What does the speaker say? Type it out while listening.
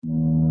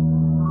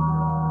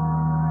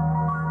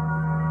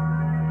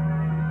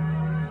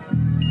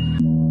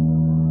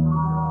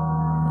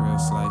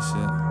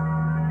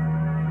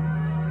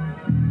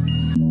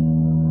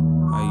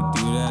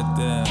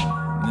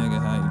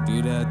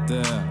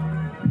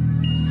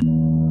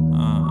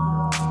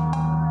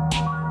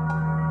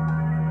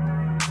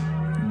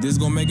This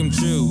gon' make him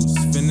choose.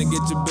 Finna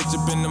get your bitch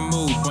up in the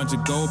mood. Bunch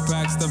of gold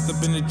packs stuffed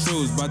up in the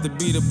trues. About to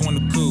beat up on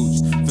the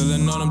cooch.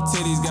 Feeling on them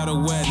titties, got her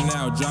wet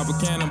now. Drop a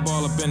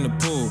cannonball up in the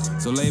pool.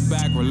 So lay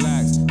back,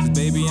 relax. Cause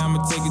baby,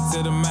 I'ma take it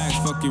to the max.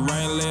 Fuck you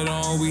right, later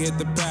on, we hit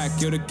the pack.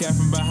 Kill the cat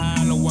from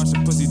behind or watch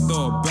the pussy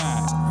throw it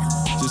back.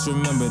 Just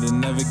remember to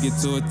never get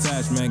too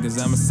attached, man, cause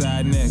I'm a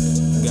side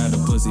nigga. Got the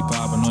pussy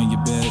popping on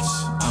your bitch.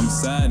 I'm a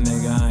side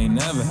nigga, I ain't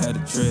never had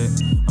a trick.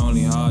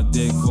 Only hard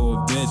dick for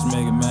a bitch.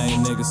 Make a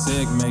main nigga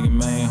sick, make a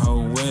main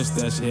hoe wish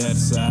that she had a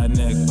side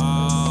nigga.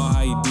 Oh,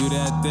 how you do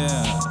that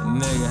there?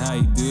 Nigga, how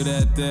you do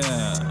that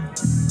there?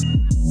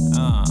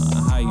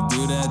 How you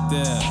do that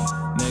there?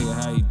 Nigga,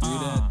 how you do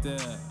that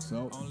there?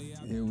 So,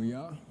 here we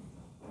are.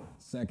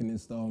 Second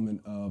installment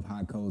of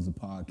Hot Codes, the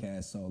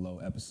podcast solo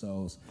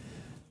episodes.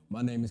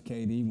 My name is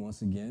KD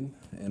once again,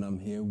 and I'm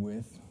here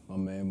with my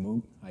man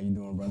Mook. How you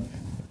doing, brother?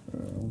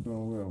 I'm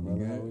doing well,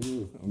 brother. How are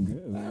you? I'm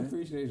good, man. I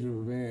appreciate you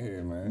for being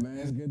here, man. Man,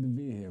 it's good to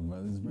be here,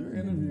 brother. It's very You're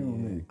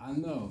interviewing me. I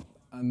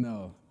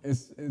know.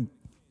 It's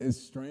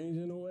strange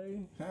in a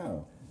way.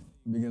 How?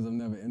 Because I've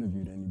never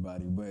interviewed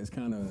anybody, but it's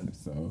kind of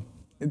so.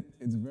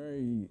 It's a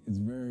very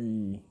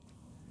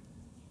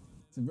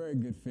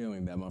good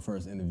feeling that my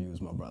first interview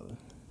is my brother.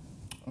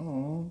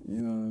 Oh, you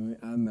know what I mean?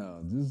 I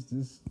know.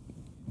 Just.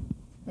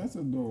 That's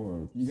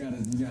adorable. You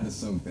gotta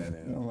soak that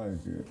in. I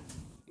like it.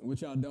 What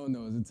y'all don't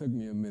know is it took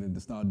me a minute to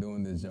start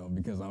doing this show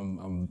because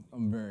I'm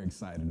very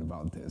excited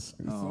about this.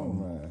 So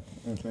am I.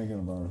 I've been thinking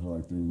about it for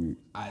like 3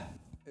 weeks.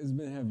 It's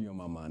been heavy on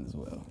my mind as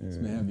well. Yeah. It's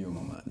been heavy on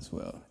my mind as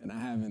well, and I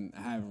haven't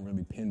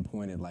really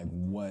pinpointed like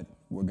what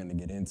we're gonna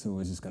get into.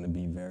 It's just gonna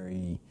be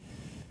very,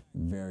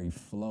 very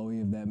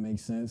flowy, if that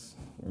makes sense.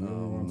 What do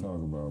you want to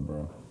talk about,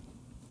 bro?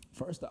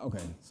 First,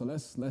 okay. So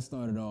let's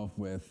start it off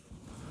with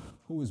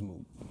who is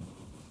Mook.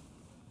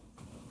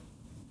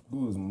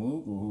 Who is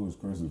Mook or who is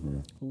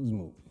Christopher? Who's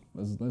Mook?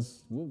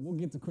 We'll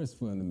get to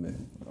Christopher in a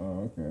minute.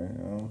 Oh, okay.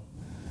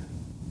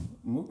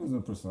 Mook is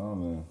a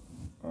persona.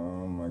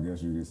 I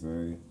guess you could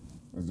say.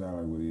 It's just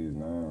like what he is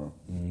now.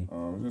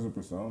 Mm-hmm. It's just a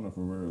persona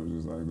for real. It's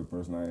just like the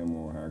person I am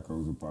on Hot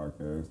Codes, the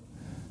podcast.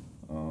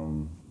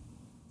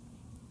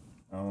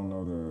 I don't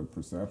know the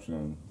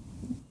perception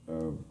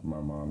of my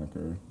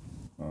moniker.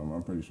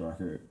 I'm pretty sure I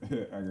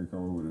could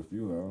come up with a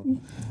few of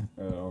them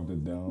off the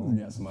dome.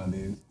 You got some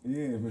ideas?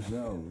 Yeah, for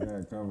sure.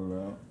 Yeah, cover it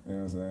up. You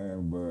know what I'm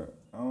saying? But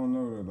I don't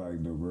know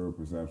the real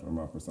perception of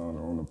my persona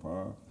on the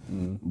pod.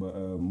 Mm-hmm. But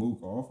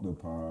Mook off the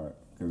pod,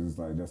 because it's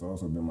like that's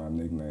also been my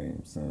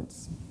nickname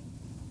since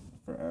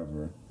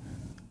forever.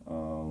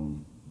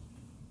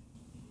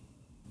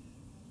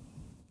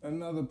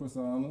 Another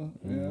persona.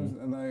 Mm-hmm. You know,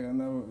 you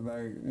know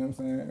what I'm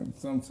saying?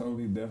 Something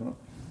totally different.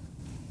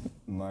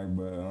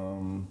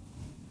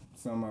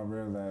 Something I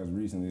realized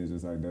recently is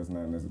just like that's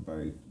not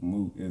necessarily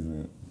Mook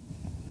isn't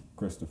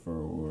Christopher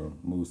or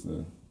Musa.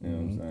 You know what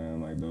I'm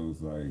saying? Like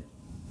those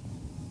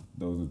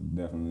are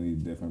definitely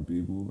different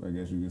people, I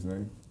guess you could say. You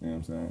know what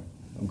I'm saying?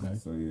 Okay.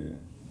 So yeah.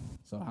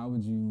 So how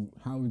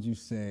would you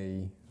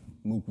say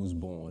Mook was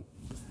born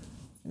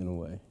in a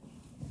way?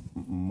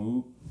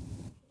 Mook?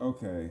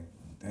 Okay.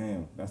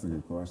 Damn, that's a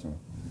good question.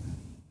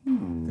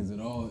 Because it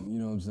all, you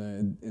know what I'm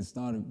saying, it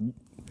started.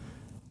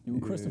 You were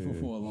Christopher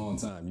for a long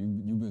time.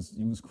 You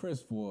was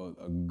Chris for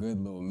a good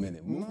little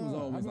minute. Mook was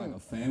always like a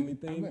family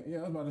thing. I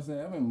was about to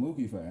say I've been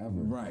Mookie forever.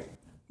 Right.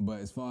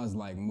 But as far as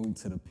like Mook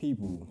to the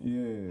people,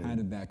 how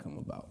did that come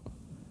about?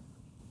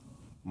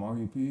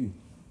 Marky P.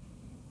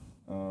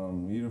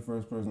 He the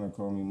first person that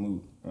called me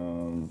Mook.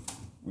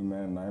 We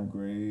met in 9th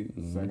grade,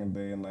 second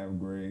day in 9th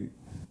grade.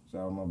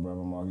 Shout out my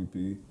brother Marky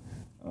P.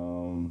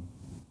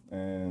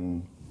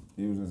 And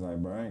he was just like,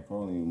 bro, I ain't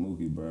calling you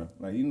Mookie, bro.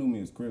 Like, he knew me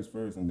as Chris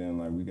first, and then,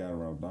 like, we got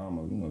around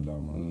Damo. You know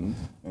Damo. Mm-hmm.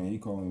 And he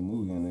called me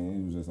Mookie, and then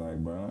he was just like,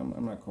 bro,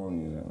 I'm not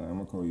calling you that. Like, I'm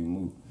going to call you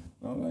Mook.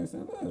 And I was like, say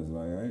less.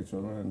 Like, I ain't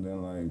tripping. And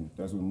then, like,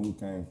 that's where Mook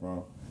came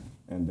from.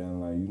 And then,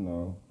 like, you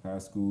know, high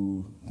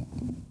school,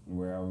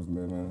 where I was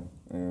living,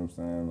 you know what I'm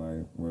saying?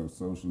 Like, well,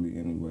 socially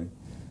anyway.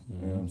 You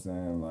know what I'm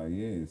saying? Like,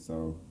 yeah,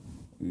 so...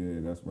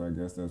 Yeah, that's where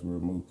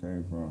Mook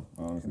came from.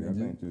 Honestly, I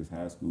think just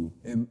high school.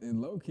 It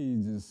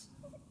low-key just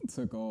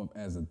took off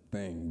as a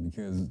thing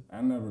because...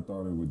 I never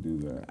thought it would do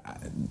that.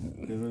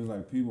 Because it was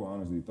like people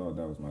honestly thought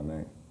that was my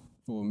name.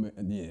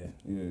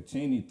 Yeah,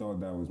 Cheney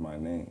thought that was my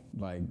name.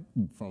 Like,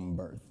 from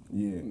birth.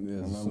 Yeah.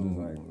 There's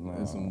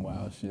some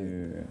wild shit.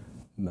 Yeah.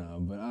 Nah,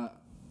 but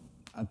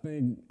I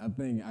think I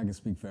can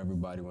speak for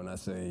everybody when I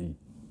say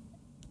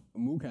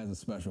Mook has a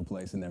special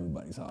place in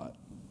everybody's heart.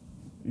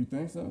 You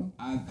think so?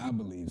 I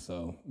believe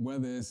so.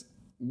 Whether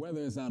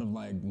it's out of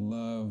like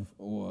love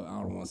or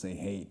I don't want to say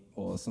hate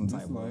or some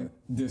type of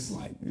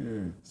dislike.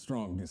 Yeah.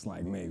 Strong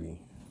dislike maybe.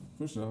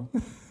 For sure.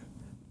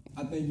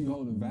 I think you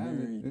hold a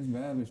very... It's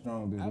valid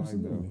strong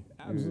dislike though.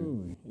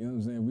 Absolutely. You know what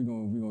I'm saying?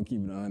 We're gonna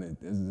keep it 100.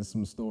 There's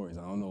some stories.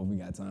 I don't know if we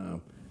got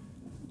time.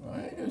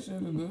 I ain't got shit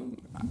to do.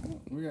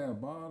 We got a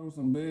bottle,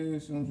 some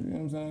beds, you know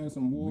what I'm saying,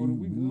 some water.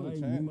 We good,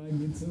 champ. We might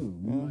get to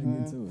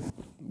it.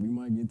 We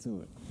might get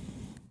to it.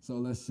 So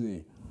let's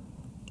see.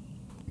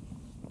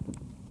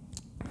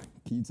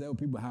 Can you tell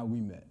people how we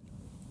met?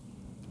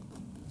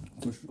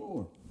 For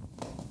sure.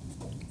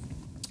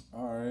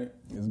 All right.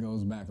 This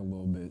goes back a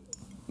little bit.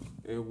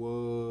 It was.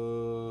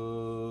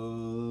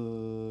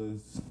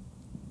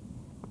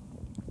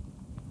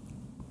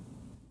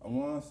 I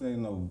want to say it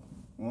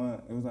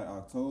was like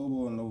October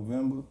or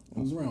November. It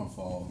was around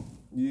fall.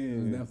 Yeah.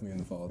 It was definitely in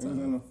the fall It time.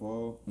 was in the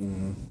fall.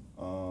 Mm-hmm.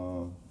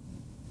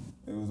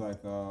 It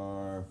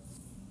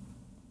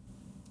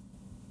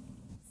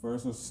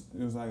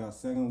was like our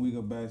second week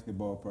of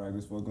basketball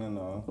practice for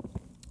Glenard.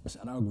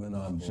 Shout out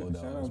Glenard Bulldogs.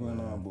 Shout out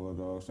Glenard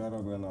Bulldogs. Shout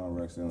out Glenard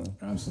Rec Center.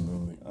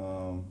 Absolutely.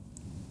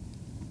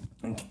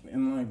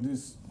 And like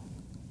this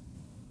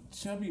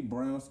chubby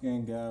brown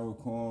skinned guy with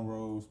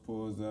cornrows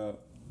pulls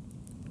up.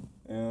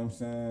 You know what I'm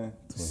saying?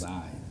 It was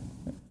I.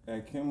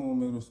 At Kimmel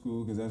Middle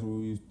School, because that's what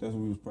we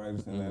was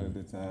practicing at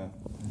the time.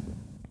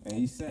 And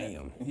he sat.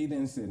 Damn. He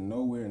didn't sit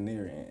nowhere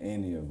near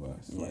any of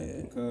us. Yeah.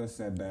 Like, cuz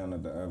sat down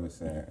at the other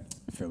side.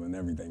 Filling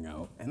everything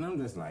out. And I'm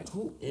just like,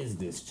 who is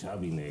this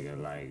chubby nigga?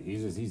 Like,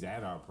 he's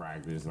at our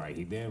practice. Like,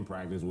 he didn't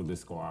practice with the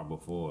squad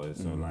before.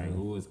 So, like,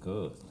 who is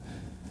Cuz?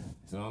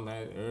 So I'm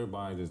at,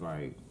 everybody just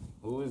like,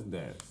 who is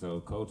that?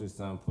 So coach's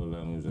son pulled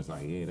up and he was just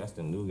like, yeah, that's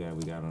the new guy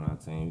we got on our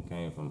team. He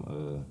came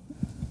from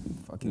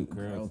Fucking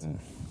Carrollton.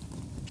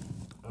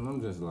 And I'm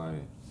just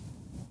like,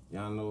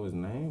 y'all know his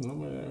name?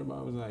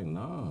 Everybody was like,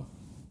 nah.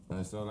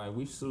 And so like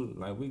we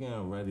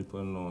getting ready,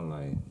 putting on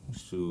like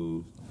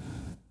shoes,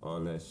 all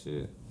that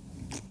shit.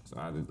 So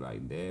I just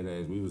like dead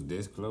ass. We was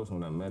this close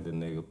when I met the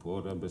nigga,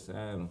 pulled up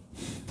beside him.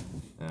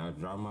 And I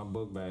dropped my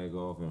book bag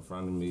off in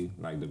front of me,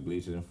 like the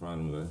bleachers in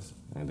front of us.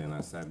 And then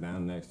I sat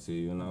down next to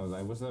you and I was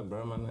like, what's up,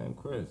 bro? My name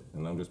Chris.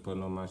 And I'm just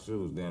putting on my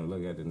shoes. Then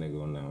look at the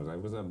nigga on there. I was like,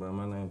 what's up, bro?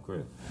 My name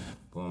Chris.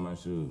 Put on my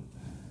shoes.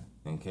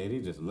 And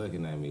KD just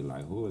looking at me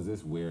like, who is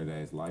this weird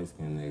ass light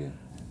skinned nigga?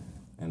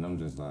 And I'm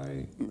just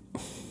like,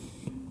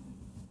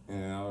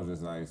 and I was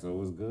just like, so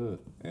what's good?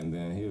 And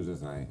then he was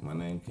just like, my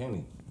name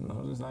Kenny. And I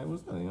was just like,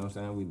 what's up? You know what I'm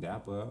saying? We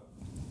dap up.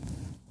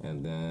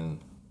 And then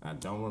I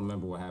don't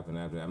remember what happened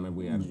after that. I remember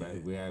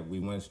we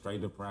went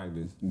straight to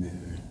practice. Yeah.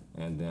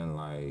 And then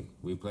like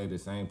we played the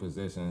same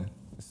position.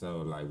 So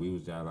like we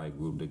was just like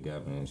grouped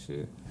together and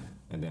shit.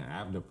 And then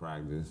after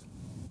practice,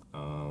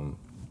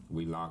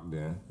 we locked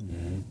in.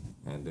 Mm-hmm.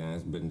 And then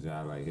it's been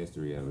just like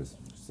history ever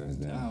since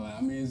then.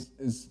 I mean,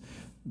 it's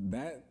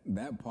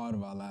that part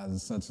of our lives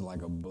is such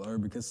like a blur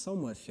because so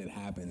much shit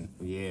happened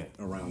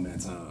around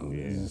that time.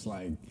 Yeah. It's just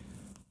like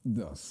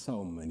there's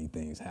so many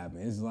things happen.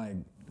 It's like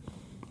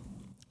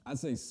I'd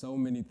say so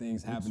many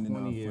things happened in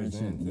our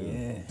friendship.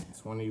 Yeah.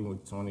 20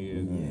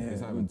 years in. Yeah.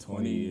 This happened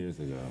 20 years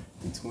ago.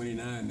 I'm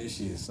 29 this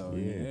year, so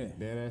yeah.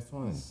 That's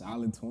 20.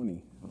 Solid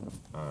 20.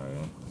 All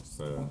right.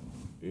 So,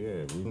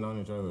 yeah, we've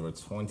known each other for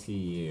 20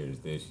 years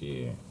this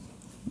year.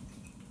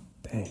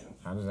 Damn.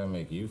 How does that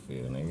make you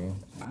feel, nigga?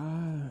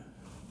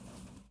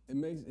 It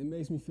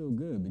makes me feel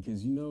good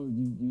because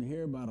you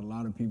hear about a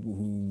lot of people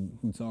who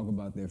talk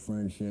about their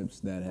friendships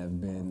that have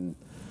been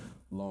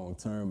long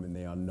term and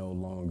they are no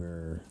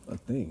longer a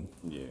thing.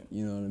 Yeah.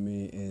 You know what I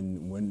mean?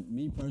 And when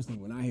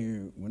I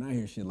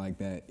hear shit like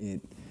that,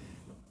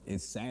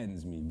 it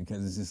saddens me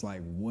because it's just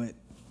like what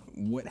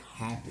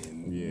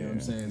happened? Yeah. You know what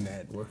I'm saying?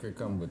 That what could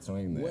come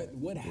between that?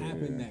 What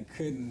happened that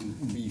couldn't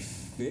be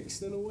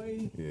fixed in a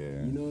way?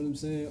 Yeah. You know what I'm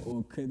saying?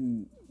 Or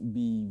couldn't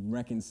be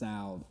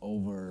reconciled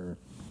over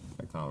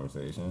A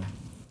conversation.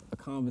 a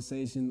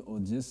conversation or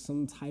just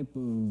some type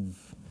of,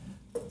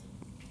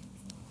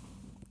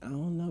 I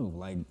don't know,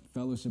 like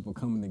fellowship or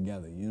coming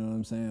together. You know what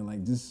I'm saying?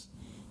 Like just,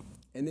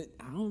 and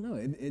I don't know,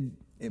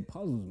 it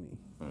puzzles me.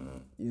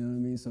 You know what I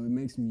mean? So it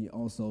makes me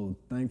also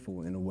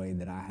thankful in a way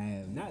that I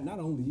have, not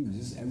only you,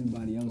 just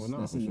everybody else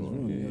that's in this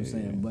room. You know what I'm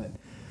saying? But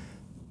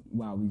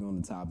while we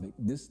on the topic,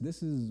 this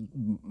is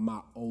my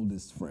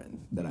oldest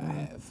friend that I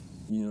have.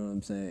 You know what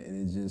I'm saying?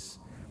 And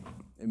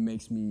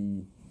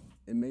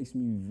it makes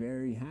me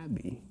very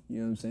happy. You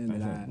know what I'm saying? I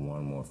have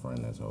one more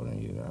friend that's older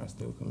than you that I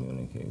still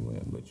communicate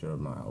with, but you're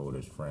my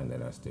oldest friend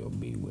that I still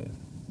be with.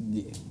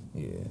 Yeah.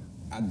 Yeah.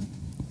 I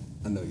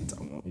know you're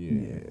talking about.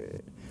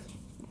 Yeah.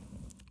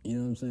 You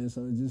know what I'm saying?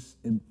 So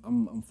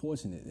I'm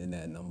fortunate in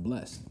that and I'm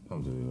blessed.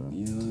 Alhamdulillah.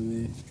 You know what I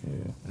mean?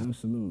 Yeah.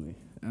 Absolutely.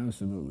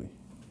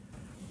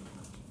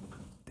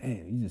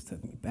 Damn, you just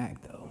took me back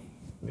though.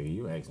 Nigga,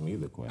 you asked me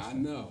the question. I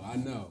know.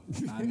 Like,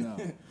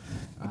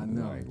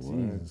 what?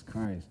 Jesus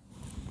Christ.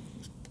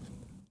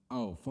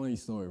 Oh, funny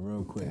story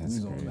real quick. That's We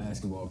was on crazy.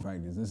 basketball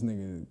practice. This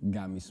nigga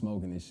got me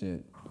smoking and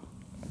shit.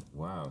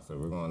 Wow, so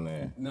we're going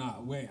there.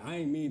 Nah, wait, I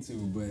ain't mean to,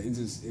 but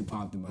it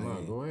popped in my No,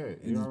 head. go ahead.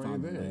 It You're just already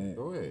popped in my there. head.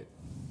 Go ahead.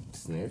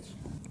 Snitch.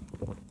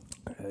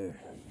 Hey,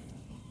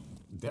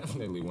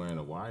 Definitely wearing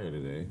a wire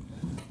today.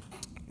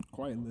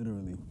 quite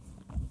literally.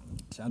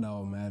 Shout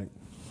out Matic.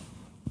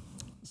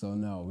 So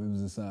no, it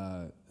was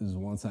this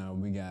one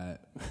time we got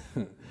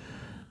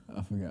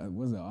I forgot,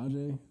 was it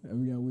RJ that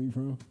we got weed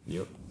from?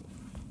 Yep.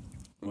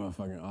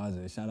 Motherfucking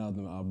RJ. Shout out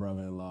to our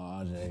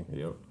brother-in-law RJ.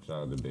 Yep.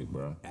 Shout out to Big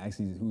Bro.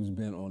 Actually, who's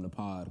been on the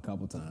pod a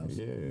couple times.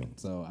 Yeah.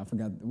 So I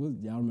forgot,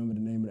 y'all remember the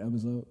name of the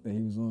episode that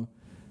he was on?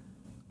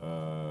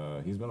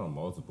 He's been on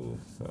multiple,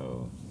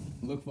 so.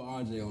 Look for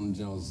RJ on the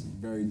Jones.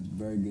 Very,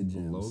 very good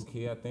gems. Low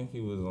key, I think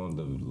he was on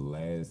the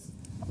last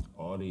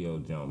audio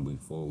jump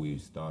before we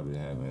started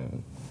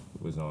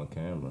was on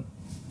camera.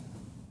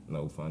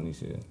 No funny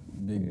shit.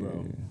 Big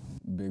bro.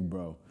 Big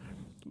bro.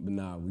 But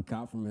nah, we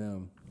caught from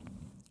him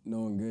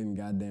knowing good and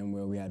goddamn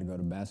well we had to go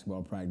to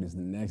basketball practice the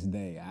next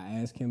day.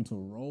 I asked him to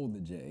roll the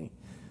J.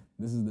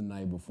 This is the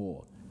night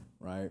before,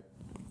 right?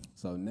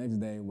 So next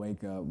day,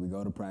 wake up, we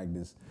go to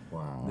practice.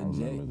 Wow, the I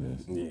J, remember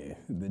this. Yeah,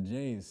 the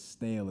J is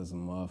stale as a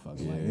motherfucker.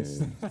 Yeah, Like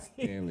it's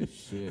stale as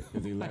shit,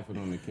 because he left it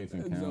on the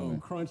kitchen it's counter.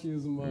 crunchy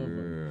as a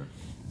motherfucker. Yeah.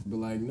 But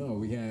like, no,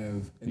 we have.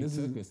 And He this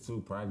took is us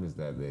to practice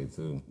that day,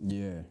 too,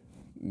 yeah.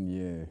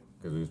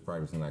 because we was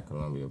practicing at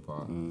Columbia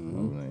Park Mm-hmm.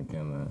 over there in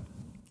Kenline.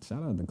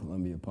 Shout out to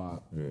Columbia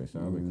Park. Yeah,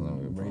 shout out to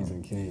Columbia Park.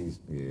 Raising Kings.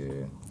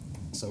 Yeah.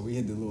 So we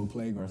hit the little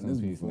playground. Rest This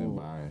in peace, Lynn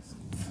before. Bias.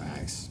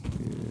 Facts.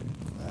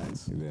 Yeah.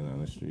 Facts. He been on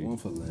the street. One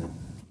for Lynn.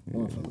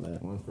 One for Lynn.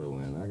 One for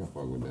Lynn. I can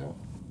fuck with that.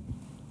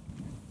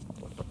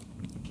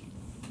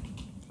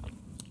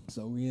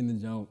 So we in the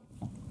jump.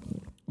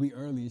 We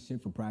early as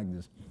shit for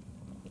practice.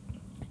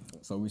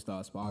 So we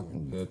start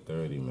sparking. Good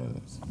 30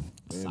 minutes.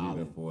 Maybe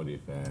Solid. to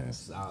 45.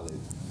 Solid.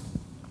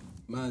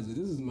 Mind you,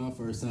 this is my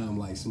first time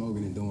like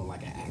smoking and doing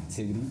like an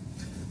activity.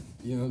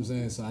 You know what I'm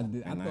saying? So I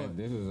did. I And thought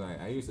this was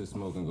like, I used to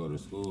smoke and go to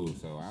school,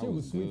 so I shit was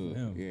was sweet good. for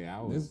him. Yeah,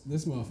 I was.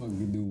 This motherfucker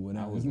could do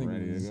whatever. I was this nigga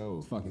ready to was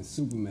go. fucking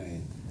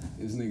Superman.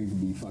 This nigga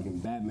could be fucking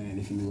Batman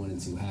if he wanted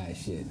to. High as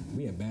shit.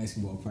 We had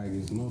basketball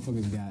practice.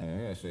 Motherfuckers got. Yeah,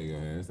 I gotta shake your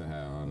head. That's a high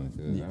honor.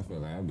 Cause Yeah. I feel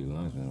like I'd be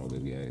lunching over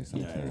this guy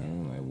sometimes. Yeah.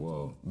 I'm like,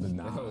 whoa. But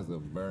nah. That was a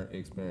burnt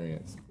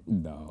experience.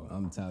 Dog,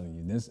 I'm telling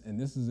you, this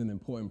is an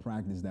important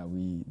practice that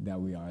we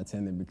are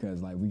attending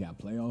because like we got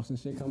playoffs and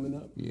shit coming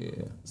up. Yeah.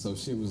 So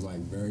shit was like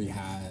very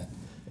high.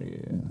 Yeah.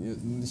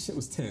 The shit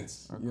was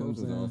tense. Our You know coach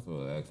what I'm was saying?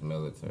 also an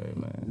ex-military,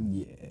 man.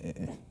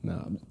 Yeah.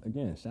 Nah,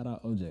 again, shout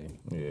out OJ.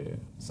 Yeah.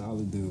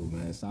 Solid dude,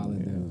 man.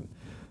 Solid dude.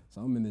 So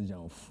I'm in the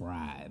joint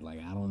fried. Like,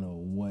 I don't know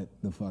what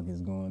the fuck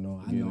is going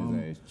on. I know Getting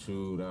I'm, his ass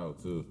chewed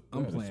out, too. I'm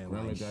We had a playing like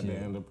scrimmage at the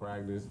shit. end of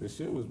practice. The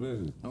shit was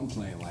busy. I'm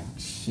playing like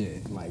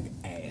shit, like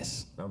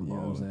ass. I'm you know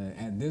what I'm balling.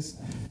 saying?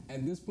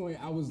 At this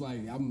point, I was like,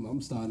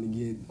 I'm starting to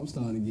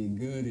get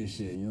good and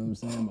shit. You know what I'm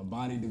saying? My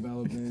body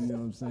developing. You know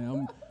what I'm saying?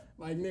 I'm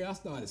like, nigga, I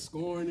started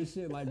scoring and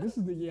shit. Like, this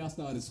is the year I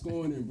started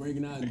scoring and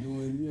breaking out and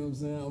doing. You know what I'm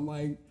saying? I'm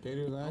like,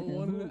 Katie was like, I'm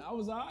one of the, I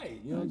was alright.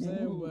 You know what I'm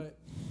saying? But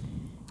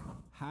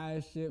high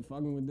as shit,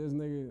 fucking with this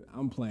nigga,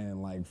 I'm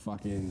playing like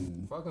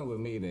fucking. fucking with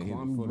me that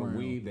Kwame for the Brown.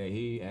 weed that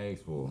he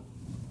asked for.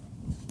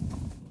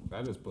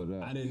 I just put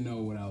up. I didn't know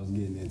what I was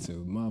getting into.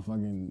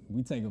 Motherfucking,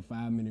 we take a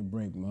 5-minute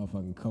break.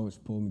 Motherfucking coach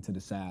pulled me to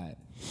the side.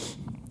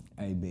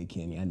 Hey, Big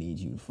Kenny, I need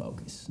you to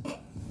focus.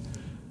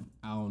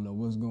 I don't know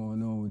what's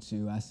going on with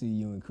you. I see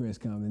you and Chris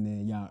coming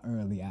in. Y'all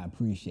early. I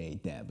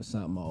appreciate that, but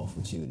something off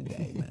with you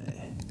today,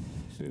 man.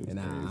 Shit was And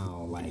I crazy.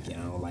 don't like it.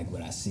 I don't like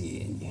what I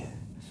see in you.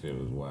 Shit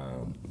was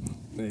wild.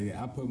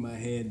 Nigga, I put my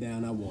head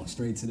down. I walked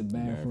straight to the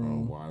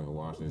Bathroom, bathroom.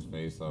 wash his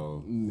face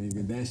off.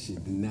 Nigga, that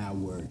shit did not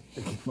work.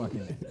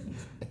 Fucking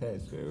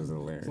That shit was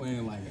hilarious.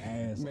 playing like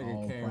ass Nigga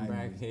all came practice.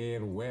 back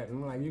head wet.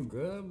 I'm like, you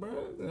good, bro?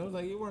 I was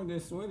like, you weren't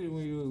this sweaty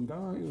when you was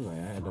gone. He was like,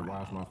 I had to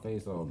wash my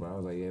face off, bro. I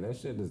was like, yeah, that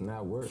shit does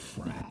not work.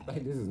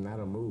 Like, this is not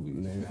a movie.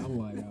 Nigga, I'm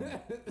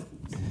like,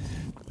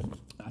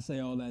 I say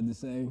all that to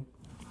say,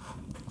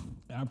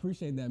 I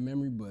appreciate that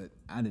memory, but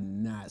I did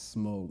not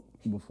smoke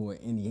before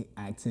any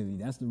activity.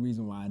 That's the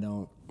reason why I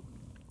don't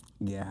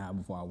get high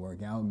before I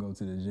work out, go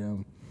to the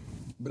gym.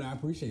 But I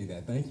appreciate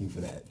that. Thank you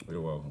for that. You're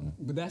welcome.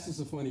 But that's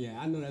just a funny ass.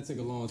 I know that took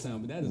a long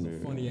time, but that is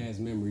a funny ass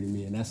memory to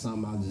me, and that's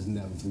something I'll just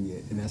never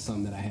forget. And that's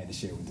something that I had to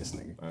share with this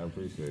nigga. I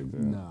appreciate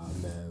that. Nah,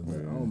 man.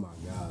 But, oh my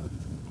God.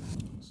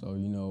 So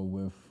you know,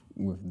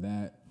 with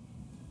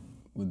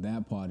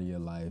that part of your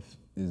life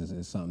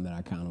is something that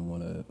I kind of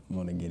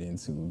want to get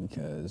into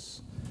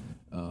because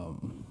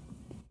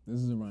this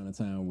is around the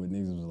time when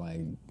niggas was like,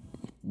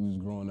 we was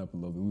growing up a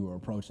little bit. We were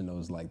approaching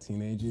those like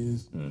teenage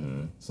years.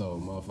 Mm-hmm. So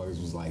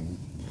motherfuckers was like,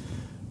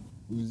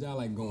 we was out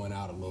like going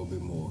out a little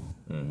bit more.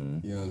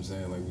 Mm-hmm. You know what I'm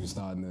saying? Like we was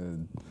starting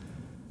to.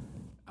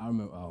 I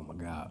remember. Oh my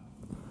God.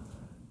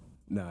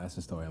 No, that's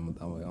a story. I'm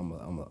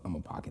gonna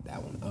pocket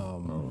that one.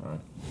 All right.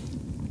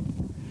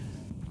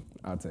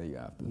 I'll tell you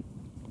after.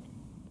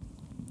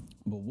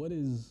 But what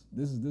is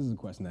this is a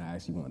question that I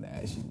actually wanted to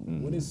ask you.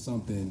 What is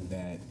something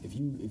that if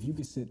you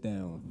could sit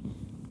down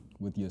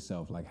with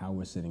yourself, like how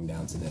we're sitting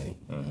down today,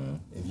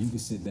 if you could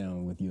sit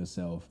down with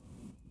yourself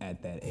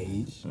at that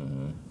age,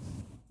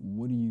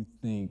 what do you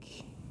think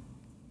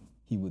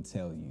he would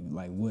tell you?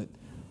 Like what,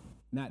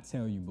 not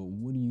tell you, but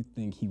what do you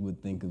think he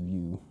would think of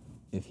you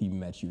if he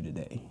met you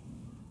today?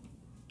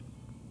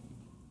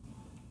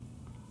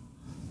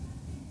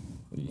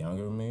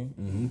 Younger than me?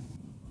 Mm-hmm.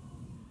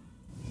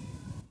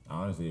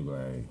 Honestly,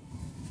 like,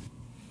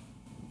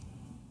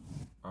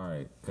 all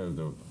right, because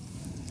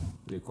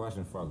the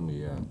question fucked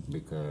me up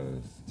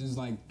because Just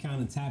like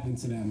kind of tap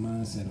into that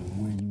mindset of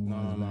where you no,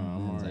 was back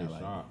I'm then, already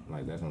like, shocked.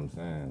 Like that's what I'm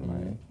saying.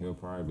 Like he'll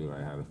probably be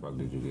like, "How the fuck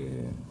did you get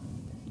here?"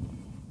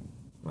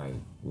 Like,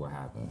 what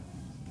happened?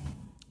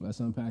 Let's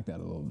unpack that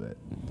a little bit.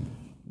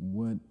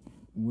 Where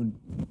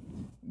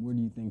do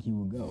you think he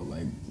would go?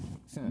 Like,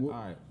 All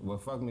right,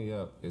 what fucked me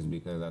up is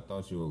because I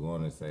thought you were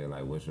going to say,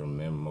 like, what's your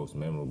most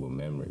memorable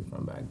memory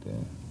from back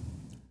then?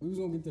 we was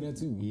gonna get to that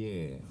too.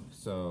 Yeah,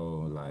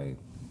 so, like,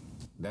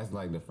 that's,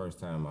 like, the first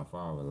time my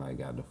father, like,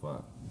 got the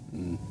fuck.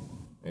 You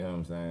know what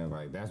I'm saying?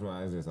 Like, that's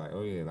why it's just like,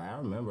 oh, yeah, like, I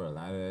remember a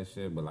lot of that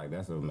shit, but, like,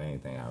 that's the main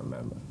thing I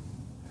remember.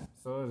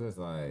 So it's just,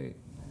 like,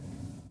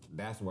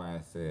 that's why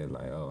I said,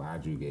 like, oh,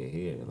 how'd you get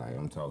here? Like,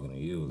 I'm talking to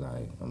you,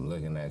 like, I'm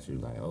looking at you,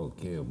 like, oh,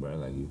 kill, bro,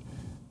 like, you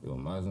a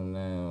Muslim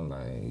now?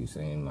 Like, you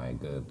seem like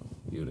good,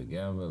 you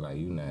together? Like,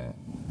 you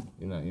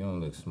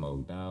don't look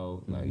smoked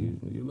out. Like, you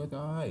look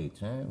all right,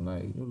 champ.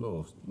 Like, you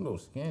a little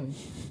skinny. You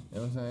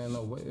know what I'm saying?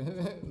 No way.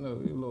 No,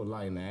 you a little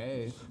light in the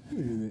ass.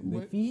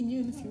 They feeding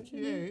you in the future?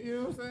 Yeah, you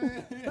know what I'm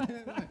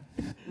saying? Like,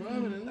 but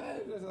other than that,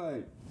 it's just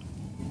like,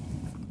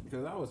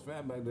 because I was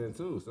fat back then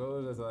too, so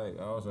it was just like,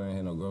 I also ain't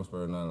had no growth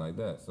spurt or nothing like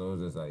that. So it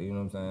was just like, you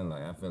know what I'm saying?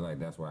 Like, I feel like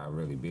that's why I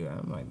really be like,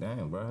 I'm like,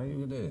 damn, bro, how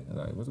you did?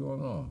 Like, what's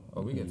going on?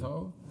 Oh, we get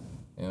tall?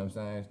 You know what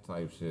I'm saying?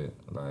 Type shit.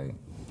 Like,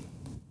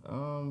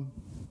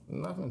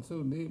 nothing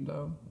too deep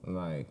though.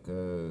 Like,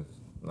 cause,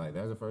 like,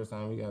 that's the first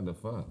time we got the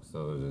fuck.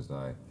 So it's just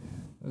like,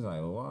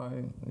 well,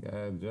 why? We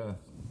gotta adjust.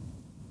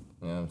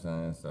 You know what I'm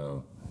saying?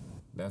 So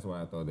that's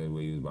why I thought that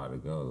where you was about to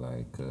go,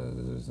 like, cause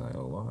it's like,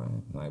 oh, why?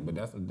 Like, but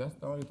that's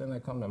the only thing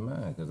that come to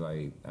mind, cause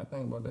like, I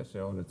think about that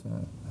shit all the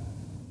time.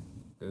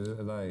 Cause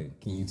it's like,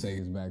 Can you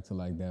take us back to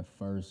like that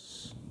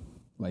first,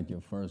 like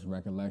your first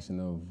recollection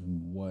of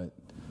what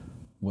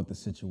the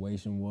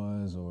situation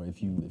was, or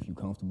if you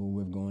comfortable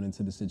with going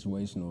into the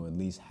situation, or at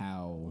least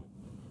how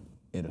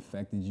it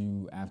affected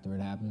you after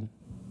it happened?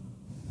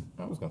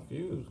 I was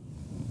confused.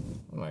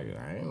 I'm like,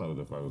 I didn't know what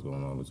the fuck was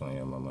going on between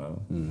you and my mother.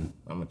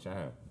 I'm a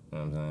child. You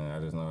know what I'm saying? I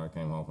just know I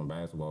came home from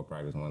basketball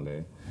practice one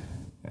day,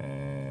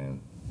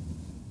 and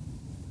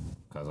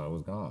because I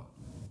was gone.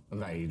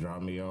 Like, he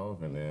dropped me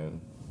off, and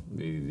then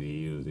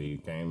he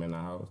came in the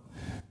house.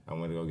 I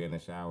went to go get in the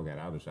shower, got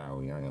out of the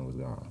shower, Youngin was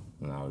gone.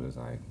 And I was just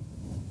like,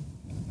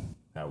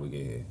 how'd we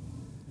get here?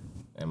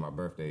 And my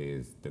birthday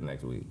is the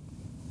next week.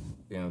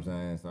 You know what I'm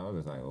saying? So I was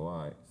just like, oh,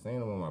 all right. Seen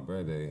him on my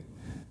birthday,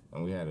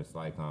 and we had a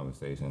slight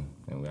conversation,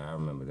 and I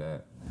remember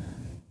that.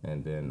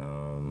 And then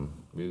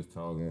we was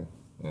talking,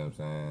 you know what I'm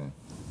saying?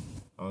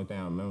 Only thing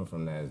I remember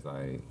from that is,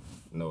 like,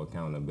 no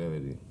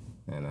accountability.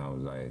 And I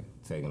was, like,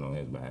 taking on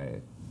his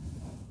behalf.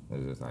 It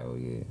was just like, oh,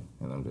 yeah.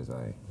 And I'm just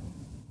like,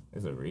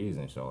 there's a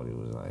reason Shorty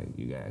was like,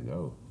 you gotta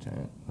go,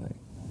 champ. Like,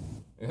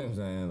 you know what I'm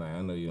saying? Like,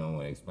 I know you don't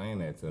want to explain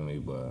that to me,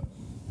 but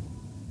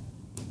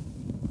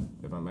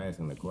if I'm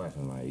asking the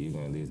question, like, you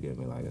can at least give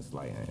me, like, a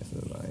slight answer.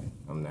 Like,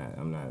 I'm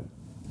not,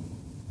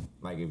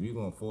 like, if you're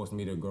gonna force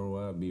me to grow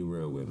up, be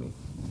real with me.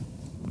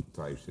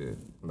 Type shit.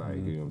 Like,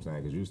 you know what I'm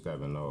saying? Because you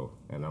stepping off,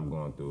 and I'm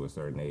going through a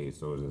certain age,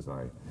 so it's just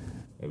like,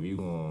 if you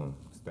gonna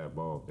step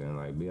off, then,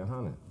 like, be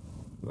 100.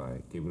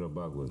 Like, keep it a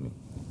buck with me.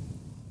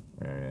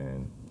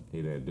 And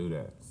he didn't do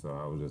that. So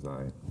I was just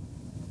like,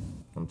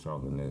 I'm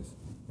chalking this.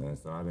 And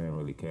so I didn't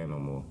really care no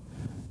more.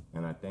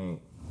 And I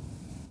think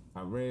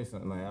I read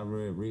something, like, I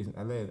read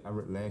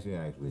last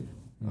year actually,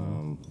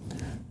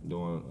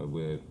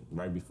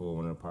 right before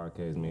one of the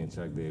podcasts me and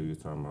Chuck did, we was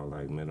talking about,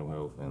 like, mental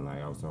health, and,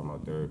 like, I was talking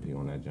about therapy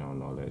on that joint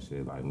and all that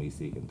shit, like, me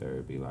seeking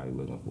therapy, like,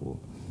 looking for.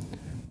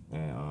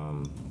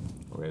 And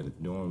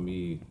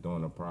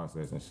during the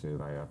process and shit,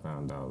 like, I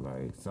found out,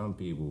 like, some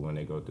people, when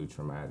they go through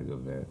traumatic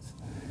events,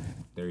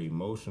 their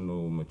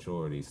emotional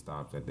maturity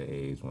stops at the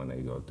age when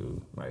they go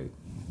through, like,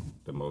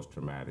 the most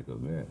traumatic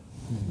event.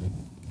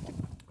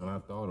 And I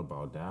thought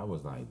about that. I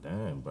was like,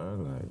 damn, bro,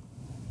 like,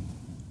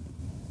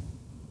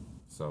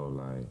 so,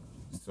 like,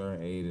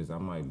 certain ages, I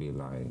might be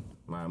like,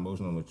 my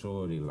emotional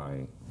maturity,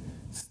 like,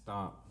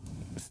 started.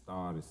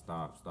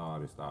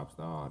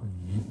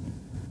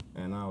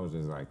 And I was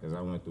just like, because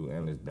I went through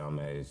endless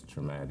dumbass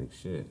traumatic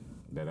shit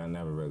that I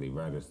never really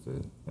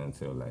registered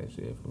until last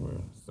year, for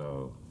real.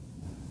 So,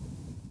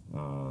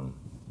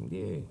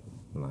 yeah,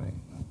 like,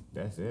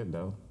 that's it,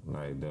 though.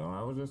 Like,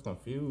 I was just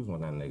confused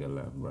when that nigga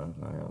left, bro.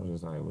 Like, I was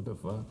just like, what the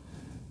fuck?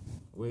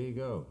 Where you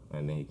go?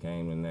 And then he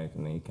came the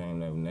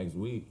next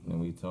week, and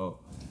we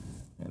talked.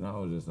 And I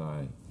was just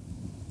like,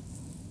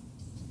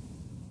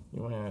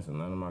 you ain't answer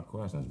none of my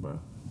questions, bro.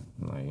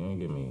 Like, you ain't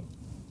give me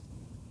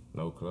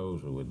no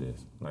closure with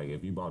this. Like,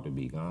 if you about to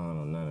be gone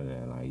or none of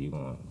that, like, you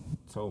gonna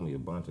told me a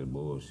bunch of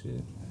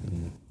bullshit.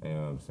 You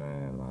know what I'm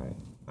saying? Like,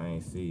 I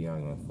ain't see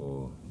Youngin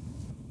for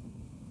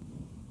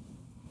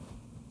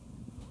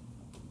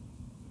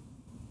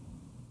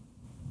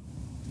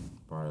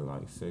probably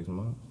like 6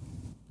 months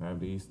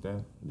after he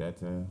stepped, that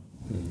time.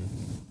 You know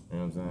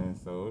what I'm saying?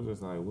 So it was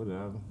just like,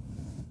 whatever.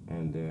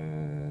 And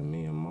then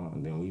me and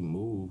Mom, then we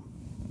moved.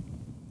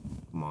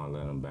 Mom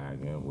let him back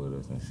in with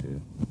us and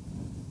shit.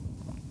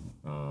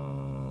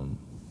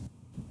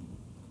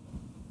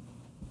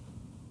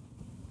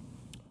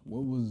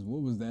 What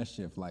was that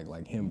shift like?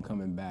 Like him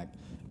coming back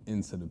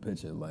into the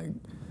picture? Like,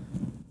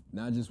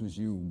 not just with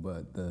you,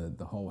 but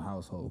the whole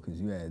household, because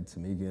you had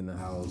Tamika in the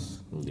house.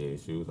 Yeah,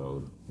 she was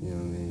older. You know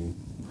what I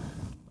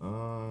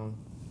mean?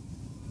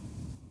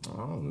 I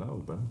don't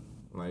know, bro.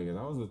 Like, I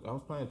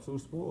was playing 2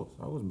 sports.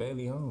 I was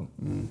barely home.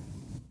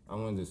 I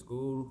went to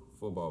school,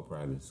 football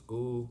practice,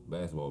 school,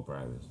 basketball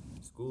practice,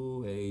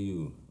 school,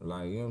 AAU.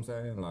 Like, you know what I'm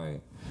saying?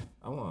 Like,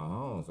 I went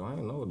home, so I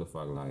didn't know what the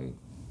fuck, like,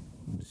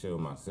 the shit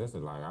with my sister.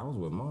 Like, I was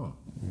with mom.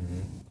 You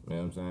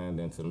know what I'm saying?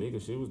 Then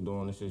Tamika, she was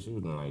doing the shit. She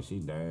was doing, like, she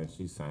danced,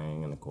 she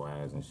sang in the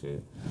choirs and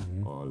shit,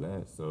 all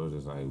that. So it's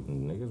just like,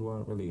 niggas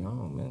weren't really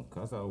home, man.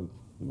 Cuzzo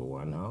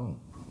wasn't home.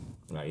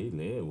 Like, he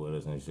lived with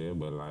us and shit,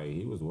 but, like,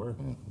 he was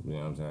working. You know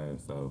what I'm saying?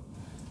 So,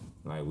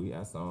 like,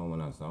 I saw him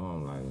when I saw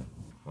him,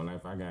 like,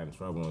 if I got in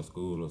trouble in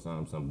school or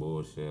something, some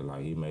bullshit,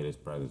 like, he made his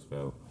presence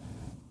felt,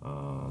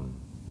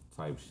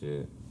 type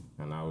shit.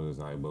 And I was just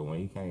like, but when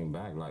he came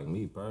back, like,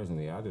 me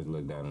personally, I just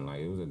looked at him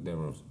like it was a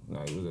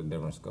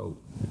different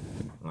scope.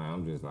 Like,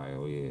 I'm just like,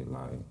 oh yeah,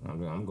 like,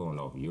 I'm going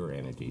off your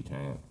energy,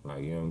 champ.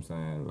 Like, you know what I'm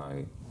saying?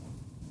 Like,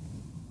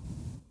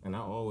 and I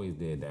always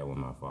did that with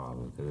my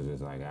father, because it's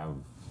just like,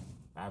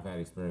 I've had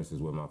experiences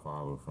with my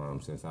father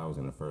since I was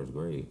in the 1st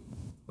grade.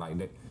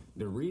 Like,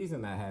 the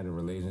reason I had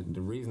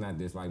the reason I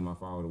disliked my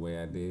father the way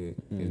I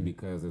did is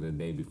because of the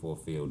day before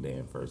field day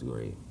in 1st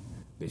grade.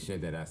 The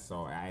shit that I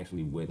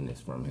actually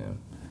witnessed from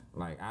him.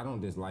 Like, I don't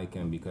dislike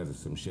him because of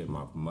some shit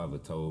my mother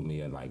told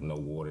me, and like no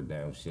watered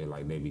down shit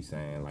like they be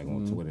saying like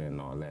on Twitter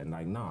and all that. And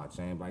like, nah,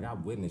 champ, like I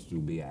witnessed you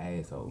be an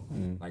asshole.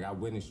 Like, I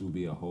witnessed you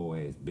be a whole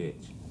ass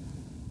bitch.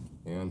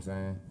 You know what I'm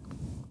saying?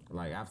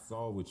 Like, I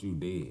saw what you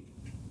did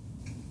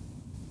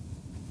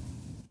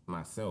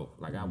myself.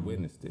 Like, I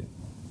witnessed it.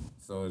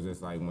 So it's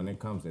just like, when it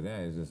comes to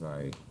that, it's just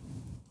like,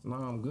 no,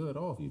 I'm good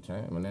off you,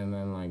 champ. And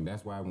then like,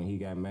 that's why when he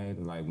got mad,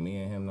 like, me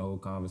and him, the whole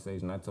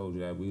conversation, I told you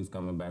that we was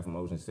coming back from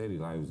Ocean City.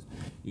 Like,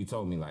 you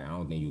told me, like, I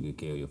don't think you could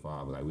kill your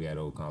father. Like, we had a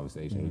whole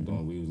conversation.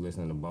 We was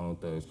listening to Bone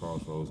Thugs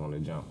Crossroads on the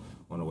jump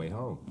on the way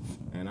home.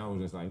 And I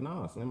was just like,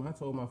 nah, Slim, I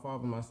told my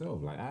father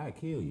myself, like, I'd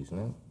kill you,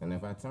 Slim. And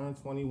if I turn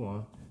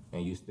 21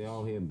 and you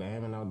still out here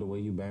bamming out the way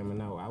you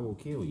bamming out, I will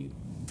kill you.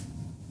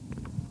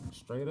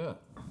 Straight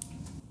up.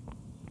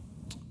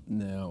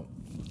 Now,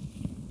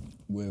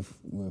 with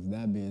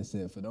that being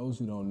said, for those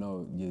who don't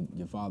know,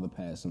 your father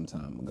passed some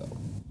time ago.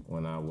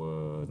 When I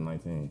was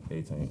 19,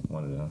 18,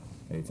 one of them,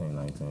 18,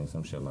 19,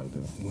 some shit like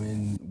that.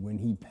 When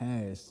he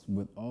passed,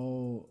 with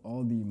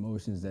all the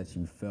emotions that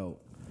you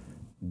felt,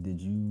 did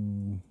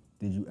you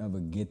ever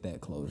get that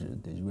closure?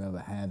 Did you ever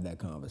have that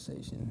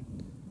conversation?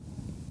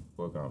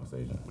 What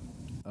conversation?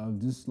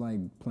 Just like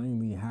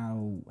plainly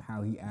how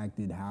he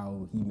acted,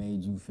 how he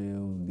made you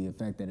feel, the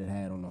effect that it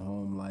had on the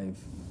home life.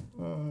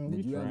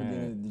 Did you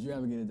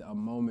ever get a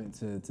moment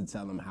to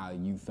tell him how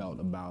you felt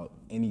about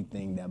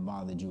anything that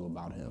bothered you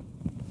about him?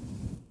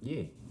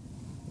 Yeah.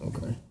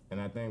 Okay. And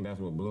I think that's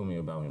what blew me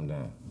about him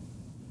down.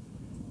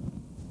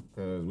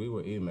 Because we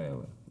were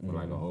emailing for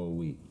like a whole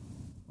week,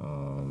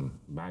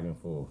 back and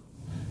forth.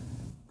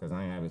 Because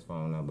I ain't have his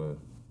phone number.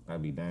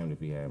 I'd be damned if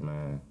he had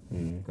mine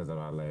because of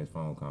our last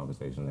phone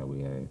conversation that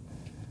we had.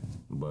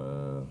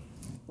 But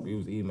we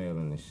was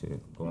emailing this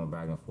shit, going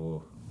back and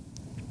forth.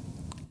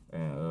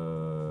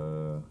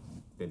 And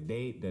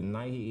the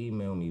night he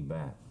emailed me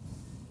back,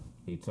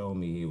 he told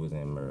me he was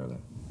in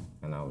Maryland.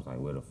 And I was like,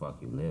 where the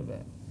fuck you live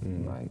at?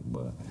 Like,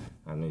 but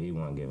I knew he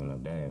wasn't giving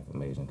up that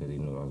information because he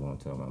knew I was going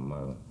to tell my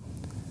mother.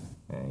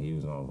 And he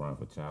was going to run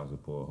for child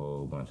support, a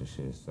whole bunch of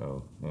shit.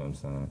 So, you know what I'm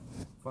saying?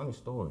 Funny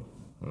story.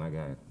 When I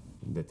got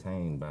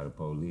detained by the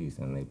police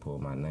and they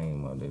pulled my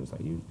name up, they was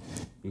like, you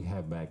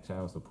have back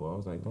child support. I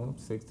was like, I'm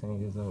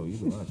 16 years old,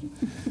 you lunching.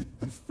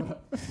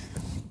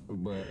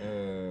 But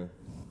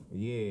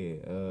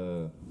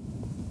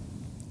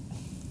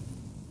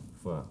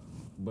fuck.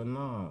 But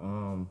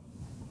nah,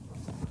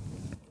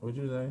 what'd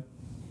you say?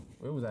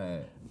 Where was I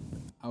at?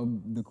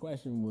 The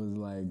question was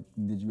like,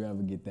 did you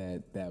ever get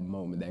that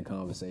moment, that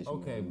conversation?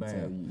 Okay,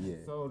 bam.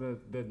 So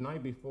the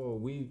night before,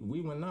 we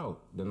went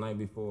out. The night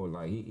before,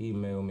 like, he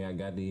emailed me. I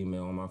got the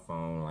email on my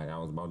phone. Like, I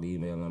was about to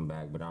email him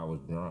back, but I was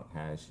drunk,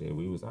 high shit.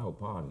 We was out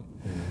partying.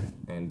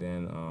 And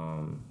then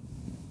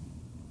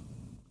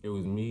it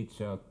was me,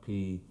 Chuck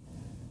P,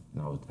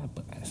 and I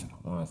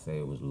want to say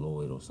it was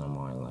Lloyd or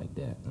somebody like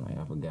that. Like,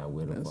 I forgot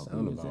where the fuck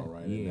we was at.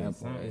 Right, yeah,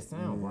 it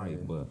sound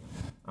right, but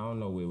I don't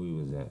know where we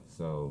was at.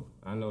 So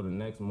I know the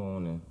next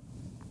morning,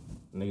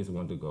 niggas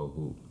went to go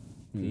hoop.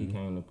 P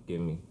came to get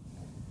me.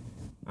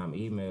 I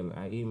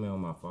emailed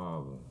my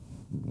father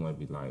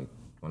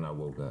when I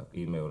woke up,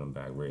 emailed him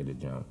back, ready to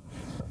jump.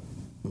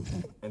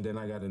 And then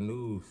I got the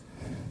news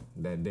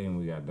that day when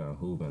we got done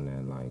hooping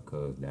that like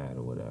cuz died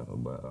or whatever.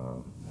 But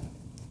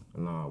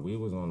nah, we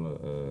was on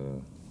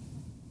the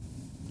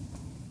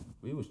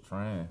we was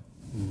trying.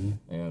 You know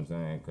what I'm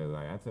saying? Cause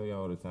like I tell you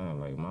all the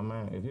time, like my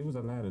mind, if he was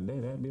alive today,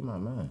 that'd be my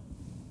mind.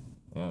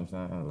 You know what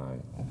I'm saying? Like,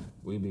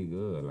 we'd be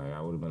good. Like,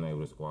 I would have been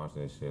able to squash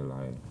that shit.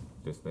 Like,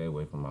 just stay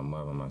away from my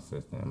mother, my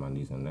sister, and my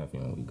niece and nephew,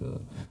 and we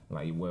good.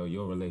 Like, well,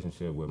 your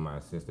relationship with my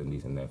sister,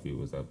 niece, and nephew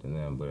was up to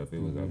them, but if it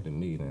was up to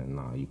me, then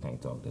nah, you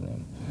can't talk to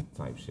them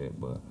type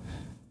shit. But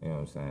You know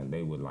what I'm saying?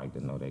 They would like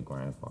to know their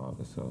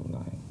grandfather, so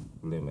like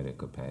limited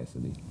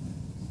capacity.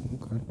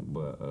 Okay.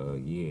 But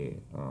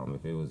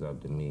if it was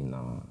up to me,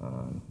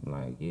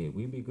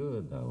 we'd be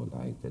good though.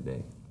 Like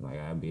today, like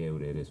I'd be able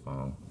to hit his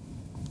phone,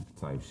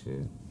 type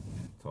shit,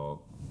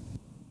 talk.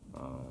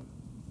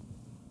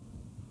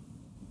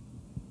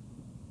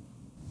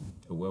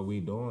 What we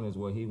doing is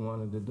what he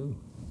wanted to do.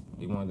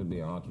 He wanted to be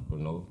an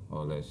entrepreneur,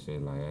 all that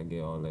shit. Like I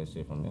get all that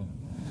shit from him,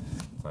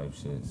 type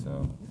shit.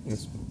 So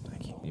Yes,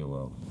 thank you. you're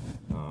welcome.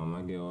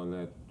 I get all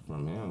that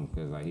from him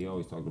because like he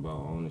always talked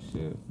about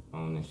ownership,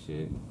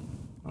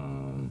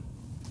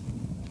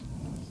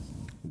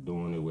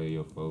 doing it with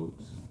your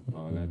folks,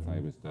 all that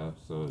type of stuff.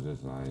 So it's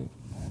just like,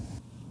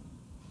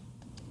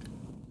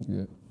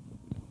 yeah,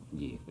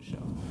 for sure.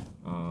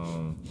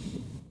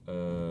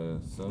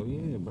 So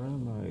yeah, bro,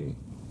 like,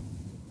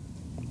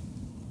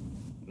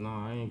 no,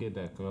 I ain't get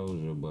that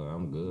closure, but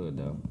I'm good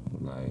though.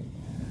 Like,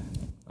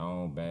 I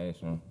don't bash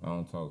him. I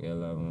don't talk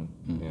ill of him.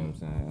 You know what I'm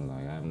saying?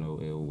 Like, I have no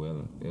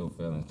ill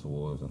feelings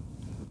towards him.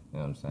 You know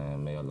what I'm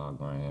saying? May Allah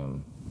grant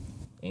him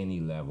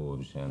any level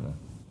of Jannah.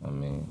 I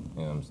mean,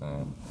 you know what I'm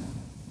saying?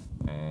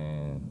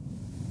 And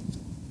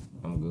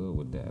I'm good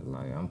with that.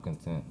 Like, I'm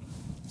content.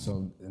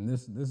 So, and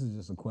this is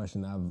just a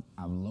question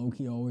I've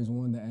low-key always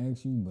wanted to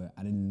ask you, but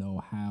I didn't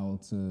know how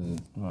to...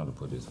 I know how to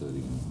put this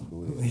hoodie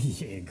on.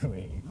 Yeah, go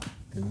ahead.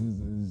 Because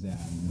this is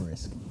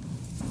brisk.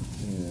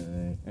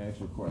 Yeah, ask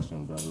your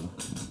question, brother.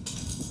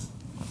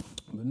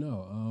 But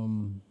no,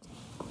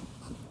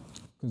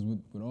 because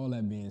with all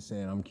that being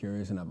said, I'm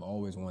curious, and I've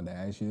always wanted to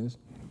ask you this.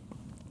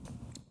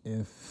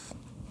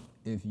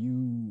 If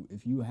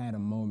you had a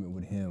moment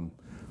with him,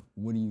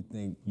 what do you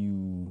think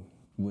you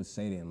would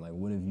say to him? Like,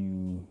 what do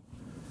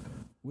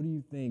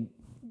you think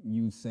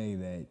you'd say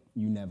that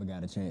you never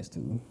got a chance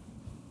to?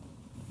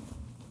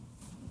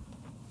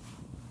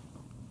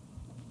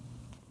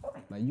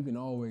 Like, you can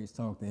always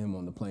talk to him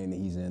on the plane that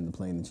he's in, the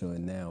plane that you're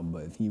in now,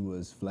 but if he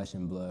was flesh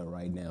and blood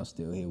right now,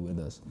 still here with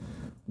us,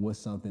 what's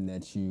something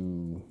that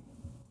you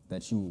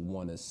would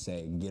want to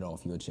say, get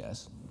off your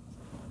chest?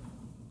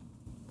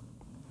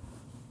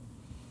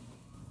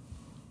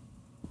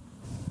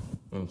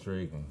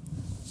 Intriguing.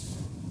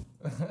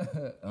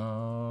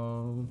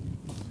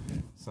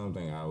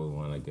 Something I would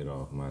want to get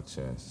off my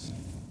chest.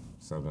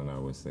 Something I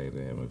would say to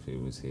him if he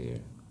was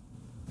here.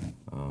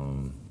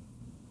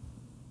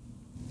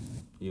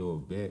 You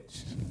a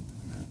bitch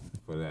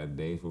for that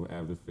day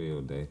after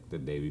field day, the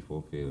day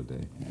before field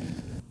day.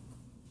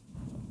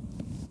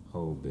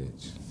 Whole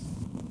bitch.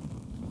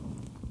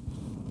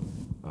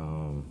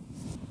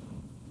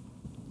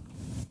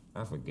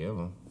 I forgive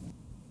him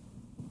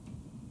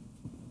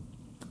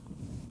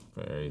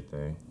for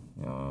everything.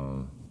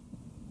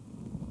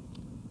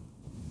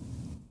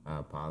 I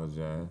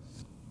apologize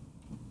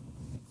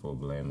for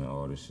blaming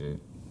all the shit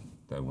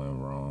that went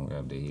wrong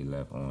after he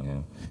left on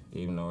him.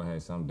 Even though it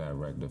had some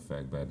direct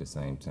effect, but at the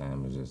same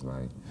time, it's just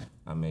like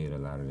I made a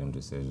lot of them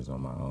decisions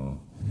on my own.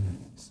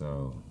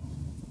 So,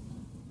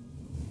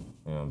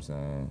 you know what I'm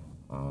saying?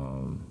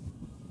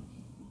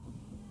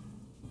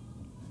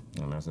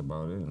 And that's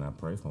about it, and I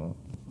pray for him.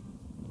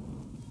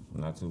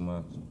 Not too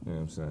much, you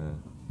know what I'm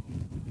saying?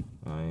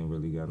 I ain't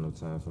really got no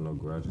time for no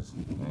grudges.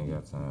 I ain't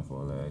got time for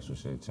all that extra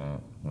shit,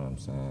 champ. You know what I'm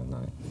saying?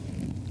 Like,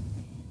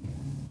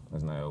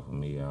 that's not helping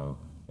me out.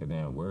 It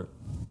didn't work,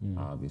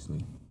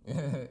 obviously. You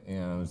know what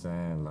I'm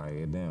saying? Like,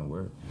 it didn't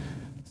work.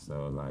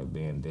 So, like,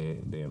 being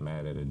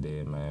mad at a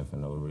dead man for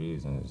no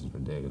reason is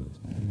ridiculous.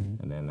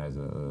 And then as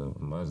a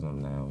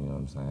Muslim now, you know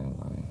what I'm saying?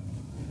 Like,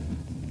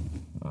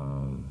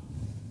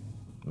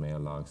 may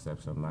Allah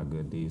accept some of my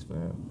good deeds for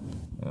him.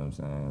 You know what I'm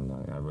saying?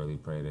 Like, I really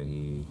pray that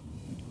he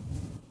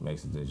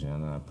makes it to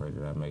Jannah. I pray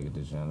that I make it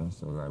to Jannah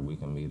so like we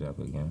can meet up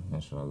again,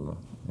 inshallah.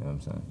 You know what I'm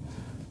saying?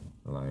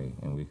 Like,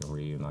 and we can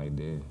reunite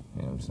there. You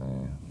know what I'm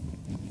saying?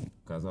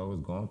 Because I was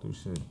going through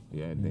shit.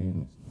 You had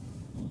demons.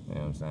 You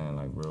know what I'm saying?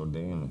 Like real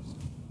demons.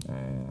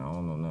 And I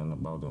don't know nothing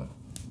about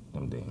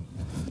them demons.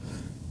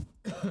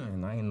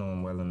 And I ain't know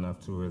them well enough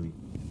to really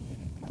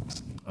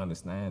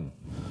understand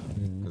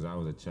them. Because I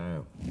was a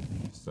child.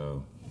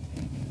 So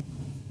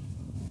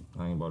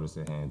I ain't about to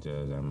sit here and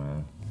judge that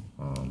man.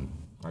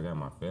 I got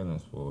my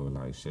feelings for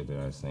like shit that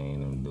I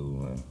seen him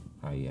do and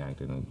how he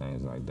acted and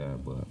things like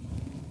that, but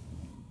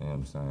you know what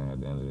I'm saying,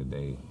 at the end of the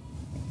day,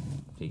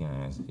 he got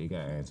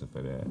answer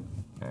for that.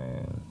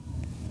 And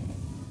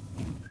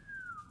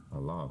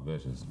Allah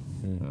vicious.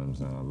 You know what I'm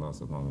saying? Allah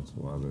subhanahu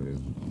wa ta'ala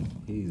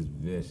he's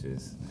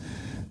vicious.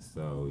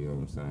 So, you know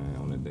what I'm saying,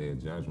 on the day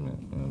of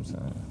judgment, you know what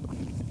I'm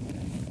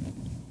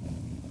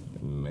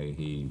saying? May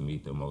he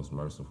meet the most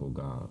merciful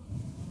God.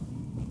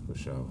 For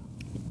sure.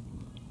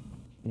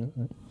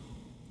 Okay.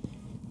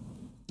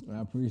 I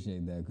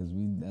appreciate that because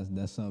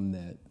that's something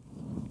that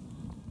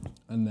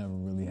I never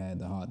really had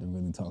the heart to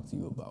really talk to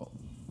you about.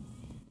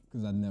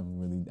 Because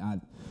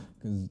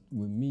because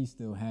with me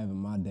still having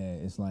my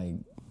dad, it's like,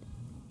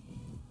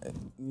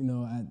 you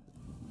know,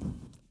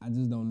 I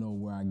just don't know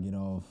where I get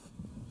off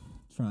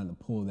trying to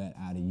pull that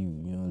out of you.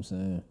 You know what I'm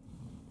saying?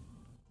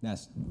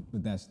 That's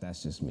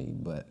just me.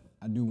 But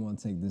I do want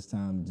to take this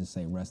time to just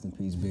say rest in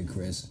peace, Big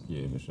Chris.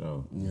 Yeah, for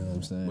sure. You know what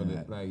I'm saying? But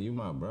it, like, you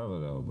my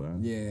brother though, bro.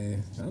 Yeah,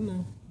 I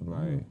know.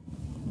 Like,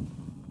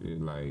 it,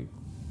 like,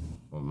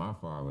 when my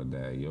father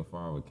died, your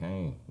father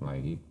came.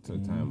 Like, he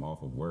took time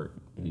off of work.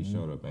 He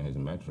showed up in his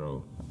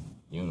Metro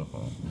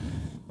uniform,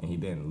 and he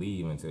didn't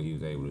leave until he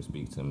was able to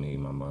speak to me,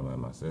 my mother,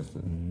 and my sister,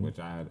 which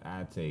I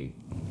take.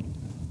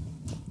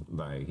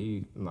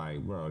 Like,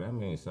 bro, that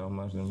means so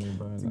much to me,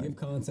 bro. To Like, give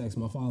context,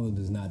 my father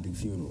does not do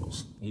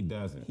funerals. he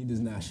doesn't. He does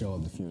not show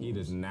up to funerals. He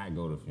does not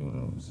go to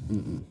funerals.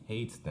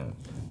 Hates them.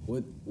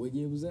 What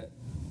year was that?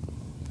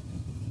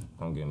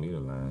 Don't get me the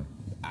line.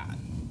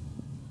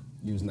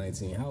 You was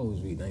 19. How old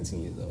was we?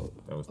 19 years old.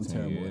 That was I'm 10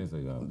 terrible years at-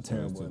 ago. I'm That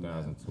terrible was at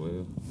math.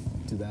 2012.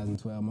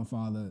 2012. My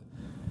father,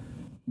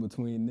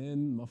 between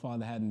then, my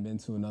father hadn't been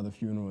to another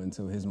funeral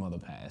until his mother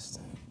passed,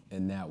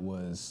 and that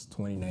was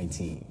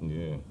 2019.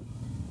 Yeah.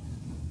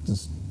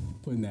 Just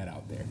putting that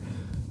out there.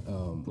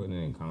 Putting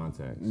it in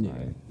context. Yeah. Like,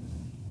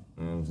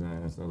 you know what I'm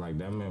saying? So, like,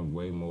 that meant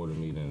way more to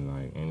me than,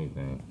 like,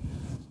 anything.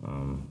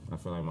 I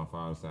feel like my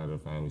father's side of the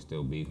family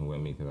still beefing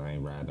with me because I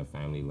ain't riding a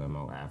family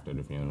limo after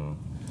the funeral.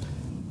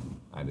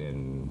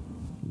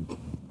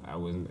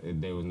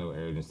 There was no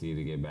urgency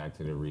to get back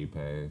to the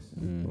repast.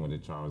 Went to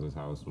Charles's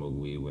house, smoked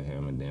weed with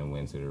him, and then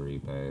went to the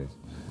repast.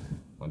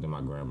 Went to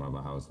my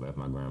grandmother's house, left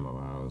my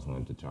grandmother's house,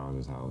 went to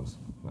Charles's house.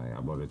 Like,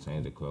 I brought a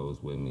change of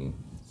clothes with me.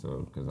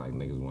 So, cause like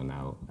niggas went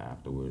out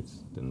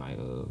afterwards the night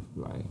of,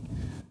 like,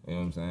 you know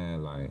what I'm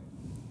saying? Like,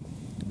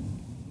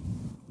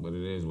 but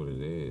it is what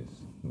it is.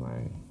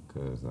 Like,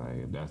 cause like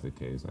if that's the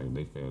case, like if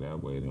they feel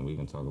that way, then we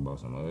can talk about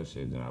some other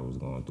shit that I was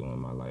going through in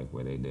my life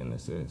where they didn't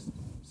assist.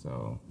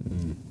 So,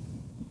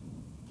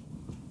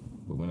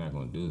 but we're not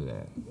gonna do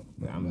that.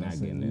 I'm not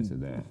getting into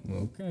that.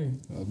 Okay.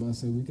 I was about to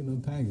say we can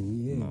unpack it.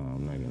 We here. No,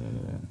 I'm not getting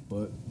into that.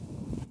 But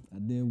I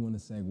did want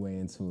to segue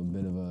into a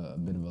bit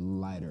of a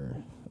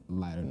lighter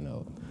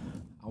note.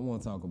 I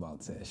want to talk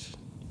about Tish.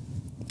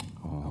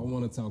 I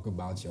want to talk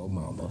about your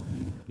mama.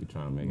 You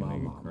trying to make a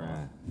nigga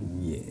cry?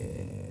 Yeah,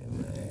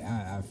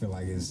 man. I feel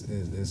like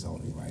it's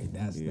only right.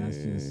 That's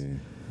just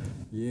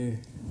yeah.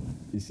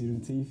 You see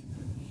them teeth?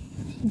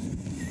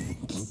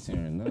 I'm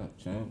tearing up,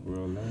 champ.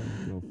 Real life,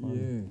 real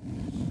fun.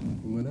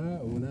 Yeah.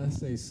 When I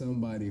say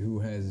somebody who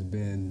has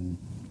been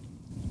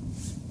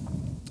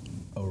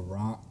a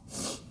rock,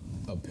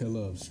 a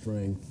pillar of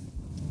strength,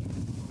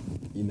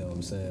 you know what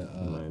I'm saying?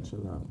 Man,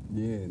 chill out.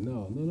 Yeah,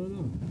 no.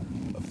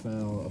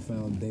 A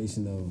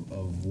foundation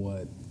of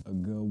what a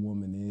good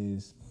woman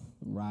is,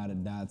 ride or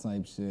die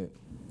type shit.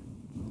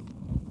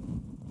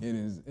 It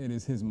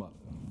is his mother.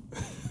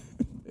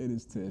 It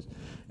is Tish.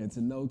 And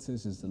to know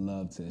Tish is to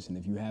love Tish. And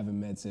if you haven't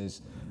met Tish,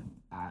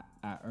 I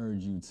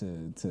urge you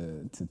to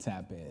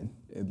tap in,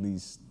 at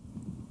least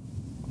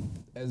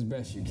as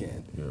best you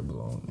can. You're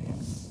blown,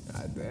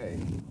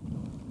 man.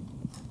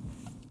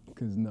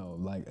 Cause no,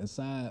 like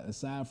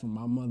aside from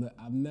my mother,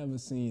 I've never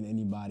seen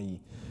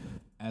anybody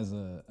as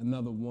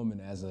another woman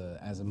as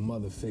a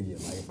mother figure.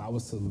 Like if I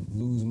was to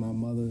lose my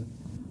mother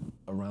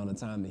around the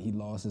time that he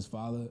lost his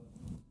father,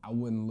 I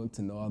wouldn't look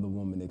to no other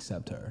woman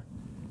except her.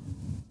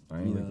 I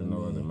ain't looked at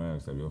no other man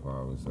except your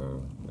father,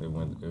 so it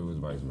was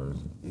vice versa.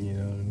 You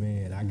know what I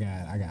mean? I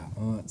got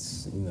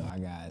aunts, I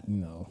got,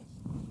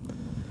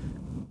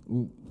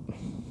 Ooh.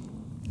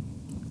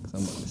 Cause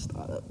I'm about to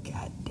start up.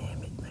 God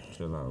damn it, man.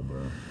 Chill out,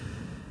 bro.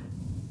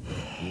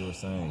 You were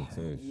saying,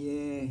 Tish.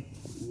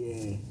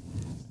 Yeah.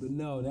 But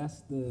no,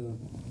 that's the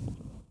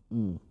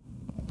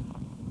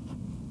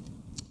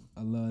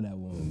I love that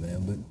woman,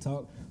 man. But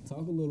talk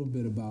a little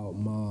bit about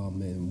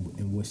mom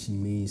and what she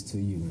means to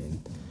you,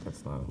 and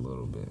That's not a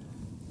little bit.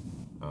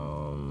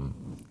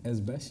 as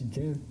best you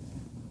can.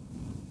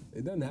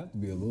 It doesn't have to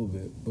be a little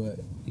bit, but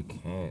You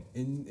can't.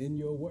 in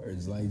your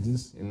words, like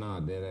just Nah,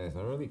 dead ass.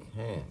 I really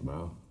can't,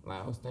 bro.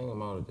 Like, I was thinking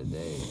about it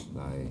today.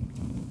 Like,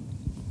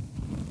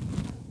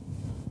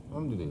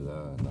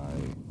 alhamdulillah,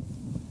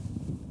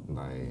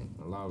 like,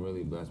 Allah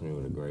really blessed me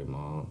with a great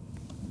mom.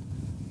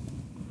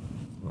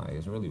 Like,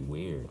 it's really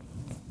weird.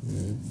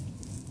 When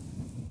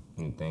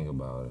you think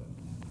about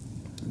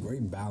it,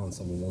 great balance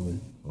of a woman.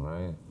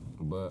 right?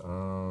 But,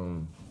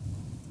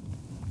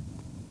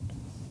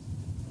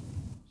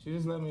 she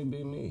just let me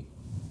be me.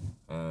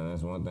 And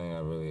that's one thing I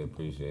really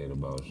appreciate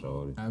about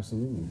Shorty.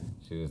 Absolutely.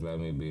 She just let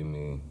me be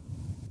me,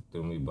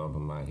 through me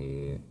bumping my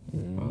head,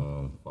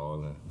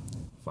 falling,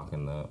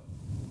 fucking up.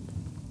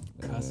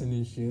 Cussing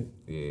and shit.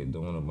 Yeah,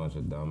 doing a bunch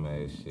of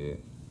dumbass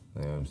shit.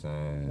 You know what I'm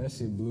saying? That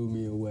shit blew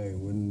me away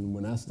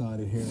when I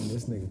started hearing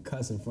this nigga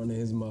cuss in front of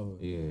his mother.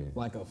 Yeah.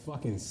 Like a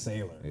fucking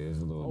sailor. Yeah, it's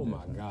a little Oh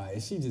different. my God.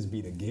 And she just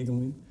be the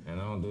giggling. And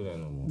I don't do that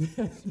no more.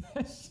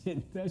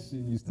 that shit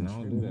used to I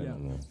don't trip do me that out.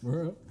 no more.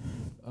 For real?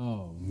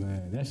 Oh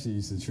man, that shit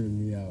used to trip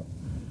me out.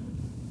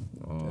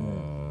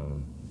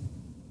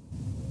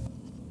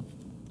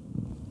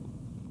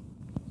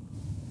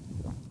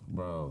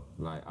 Bro,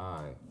 like,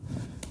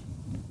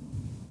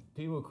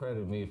 people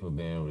credit me for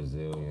being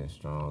resilient,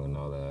 strong, and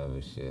all that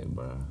other shit,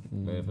 bro.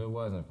 But if it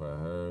wasn't for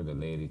her, the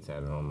lady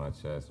tatted on my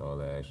chest, all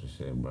that extra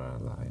shit, bro,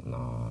 like,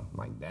 nah,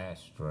 like, that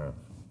strength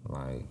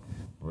like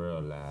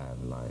real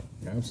live, like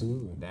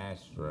Absolutely.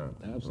 that's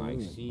strength. Absolutely.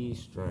 Like she's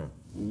strength.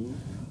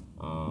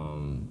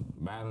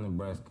 Battling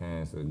breast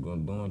cancer,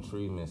 doing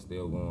treatment,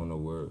 still going to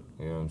work.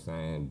 You know what I'm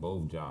saying?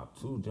 Both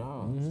jobs, 2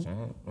 jobs,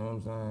 champ. You know what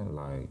I'm saying?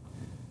 Like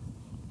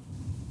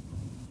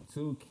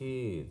 2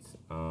 kids.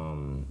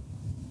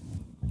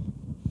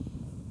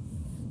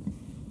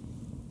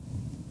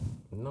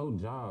 No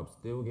jobs,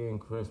 still getting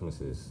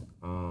Christmases.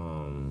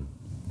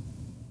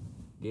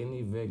 Getting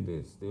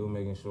evicted, still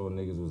making sure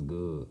niggas was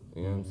good.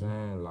 You know what I'm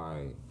saying?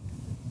 Like,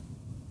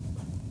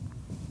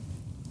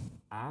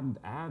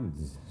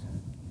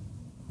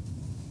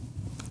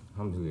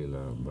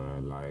 alhamdulillah, bro.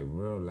 Like,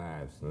 real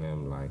life,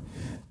 Slim. Like,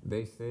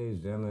 they say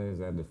Jenna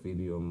is at the feet of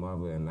your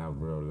mother, and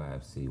not real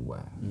life CY. You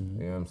know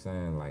what I'm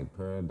saying? Like,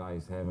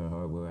 paradise, heaven,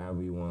 her,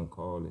 whatever you want to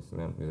call it,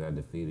 Slim, is at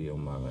the feet of your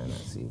mother, and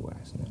not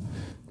CY, Slim.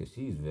 Because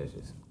she's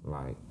vicious.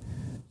 Like,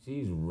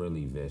 she's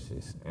really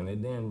vicious. And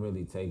it didn't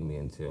really take me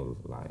until,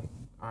 like,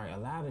 all right, a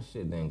lot of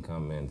shit didn't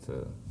come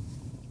into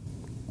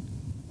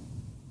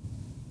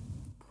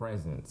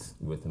presence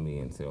with me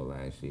until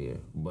last year.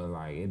 But,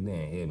 like, it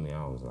didn't hit me.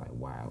 I was like,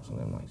 wow,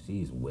 Slim, like,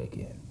 she's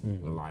wicked.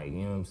 Like,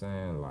 you know what I'm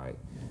saying? Like,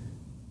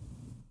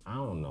 I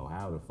don't know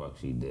how the fuck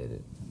she did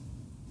it.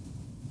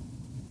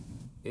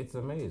 It's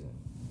amazing.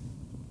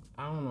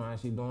 I don't know how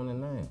she doing it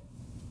now.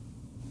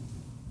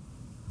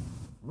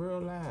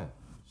 Real life.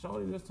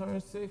 Shorty just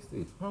turned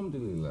 60.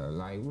 Alhamdulillah.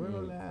 Like,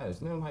 real life.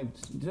 Slim, like,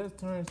 just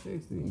turned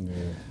 60. Yeah. You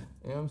know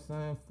what I'm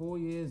saying? 4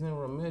 years in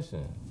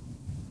remission.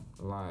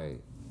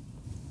 Like,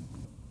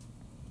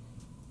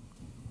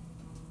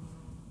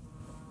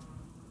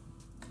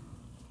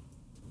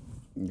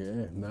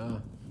 Yeah, nah.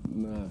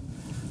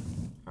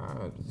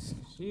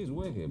 she's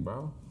wicked,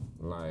 bro.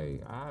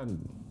 Like, I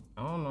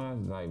don't know,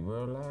 it's like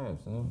real life,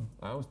 you know?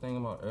 I was thinking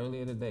about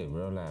earlier today,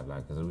 real life,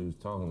 like, because we was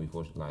talking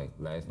before, she, like,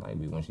 last night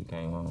when she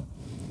came home.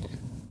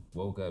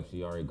 Woke up,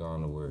 she already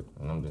gone to work,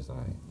 and I'm just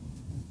like,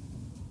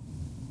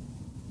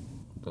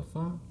 what the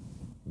fuck?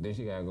 Then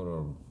she gotta go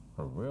to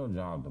her real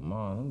job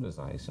tomorrow, and I'm just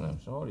like, Slim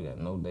Shorty got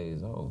no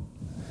days off.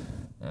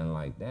 And,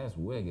 like, that's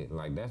wicked.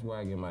 Like, that's where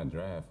I get my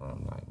drive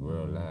from, like,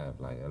 real life.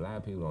 Like, a lot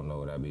of people don't know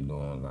what I be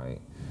doing, like,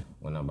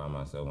 when I'm by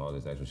myself and all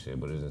this extra shit,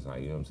 but it's just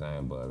like, you know what I'm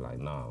saying? But, like,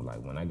 no,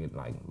 like, when I get,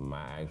 like,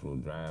 my actual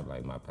drive,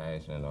 like, my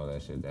passion and all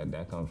that shit,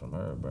 that comes from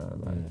her, bro.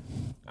 Like,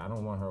 I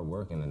don't want her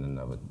working in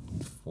another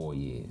 4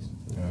 years.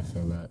 Yeah, I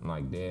feel that.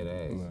 Like, dead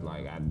ass.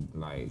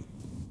 Right.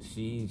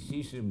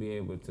 She should be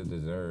able to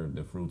deserve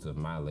the fruits of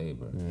my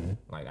labor.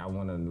 Like, I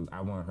want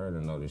her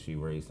to know that she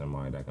raised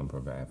somebody that can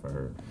provide for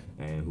her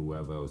and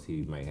whoever else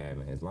he may have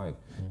in his life.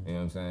 You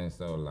know what I'm saying?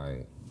 So,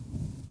 like,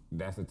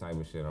 that's the type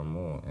of shit I'm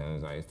on, and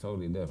it's like, it's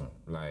totally different.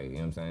 Like, you know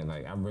what I'm saying?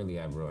 Like, I really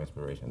have real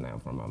inspiration now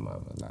from my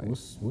mother. Like,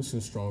 What's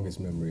your strongest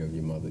memory of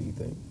your mother, you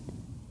think?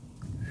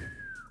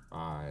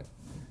 alright,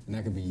 And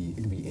that could be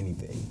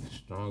anything.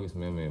 strongest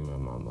memory of my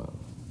mother.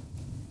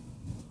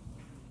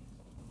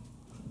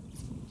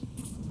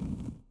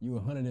 You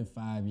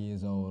 105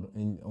 years old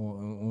and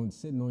on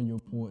sitting on your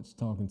porch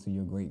talking to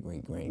your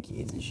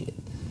great-great-grandkids and shit.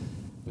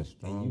 The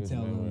And you strongest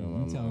telling memory of my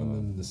mother.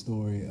 them the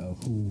story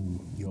of who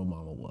your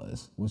mama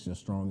was. What's your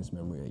strongest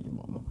memory of your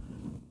mama,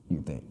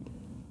 you think?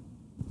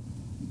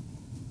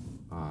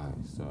 Alright,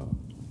 so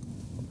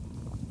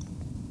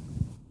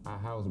our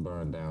house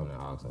burned down in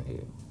Oxon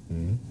Hill.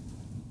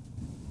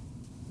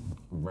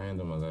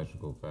 Random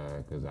electrical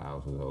fire because the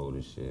house was old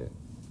as shit.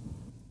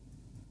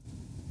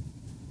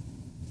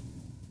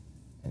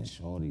 And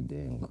Shorty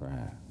didn't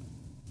cry.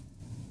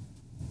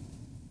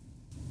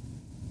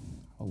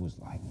 I was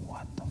like,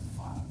 what the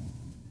fuck?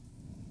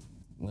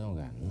 We don't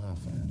got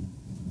nothing.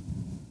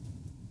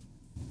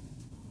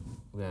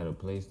 We had a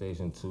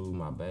PlayStation 2,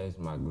 my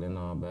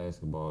Glennon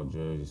basketball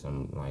jersey,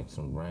 some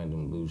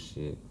random loose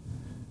shit.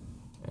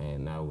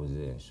 And that was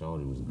it.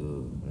 Shorty was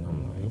good. And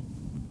I'm like,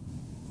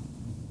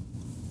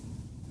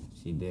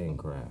 she didn't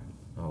cry.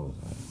 I was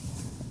like,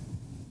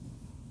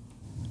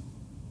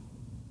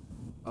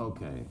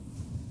 okay,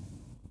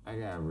 I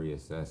gotta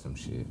reassess some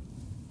shit.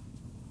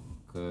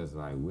 Cause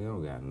like, we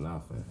don't got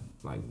nothing.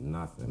 Like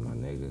nothing, my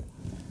nigga.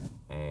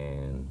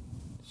 And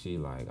she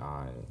like,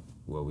 all right,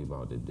 what we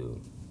about to do?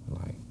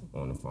 Like,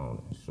 on the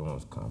phone,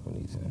 insurance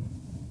companies and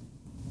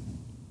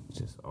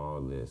just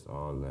all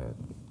that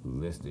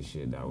list of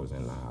shit that was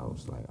in the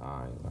house. Like,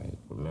 all right, like,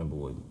 remember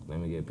let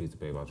me get a piece of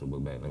paper out your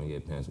book bag, let me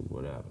get a pencil,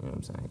 whatever, you know what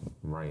I'm saying?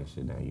 Writing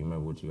shit down. You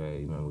remember what you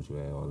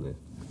had, all this.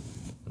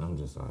 And I'm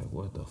just like,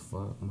 what the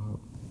fuck, Mo?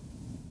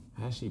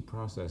 How's she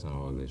processing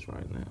all this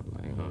right now?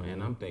 Like,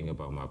 and I'm thinking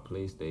about my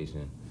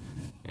PlayStation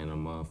and a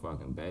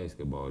motherfucking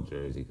basketball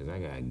jersey, because I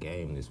got a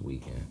game this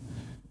weekend.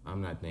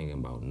 I'm not thinking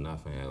about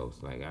nothing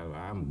else. Like,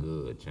 I'm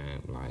good,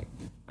 champ. Like,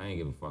 I ain't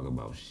give a fuck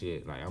about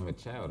shit. Like, I'm a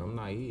child. I'm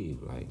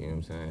naive. Like, you know what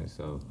I'm saying?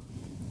 So,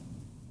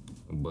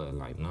 but,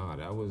 like, nah,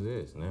 that was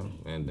it, man.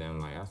 And then,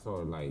 like, I saw,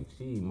 like,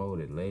 she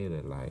emoted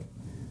later, like,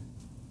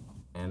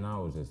 and I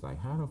was just like,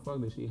 how the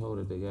fuck did she hold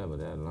it together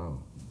that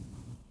long?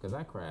 Because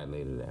I cried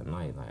later that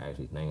night, like,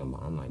 actually thinking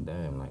about it. I'm like,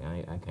 damn, like,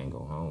 I can't go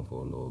home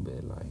for a little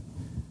bit, like,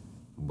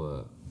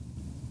 but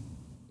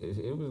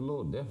it was a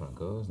little different,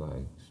 cause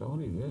like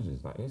Shorty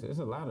Vicious, like it's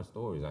a lot of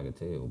stories I could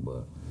tell,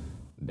 but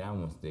that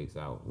one sticks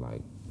out.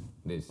 Like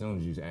as soon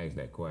as you ask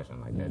that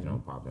question, like that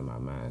jump popped in my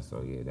mind.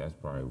 So yeah, that's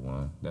probably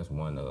one. That's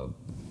one of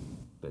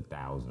the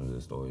thousands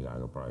of stories I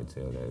could probably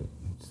tell that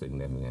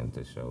significant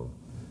to show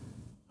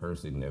her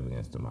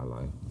significance to my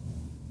life.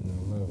 I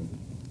love it.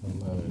 I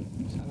love it.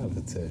 Shout out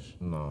to Tish.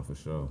 No, for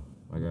sure.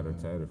 I got her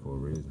tatted for a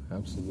reason.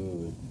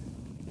 Absolutely.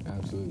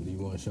 Absolutely. Do you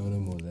want to show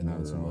them or is that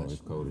not too much?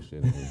 It's cold as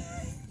shit in here.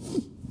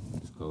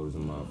 It's cold as a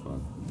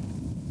motherfucker.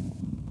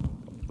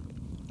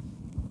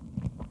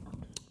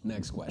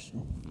 Next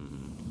question.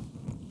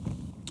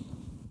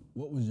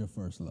 What was your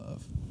first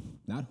love?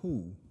 Not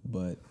who,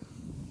 but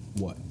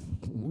what?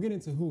 We'll get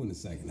into who in a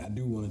second. I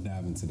do want to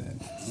dive into that.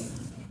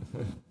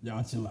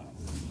 Y'all chill out.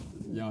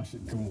 Y'all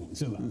should come on,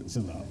 chill out.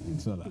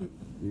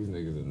 These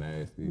niggas are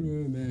nasty.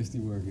 Yeah, nasty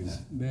workers.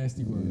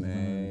 Nasty workers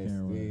behind the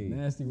camera.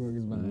 Nasty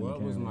workers behind the camera.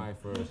 What was my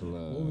first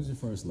love? What was your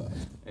first love?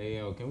 Hey,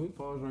 yo, can we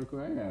pause right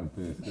quick? I got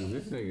pissed, because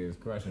this nigga is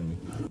crushing me.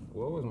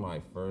 What was my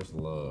first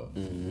love?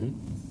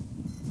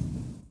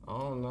 I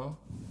don't know.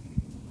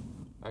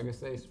 I can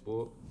say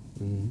sport.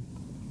 I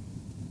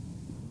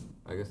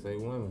can say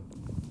women.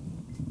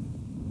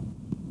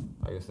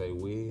 I can say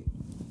weed.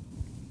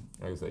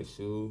 I can say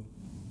shoes.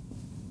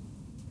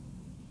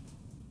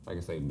 I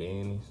can say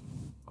beanies.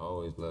 I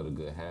always love a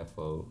good hat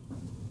fold.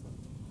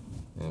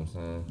 You know what I'm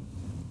saying?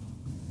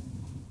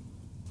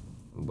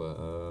 But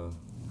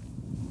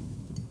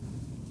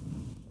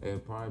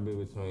it'd probably be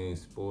between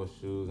sports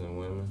shoes and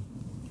women.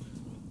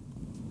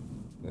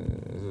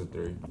 It's a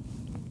 3.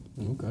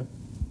 Okay.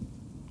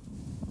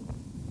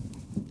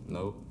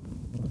 Nope.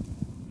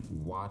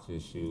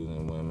 Watches, shoes,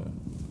 and women.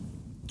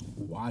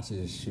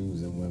 Watches,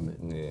 shoes, and women.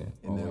 Yeah,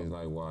 always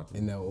like watches.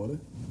 In that order?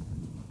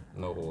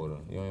 No order.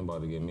 You ain't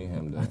about to get me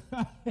hemmed up.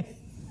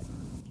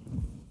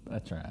 I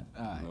tried.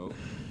 All right. Nope.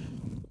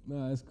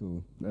 No, that's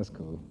cool. That's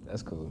cool.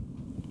 That's cool.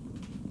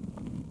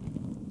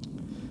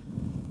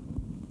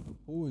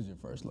 Who was your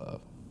first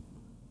love?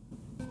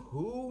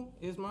 Who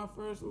is my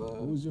first love?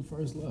 Who was your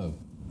first love?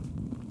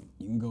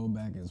 You can go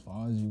back as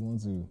far as you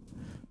want to.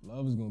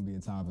 Love is going to be a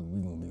topic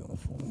we're going to be on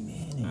for a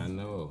minute. I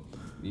know.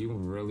 You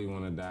really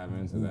want to dive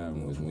into that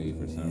one with me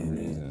for some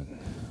reason.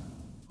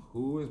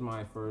 Who is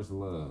my first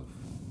love?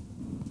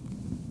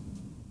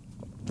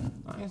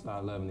 I ain't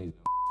started loving these.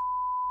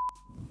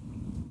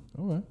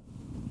 Okay.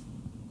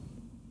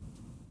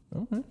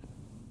 Okay.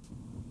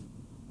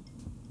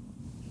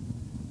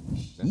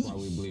 That's why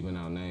we bleeping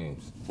out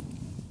names.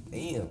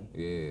 Damn.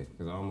 Yeah,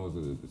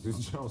 because this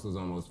Jones was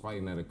almost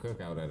fighting at a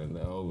cookout at and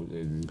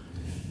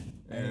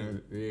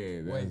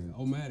yeah. Wait,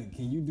 Omatic,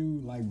 can you do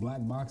like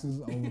black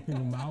boxes over people's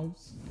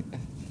mouths?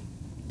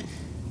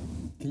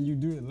 Can you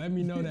do it? Let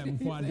me know that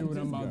before I do what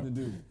I'm about to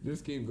do.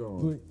 Just keep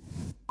going. Quick.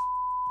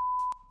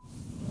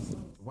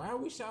 Why are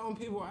we shouting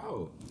people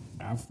out?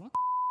 I fuck.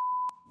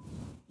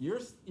 You're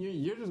just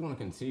gonna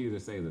continue to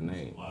say the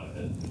name.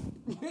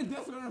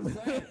 That's what I'm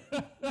saying.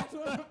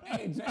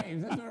 Hey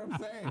James, that's what I'm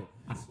saying.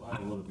 That's why I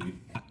want to be.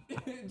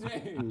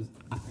 James,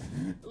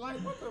 like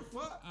what the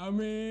fuck? I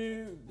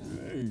mean,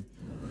 hey,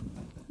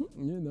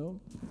 you know,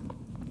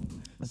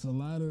 it's a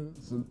lot of,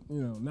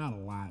 not a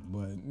lot,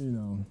 but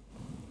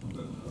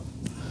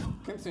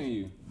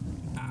Continue.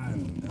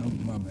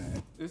 My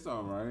bad. It's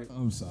all right.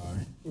 I'm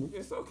sorry.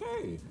 It's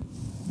okay.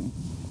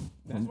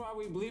 That's why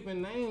we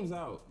bleeping names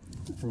out.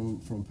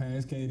 From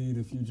past KD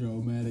to future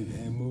Omatic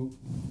and Mook,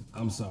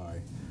 I'm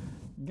sorry.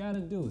 Gotta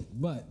do it.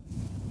 But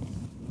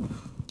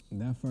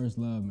that first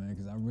love, man,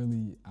 because I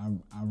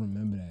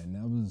remember that. And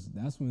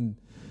that's when,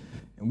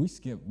 and we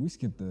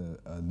skipped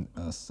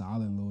a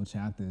solid little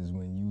chapters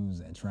when you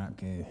was at Trap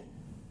Kid.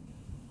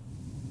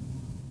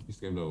 You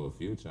skipped over a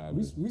few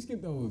chapters. We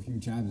skipped over a few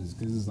chapters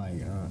because it's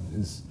like,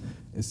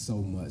 it's so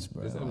much,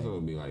 bro. This episode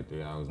would be like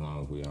 3 hours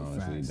long if we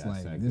honestly facts,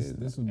 dissected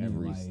this would be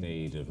every like,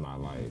 stage of my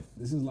life.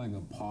 This is like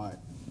a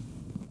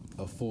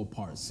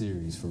 4-part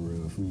series for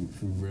real, if we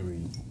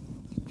really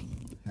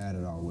had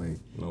it our way.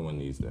 No one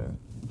needs that.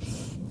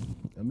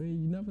 I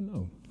mean, you never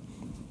know.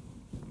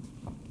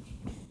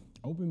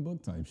 Open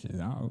book type shit.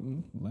 I'll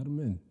let them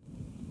in.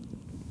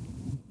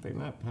 They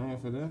not paying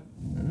for that.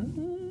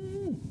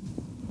 Mm-hmm.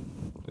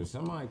 If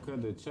somebody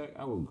cut the check,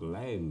 I would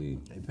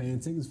gladly. They paying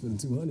tickets for the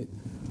 200.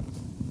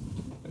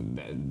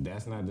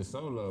 That's not the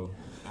solo.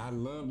 I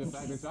love the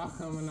fact that y'all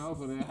coming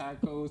off of the High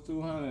Codes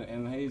 200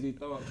 and Hazy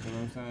Thoughts, you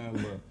know what I'm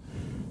saying? But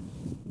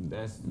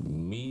that's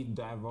me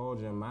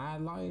divulging my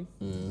life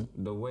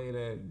the way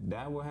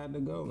that would have to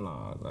go.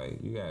 Nah,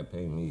 like, you gotta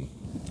pay me.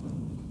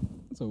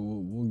 So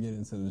we'll get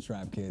into the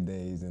Trap Kid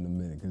days in a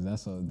minute, because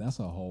that's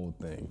a whole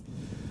thing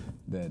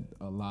that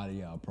a lot of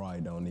y'all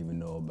probably don't even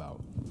know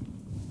about.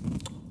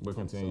 But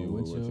continue So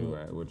with what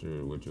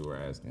you were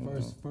asking.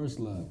 First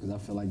love, because I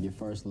feel like your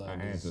first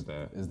love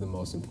is the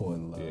most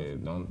important love. Yeah,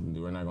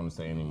 we're not gonna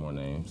say any more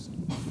names.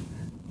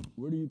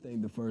 Where do you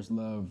think the first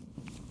love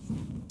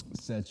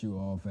set you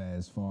off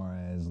as far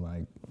as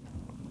like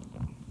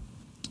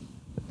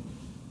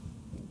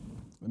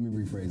Let me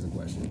rephrase the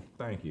question.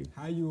 Thank you.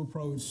 How you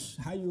approach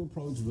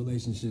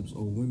relationships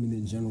or women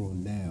in general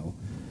now?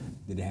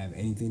 Did it have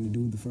anything to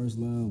do with the first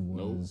love?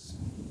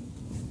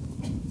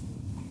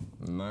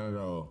 Not at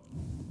all.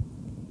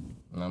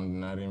 I'm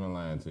not even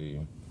lying to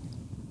you.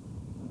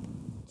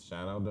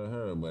 Shout out to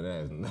her, but it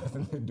has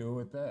nothing to do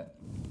with that.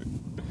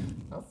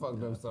 I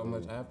fucked up so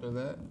much after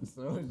that,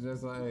 so it's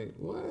just like,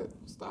 what?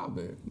 Stop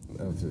it.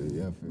 I feel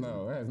you.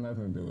 No, it has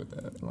nothing to do with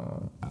that.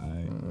 No.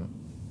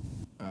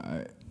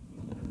 Alright.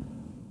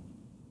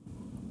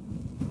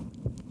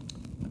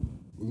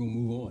 We're gonna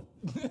move on.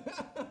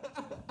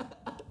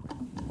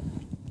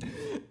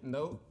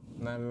 Nope,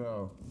 not at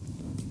all.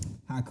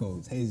 High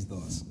Codes, Hazy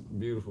Thoughts.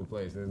 Beautiful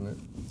place, isn't it?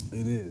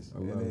 It is. I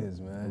love it,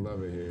 man. I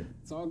love it here.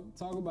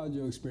 Talk about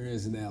your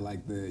experience in that, like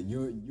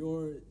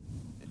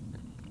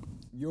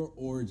your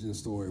origin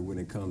story when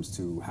it comes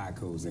to High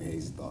Codes and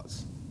Hazy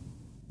Thoughts.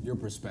 Your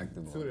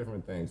perspective on Two it.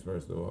 different things,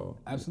 first of all.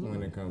 Absolutely.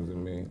 When it comes to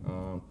me.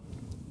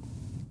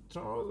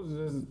 Charles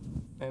was just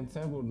in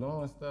Temple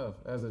doing stuff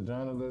as a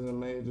journalism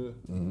major,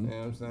 you know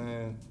what I'm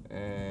saying?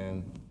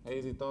 And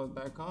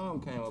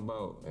HazyThoughts.com came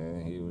about,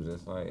 and he was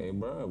just like, hey,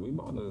 bro, we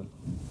about to,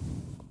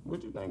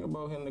 what you think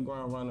about hitting the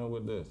ground running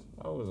with this?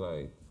 I was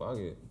like, fuck it,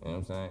 you know what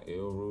I'm saying?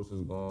 Ill Roos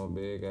was going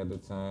big at the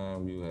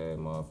time. You had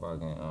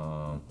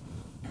motherfucking,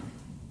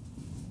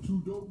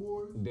 Two Dope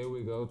Boys. there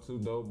we go, Two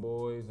Dope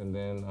Boys, and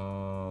then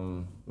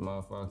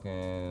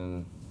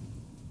motherfucking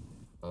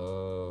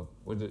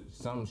was it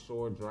some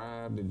Shore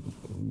Drive, the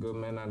good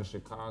man out of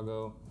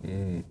Chicago.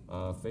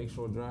 Fake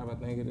Shore Drive, I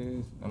think it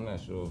is. I'm not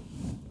sure.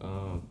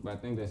 But I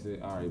think that's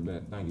it. All right,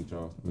 bet. Thank you,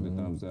 Charles, for the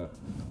thumbs up.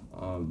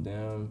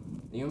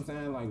 Them, you know what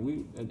I'm saying? Like,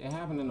 it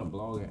happened in the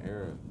blogging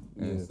era.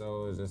 And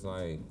so it's just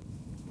like,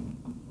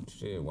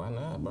 shit, why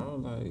not, bro?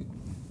 Like,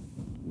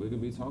 we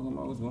could be talking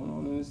about what's going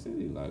on in the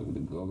city. Like,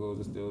 the Go-Go's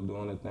are still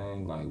doing a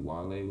thing. Like,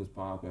 Wale was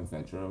popping,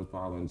 Fat Trey was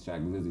popping,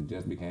 Shaq Lizzy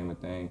just became a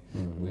thing.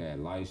 We had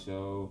Light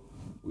Show.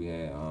 We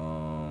had,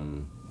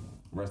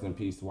 rest in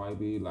peace,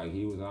 Swipey. Like,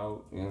 he was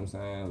out, you know what I'm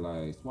saying?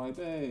 Like, Swipe,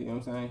 you know what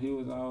I'm saying? He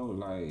was out,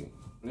 like,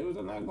 there was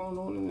a lot going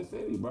on in the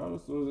city, bro.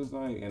 So it was just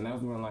like, and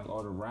that's when, like,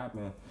 all the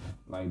rapping,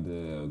 like,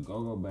 the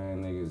go-go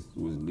band niggas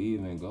was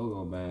leaving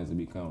go-go bands to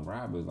become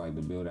rappers, like,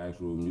 to build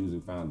actual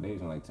music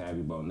foundation, like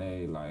Tabby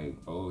Bonet, like,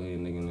 old head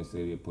nigga in the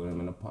city, put him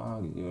in the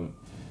pocket, you know?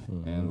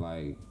 And,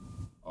 like,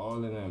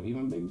 all of them,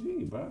 even Big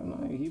G, bro.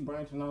 Like, he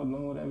branching out,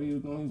 doing whatever he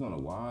was doing. He's on the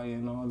wire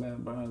and all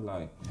that, bro.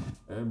 Like,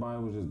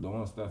 everybody was just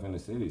doing stuff in the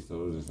city, so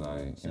it was just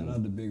like... Shout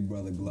out to Big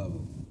Brother Glover.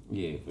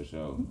 Yeah, for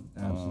sure.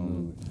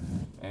 Absolutely.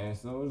 And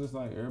so it was just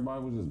like,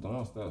 everybody was just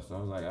doing stuff. So I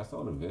was like, I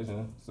saw the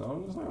vision. So I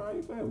was just like, all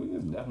right, fat, we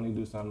can definitely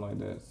do something like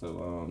that.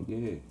 So,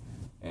 yeah.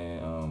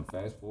 And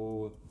fast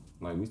forward,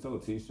 like, we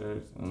sold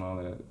T-shirts and all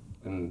that.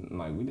 And,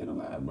 like, we did a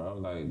lot, bro.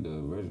 Like, the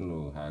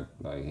original,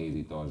 like,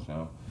 Hazy Thoughts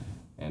jump.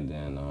 And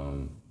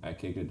then I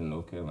kicked it to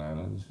North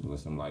Carolina with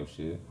some life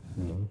shit.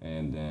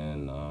 And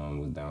then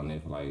was down there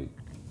for like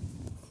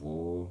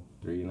 4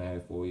 and a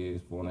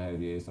half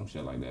years, some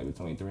shit like that.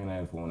 Between 3.5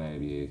 and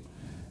 4.5 years.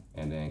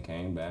 And then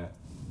came back.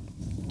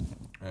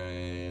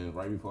 And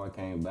right before I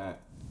came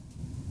back,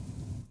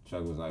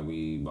 Chuck was like,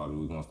 we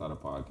gonna start a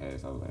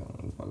podcast. I was like,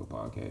 what the fuck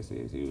a podcast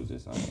is? He was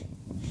just like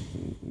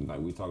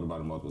we talked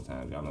about it multiple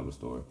times. Y'all know the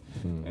story.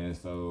 And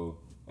so,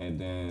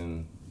 and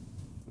then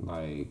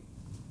like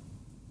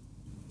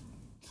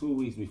 2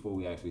 weeks before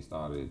we actually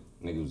started,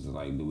 niggas was just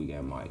like, do we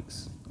got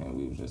mics? And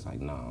we was just like,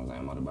 nah. I was like,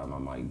 I'm about to buy my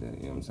mic then,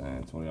 you know what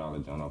I'm saying?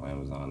 $20 joint off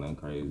Amazon, nothing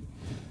crazy.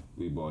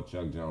 We bought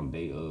Chuck Jones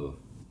day of,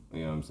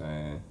 you know what I'm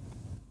saying?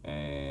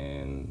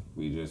 And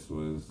we just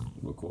was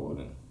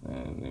recording,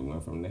 and it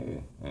went from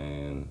there.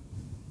 And,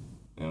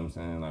 you know what I'm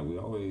saying? Like, we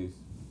always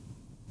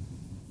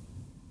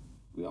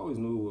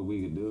knew what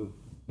we could do,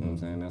 you know what I'm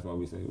saying? That's why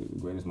we say we're the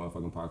greatest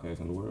motherfucking podcast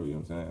in the world, you know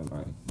what I'm saying?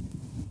 Like,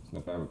 it's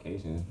no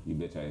fabrication, you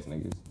bitch ass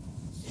niggas.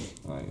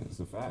 Like, it's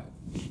a fact.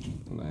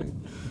 Like,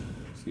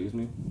 excuse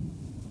me?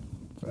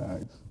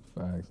 Facts.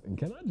 And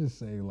can I just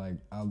say, like,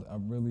 I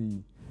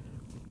really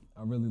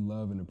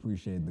love and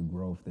appreciate the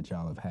growth that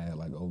y'all have had,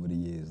 like, over the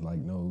years. Like,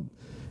 no,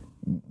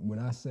 when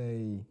I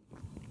say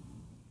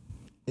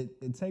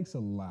it takes a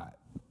lot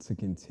to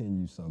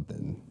continue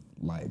something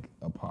like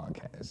a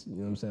podcast. You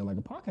know what I'm saying? Like,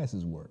 a podcast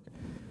is work.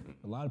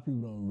 A lot of people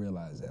don't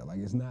realize that. Like,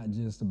 it's not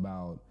just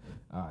about,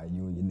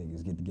 you and your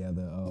niggas get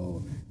together,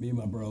 oh, me and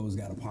my bros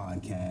got a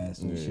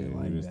podcast and shit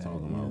like that. Just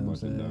talking about a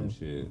bunch of dumb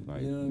shit.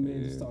 Like, you know what I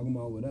mean? Just talking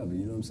about whatever.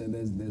 You know what I'm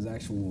saying? There's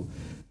actual,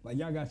 like,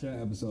 y'all got your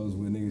episodes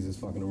where niggas just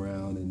fucking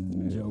around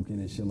and joking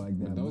and shit like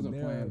that. But those are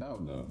planned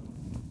out, though.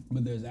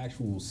 But there's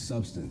actual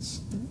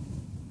substance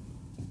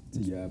to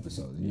your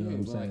episodes. You know what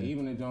I'm saying? Like,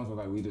 even the Jones were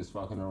like, we just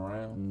fucking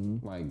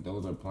around. Like,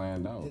 those are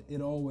planned out.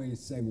 It always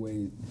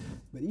segues,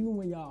 but even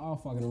when y'all are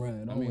fucking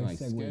around, it always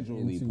segues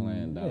schedulely into,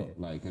 planned out.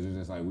 Like, cause it's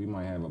just like, we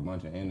might have a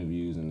bunch of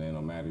interviews and then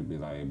automatically be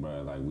like,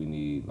 bro, like, we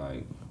need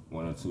like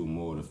 1 or 2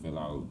 more to fill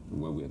out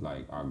what we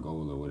like our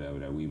goal or whatever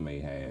that we may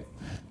have.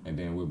 And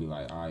then we'll be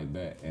like, all right,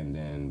 bet. And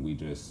then we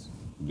just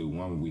do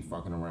one, we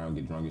fucking around,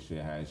 get drunk as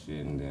shit, high as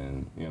shit, and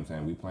then, you know what I'm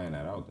saying, we playing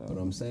that out, though.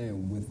 But I'm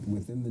saying,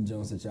 within the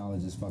Jones that y'all are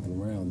just fucking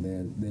around,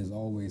 there's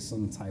always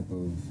some type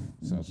of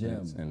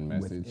Substance gem and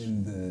message.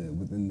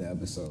 within the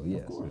episode.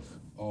 Yes, Of course.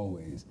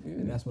 always, Yeah.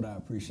 and that's what I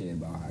appreciate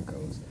about High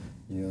Coast.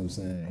 You know what I'm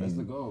saying? That's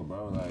the goal,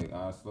 bro. Like,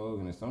 our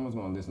slogan is someone's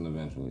gonna listen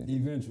eventually.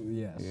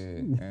 Eventually, yes.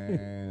 Yeah,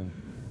 and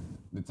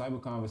the type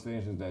of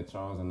conversations that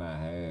Charles and I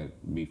had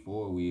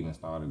before we even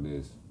started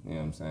this, you know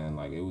what I'm saying?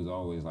 Like, it was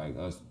always like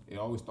us, it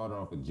always started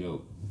off a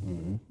joke,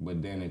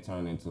 but then it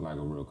turned into like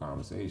a real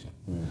conversation.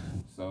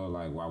 So,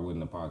 like, why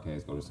wouldn't the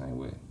podcast go the same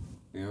way?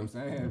 You know what I'm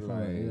saying?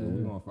 Like,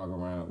 we gonna fuck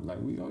around. Like,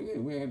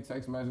 we had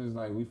text messages,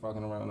 like, we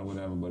fucking around or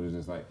whatever, but it's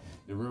just like,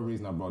 the real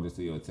reason I brought this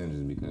to your attention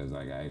is because,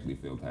 like, I actually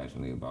feel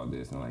passionately about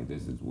this, and, like,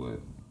 this is what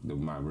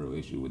my real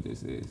issue with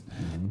this is.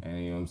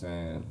 And, you know what I'm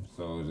saying?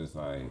 So, it's just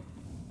like,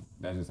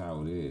 that's just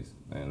how it is.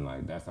 And,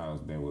 like, that's how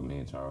it's been with me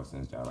and Charles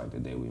since, like, the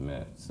day we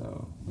met.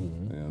 So, you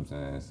know what I'm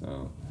saying?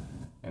 So,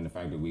 and the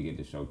fact that we get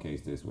to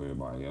showcase this with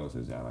everybody else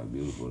is, like,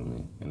 beautiful to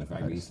me. And the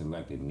fact that he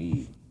selected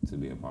me to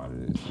be a part of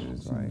this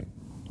is, like,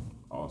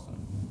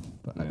 awesome.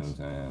 You know what I'm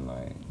saying?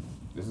 Like,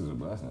 this is a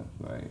blessing.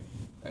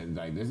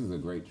 Like, this is a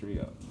great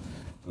trio.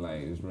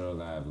 Like, it's real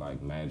live,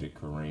 like, Magic,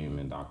 Kareem,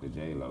 and Dr.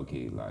 J,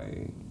 low-key.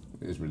 Like,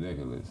 it's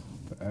ridiculous.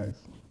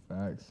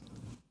 Facts.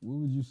 What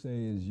would you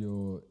say is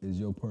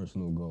your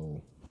personal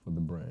goal for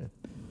the brand?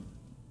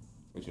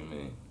 What you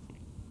mean?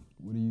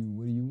 What do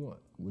you want?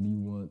 What do you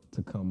want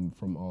to come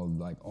from all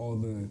the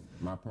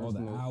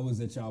hours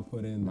that y'all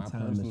put in, the my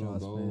time that personal y'all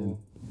goal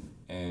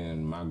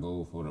and my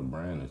goal for the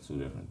brand are two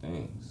different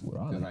things. What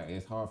are they? Because, like,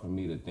 it's hard for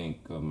me to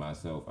think of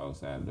myself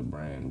outside of the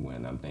brand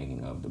when I'm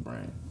thinking of the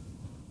brand.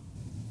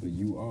 But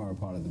you are a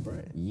part of the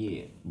brand.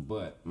 Yeah,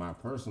 but my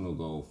personal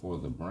goal for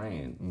the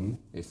brand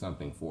is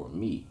something for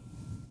me,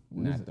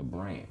 not the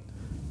brand.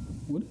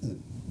 What is it?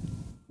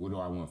 What do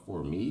I want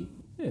for me?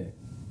 Yeah.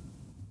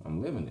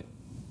 I'm living it.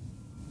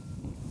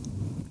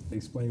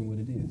 Explain what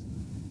it is.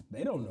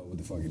 They don't know what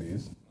the fuck it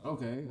is.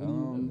 Okay.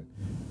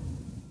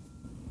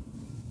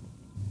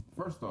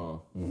 First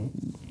off,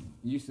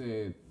 you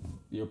said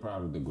you're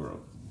proud of the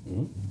growth.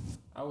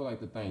 I would like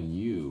to thank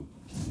you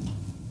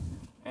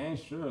and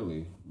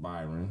Shirley,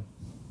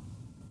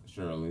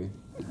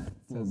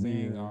 for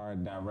being our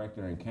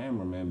director and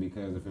cameraman,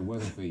 because if it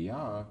wasn't for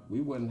y'all,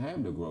 we wouldn't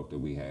have the growth that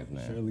we have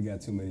now. Shirley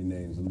got too many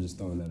names. I'm just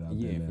throwing that out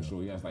there Yeah, now. for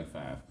sure. Yeah, it's like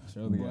 5.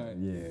 Shirley But,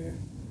 yeah. you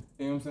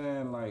know what I'm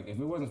saying? Like, if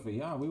it wasn't for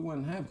y'all, we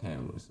wouldn't have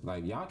cameras.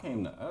 Like, y'all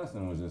came to us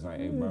and was just like,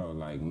 hey, bro,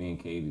 like, me and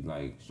Katie,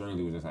 like,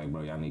 Shirley was just like,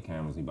 bro, y'all need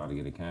cameras. He about to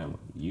get a camera.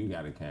 You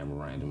got a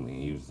camera randomly.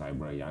 And you was just like,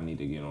 bro, y'all need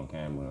to get on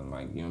camera. And,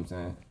 like, you know what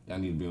I'm saying? Y'all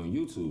need to be on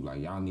YouTube.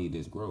 Like, y'all need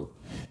this growth.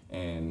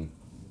 And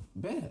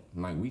bet.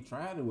 Like, we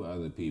tried it with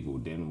other people.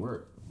 Didn't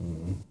work. You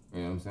know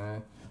what I'm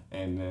saying?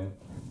 And then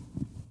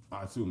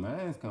our 2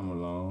 mans come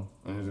along,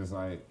 and it's just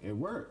like, it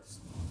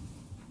works.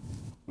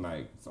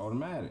 Like, it's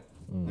automatic.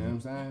 You know what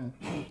I'm saying?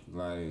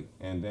 Like,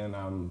 and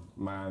then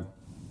my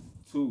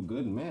 2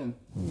 good men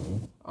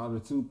are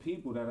the 2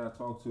 people that I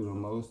talk to the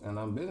most and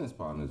I'm business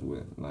partners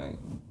with. Like,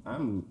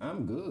 I'm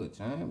good,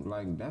 champ.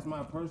 Like, that's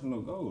my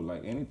personal goal.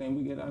 Like, anything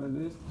we get out of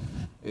this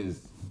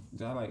is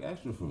just like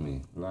extra for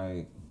me.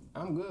 Like,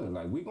 I'm good.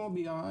 Like, we gonna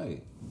be all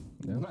right.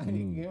 Like,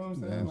 you know what I'm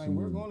saying? Like,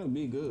 we're gonna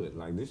be good.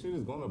 Like, this shit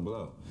is gonna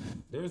blow.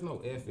 There's no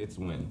if, it's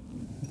when.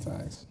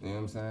 Facts. You know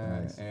what I'm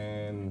saying? Facts.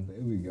 And There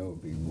we go,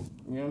 people.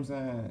 you know what I'm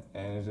saying?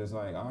 And it's just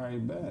like, all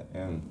right, bet.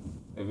 And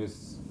if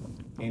it's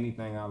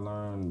anything I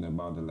learned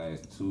about the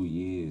last 2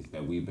 years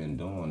that we've been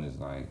doing, is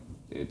like,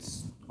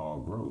 it's all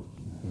growth.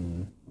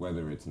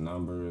 Whether it's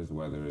numbers,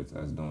 whether it's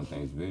us doing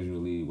things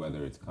visually,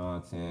 whether it's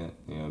content,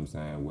 you know what I'm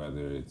saying?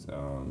 Whether it's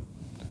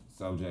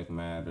subject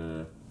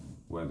matter,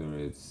 whether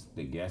it's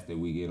the guests that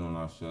we get on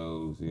our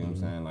shows, you know what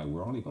I'm saying? Like,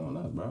 we're only going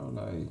up, bro.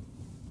 Like,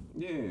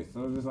 yeah,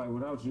 so it's just like,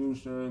 without you,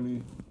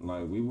 Shirley,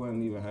 like, we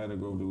wouldn't even have the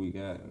growth that we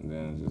got. And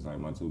then it's just like,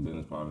 my 2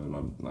 business partners,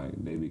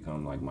 they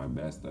become like my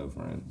best of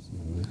friends. You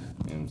know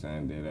what I'm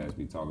saying? Dead ass,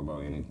 we talk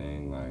about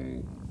anything,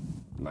 like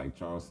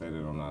Charles said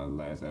it on our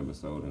last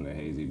episode in the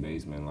Hazy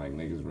Basement, like,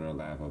 niggas real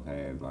life have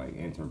had, like,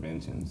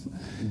 interventions.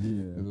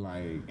 Yeah.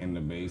 Like, in the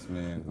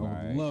basement, I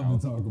like, would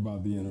love to talk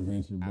about the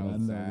intervention, but I know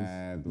outside, this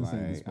ain't the like,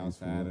 space for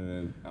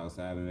it.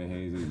 outside of the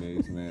Hazy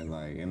Basement,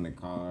 like, in the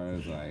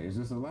cars, like, it's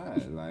just a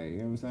lot, like, you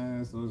know what I'm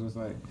saying? So it's just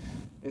like,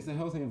 it's a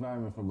healthy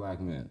environment for black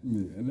men.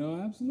 Yeah,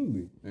 no,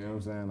 absolutely. You know what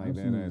I'm saying? Like,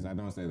 Absolutely. I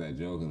don't say that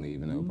jokingly,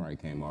 even though it probably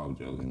came off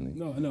jokingly.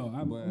 No,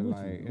 I'm But with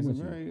like, you. it's I'm with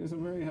you. a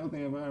very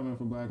healthy environment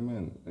for black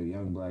men,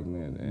 young black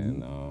men,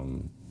 and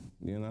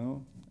you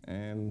know,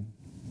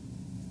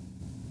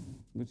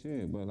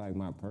 but like,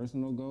 my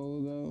personal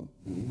goal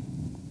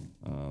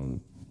though,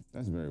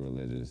 that's very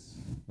religious.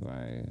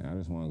 Like, I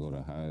just want to go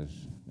to Hajj.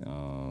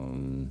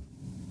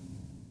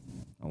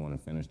 I want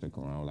to finish the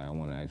Quran. Like, I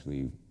want to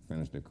actually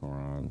finish the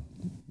Quran,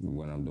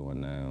 what I'm doing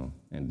now,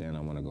 and then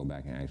I want to go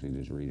back and actually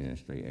just read it in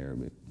straight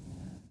Arabic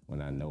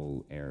when I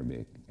know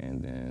Arabic,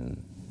 and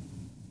then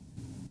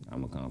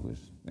I'm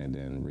accomplished. And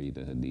then read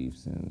the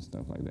hadiths and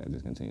stuff like that.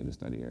 Just continue to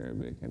study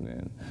Arabic. And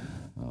then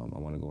I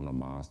want to go on a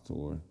mosque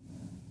tour.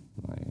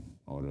 Like,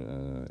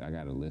 I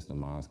got a list of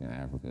mosques in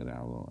Africa that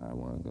I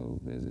want to go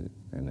visit.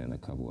 And then a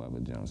couple other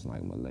jumps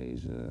like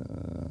Malaysia,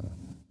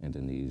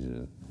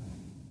 Indonesia,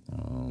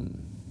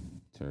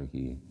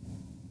 Turkey.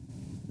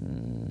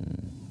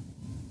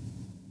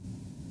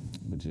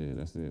 But yeah,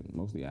 that's it.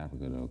 Mostly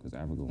Africa though, because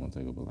Africa won't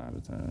take up a lot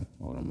of time.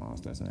 All the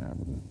mosques that's in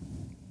Africa.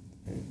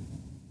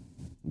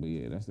 But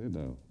yeah, that's it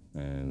though.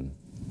 And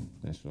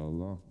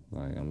inshallah,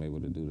 like I'm able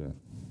to do that.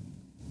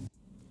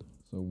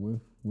 So with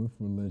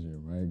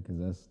religion, right?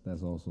 Because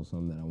that's also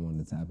something that I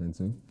wanted to tap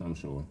into. I'm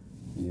sure.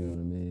 You know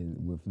what I mean?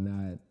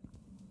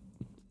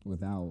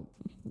 Without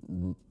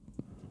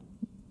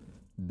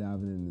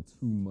diving into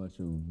too much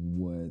of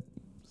what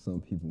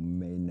some people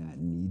may not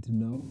need to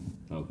know.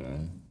 Okay.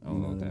 I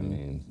don't know what that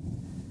means.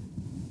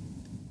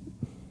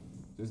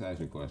 Just ask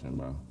your question,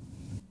 bro.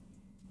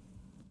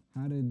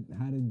 How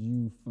did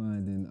you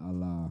finding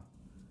Allah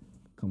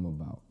come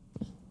about?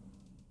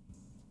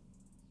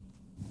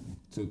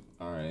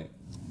 All right.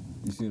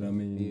 You see what I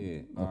mean?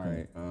 Yeah.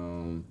 Okay. All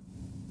right.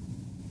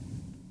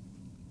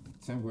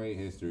 10th grade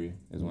history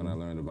is when I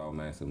learned about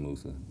Mansa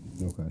Musa.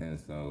 Okay. And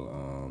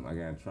so I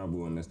got in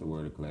trouble in Mr.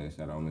 Word class.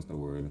 Shout out Mr.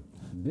 Word.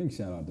 Big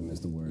shout out to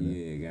Mr. Word.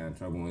 Yeah, got in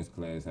trouble in his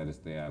class. Had to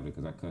stay out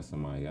because I cussed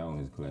somebody out in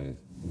his class.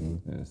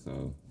 And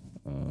so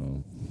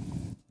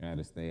I had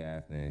to stay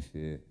after and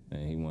shit.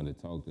 And he wanted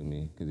to talk to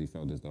me because he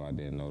felt as though I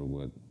didn't know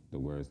what the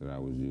words that I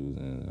was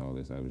using and all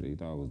this other shit. He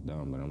thought it was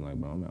dumb, but I'm like,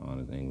 bro, I'm in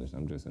honest English.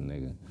 I'm just a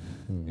nigga.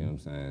 You know what I'm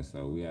saying?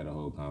 So we had a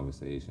whole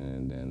conversation,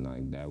 and then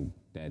like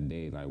that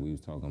day, like we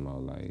was talking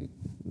about like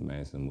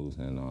Mansa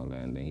Musa and all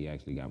that, and then he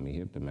actually got me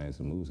hip to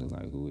Mansa Musa,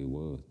 like who he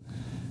was.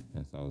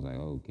 And so I was like,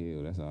 oh,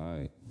 kill, that's all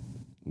right.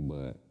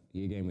 But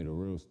he gave me the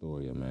real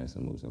story of Mansa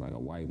Musa. Like a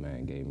white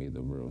man gave me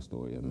the real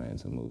story of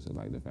Mansa Musa.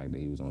 Like the fact that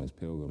he was on his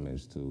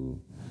pilgrimage to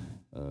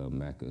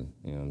Mecca,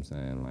 you know what I'm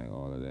saying? Like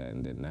all of that.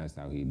 And then that's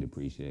how he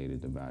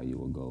depreciated the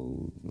value of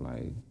gold.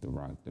 Like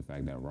the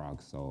fact that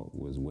rock salt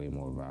was way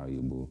more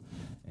valuable.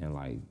 And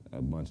like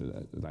a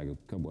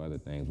couple other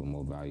things were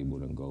more valuable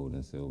than gold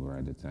and silver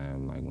at the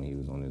time. Like when he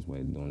was on his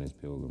way doing his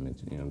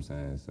pilgrimage, you know what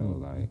I'm saying? So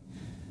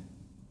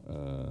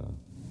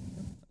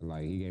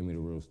like he gave me the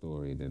real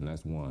story. Then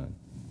that's one.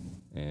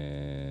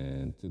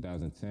 And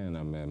 2010,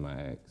 I met my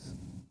ex.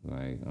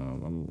 Like,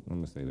 I'm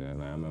gonna say that.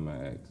 Like, I met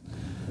my ex,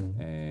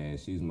 and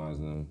she's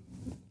Muslim,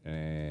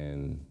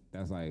 and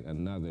that's like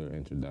another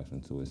introduction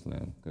to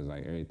Islam. Cause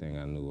like everything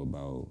I knew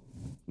about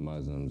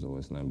Muslims or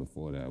Islam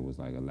before that was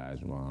like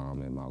Elijah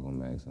Muhammad,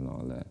 Malcolm X, and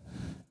all that.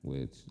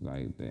 Which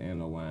like the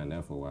NOI and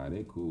FOI,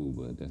 they cool,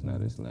 but that's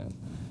not Islam.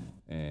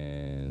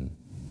 And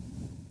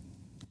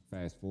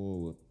fast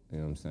forward, you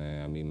know what I'm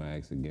saying? I meet my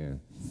ex again.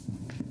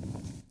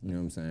 You know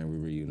what I'm saying? We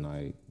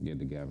reunite, get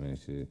together and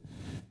shit.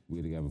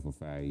 We together for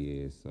 5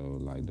 years. So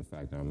like the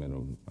fact that I'm in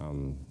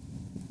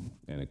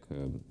a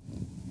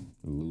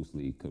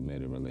loosely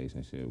committed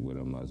relationship with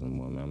a Muslim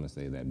woman. I'm gonna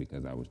say that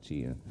because I was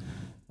cheating.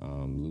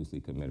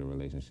 Loosely committed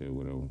relationship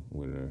with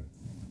her.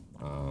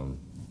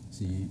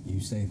 See, you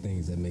say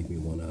things that make me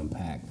want to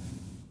unpack.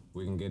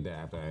 We can get that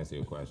after I answer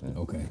your question.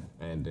 Okay.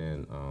 And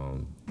then,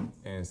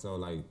 and so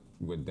like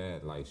with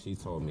that, like she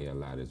told me a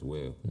lot as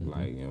well.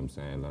 Like, you know what I'm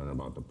saying, learning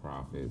about the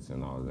prophets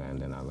and all that. And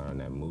then I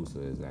learned that Musa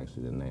is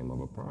actually the name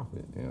of a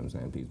prophet. You know what I'm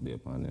saying? Peace be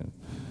upon him,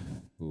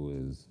 who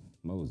is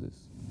Moses.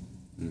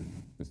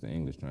 It's the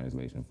English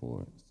translation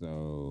for it.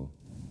 So,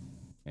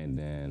 and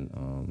then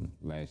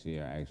last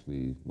year,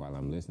 actually, while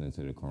I'm listening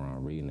to the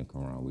Quran, reading the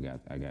Quran,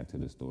 I got to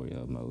the story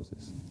of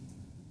Moses.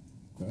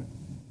 Okay.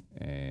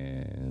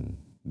 And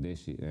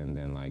this year, and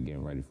then like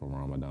getting ready for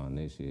Ramadan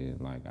this year,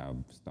 like I've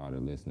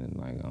started listening,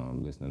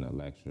 listening to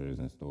lectures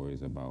and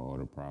stories about all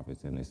the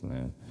prophets in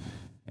Islam,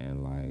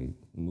 and like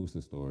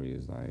Musa's story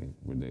is like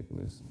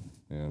ridiculous.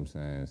 You know what I'm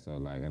saying? So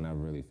like, and I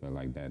really feel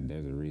like that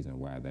there's a reason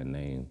why that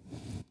name,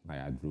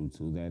 like I drew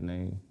to that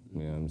name.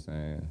 You know what I'm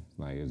saying?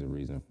 Like there's a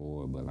reason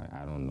for it, but like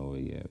I don't know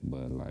it yet.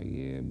 But like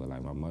yeah, but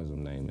like my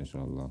Muslim name,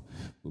 inshallah,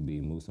 would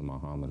be Musa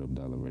Muhammad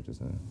Abdullah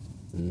Richardson.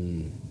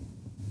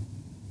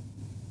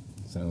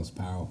 Sounds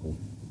powerful.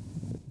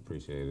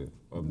 Appreciate it.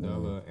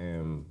 Abdullah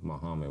and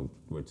Muhammad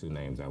were two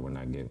names I were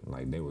not given.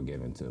 Like they were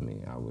given to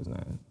me. I was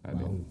not. I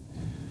didn't.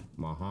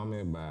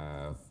 Muhammad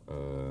by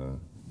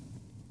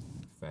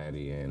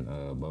Fatty and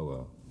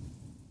Boa.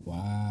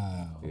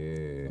 Wow.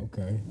 Yeah.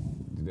 Okay.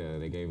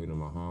 They gave me to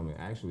Muhammad.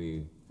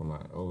 Actually, for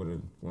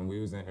when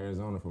we was in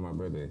Arizona for my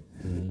birthday,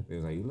 they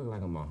was like, "You look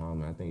like a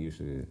Muhammad. I think you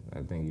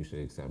should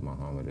accept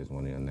Muhammad as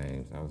one of your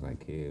names." I was like,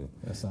 "Kill."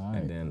 That's all right.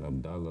 And then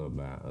Abdullah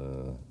by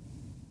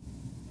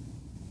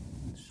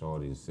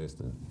Shorty's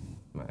sister,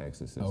 my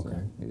ex's sister.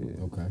 Okay.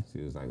 Yeah. Okay.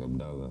 She was like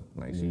Abdullah.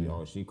 Like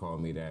she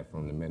called me that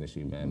from the minute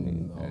she met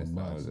me. And so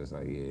I was just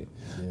like, yeah.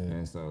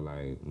 And so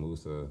like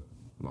Musa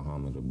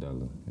Muhammad Abdullah.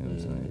 You know what I'm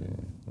saying?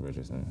 Yeah.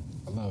 Richardson.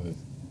 I love it.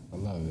 I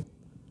love it.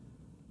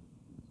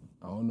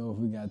 I don't know if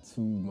we got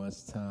too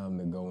much time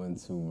to go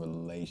into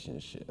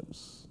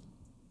relationships.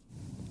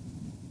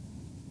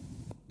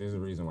 there's a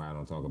reason why I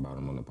don't talk about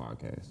them on the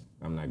podcast.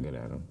 I'm not good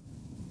at them.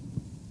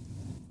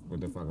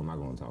 What the fuck am I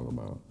gonna talk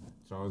about?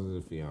 Charles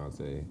is a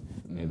fiance,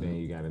 and then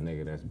you got a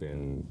nigga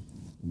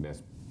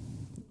that's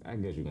I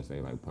guess you can say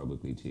like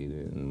publicly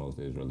cheated in most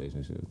of his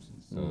relationships.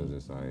 So it's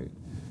just like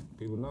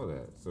people know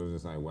that. So it's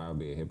just like why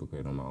be a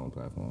hypocrite on my own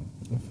platform?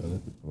 I feel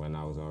it. When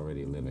I was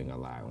already living a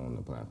lie on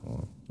the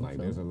platform. Like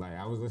there's a lie.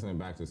 I was listening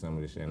back to some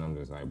of this shit and I'm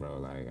just like, bro,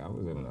 like I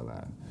was living a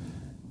lie.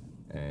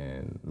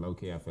 And low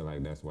key, I feel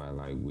like that's why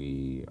like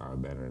we are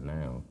better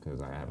now,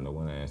 cause I have no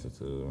one to answer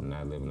to. I'm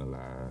not living a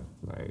lie.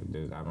 Like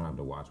I don't have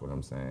to watch what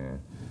I'm saying.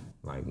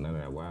 Like none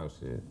of that wild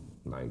shit.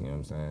 Like you know what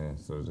I'm saying.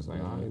 So it's just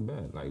like I ain't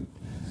bet. Like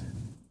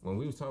when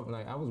we was talking,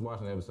 like I was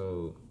watching an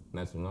episode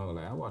not too long ago.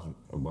 Like I watched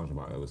a bunch of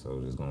our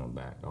episodes just going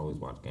back. I always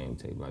watch game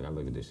tape. Like I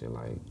look at this shit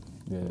like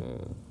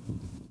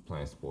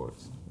playing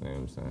sports. You know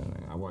what I'm saying?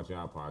 Like, I watch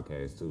y'all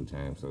podcast too,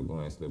 champ. So go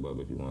ahead and slip up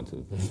if you want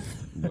to.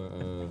 But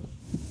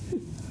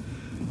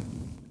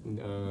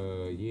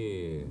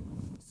yeah.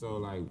 So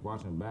like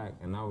watching back,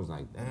 and I was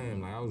like,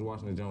 damn. Like I was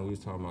watching the joint. We was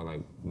talking about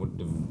like what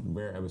the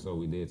rare episode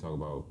we did talk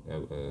about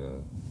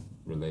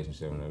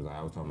relationship, and it was like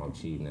I was talking about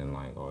cheating and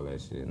like all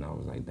that shit, and I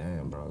was like,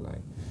 damn, bro.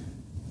 Like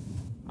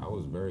I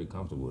was very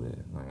comfortable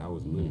there. Like I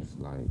was loose.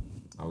 Like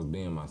I was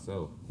being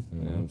myself.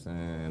 You know what I'm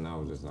saying? And I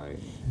was just like,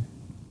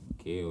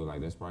 kill. Like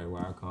that's probably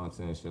why our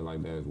content and shit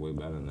like that is way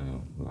better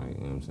now. Like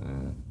you know what I'm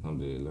saying?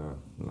 Alhamdulillah.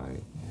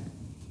 Like.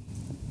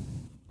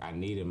 I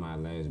needed my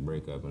last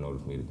breakup in order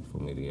for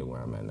me to get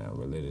where I'm at now,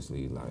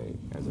 religiously, like,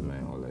 as a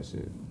man, all that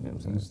shit. You know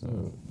what I'm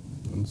saying?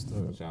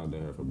 Understood. Shout out to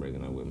her for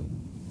breaking up with me.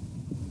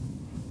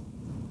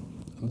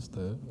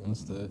 Understood.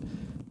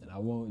 And I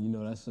won't,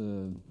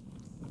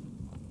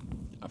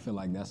 I feel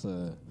like that's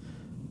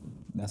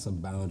a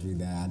boundary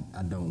that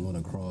I don't want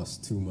to cross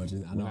too much.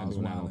 I know I was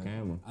not on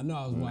camera. I know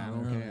I was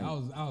wild earlier.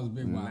 I was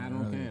big wild. Not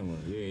on camera.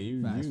 Yeah,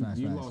 you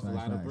lost a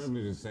lot of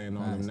privileges saying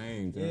all them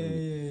names.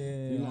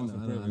 Yeah. You lost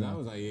some privilege. I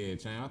was like, yeah,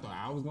 Chan, I thought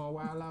I was gonna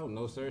wild out.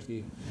 No,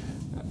 Sirski.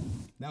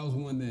 That was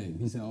one name.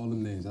 He said all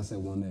them names. I said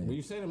one name. But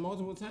you said it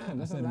multiple times.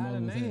 That's a lot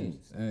of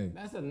names. Hey.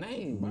 That's a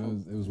name, bro.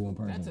 It was one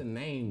person. That's a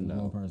name, though.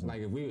 One person.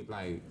 Like if we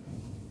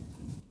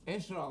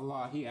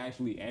inshallah, he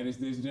actually edits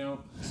this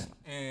jump,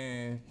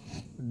 and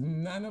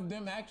none of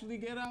them actually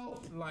get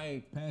out.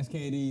 Like, pass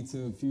KD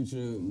to Future,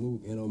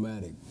 Luke, and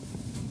Omatic.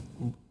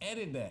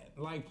 Edit that,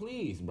 like,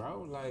 please,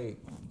 bro. Like,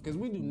 cause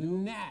we do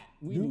not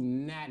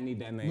need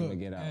that name to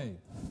get out. Hey,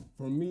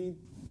 from me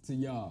to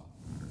y'all,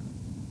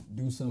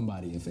 do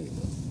somebody a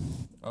favor.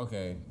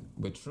 Okay,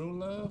 but True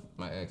Love,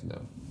 my ex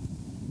though.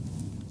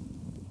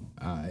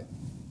 All right.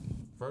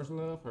 First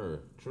Love,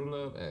 her. True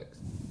Love, ex.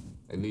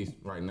 At least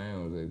right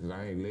now, because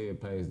I ain't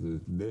lived past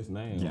this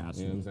name. Gotcha.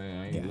 You know what I'm saying?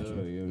 I ain't love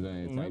it, you know what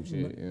I'm saying? Type shit,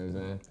 you know what I'm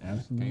saying?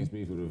 Absolutely. Can't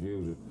speak for the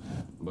future.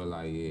 But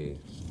like, yeah.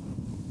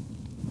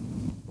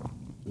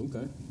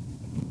 Okay.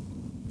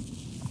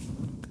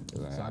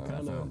 So I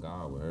found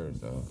God with her,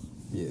 so.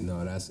 Yeah,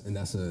 no,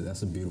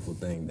 that's a beautiful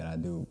thing that I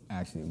do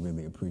actually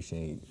really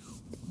appreciate.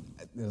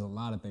 There's a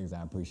lot of things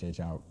I appreciate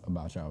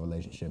about y'all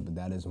relationship, but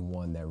that is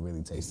one that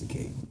really takes the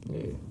cake.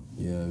 Yeah.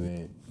 You know what I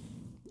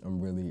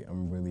mean?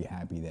 I'm really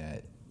happy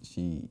that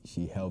she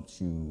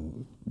helped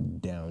you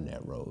down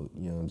that road.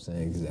 You know what I'm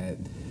saying? Because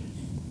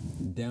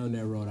down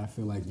that road, I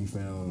feel like you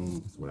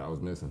found. That's what I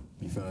was missing.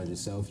 You found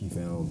yourself. You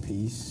found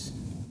peace.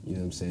 You know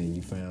what I'm saying?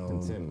 You found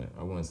contentment.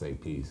 I wouldn't say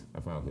peace. I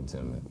found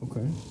contentment.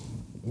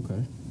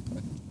 Okay.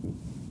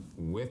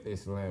 With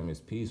Islam, it's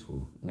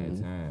peaceful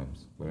at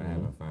times, but I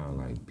haven't found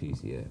like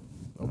peace yet.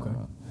 Okay.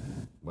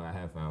 But I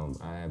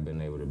have been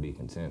able to be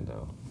content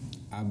though.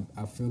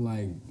 I feel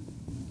like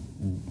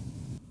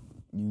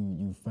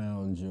you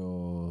found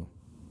your,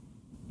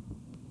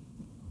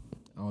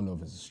 I don't know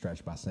if it's a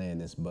stretch by saying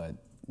this, but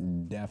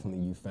definitely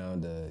you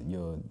found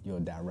your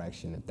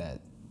direction,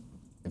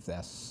 if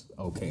that's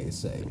okay to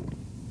say.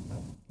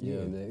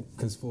 Yeah,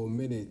 because for a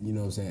minute, you know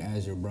what I'm saying,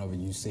 as your brother,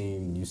 you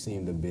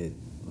seemed a bit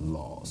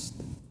lost.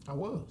 I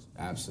was.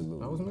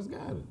 Absolutely. I was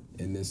misguided.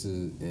 And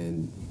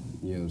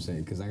you know what I'm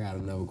saying, because I got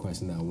another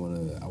question that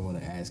I wanna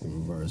ask in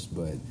reverse,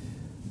 but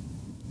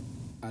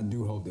I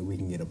do hope that we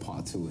can get a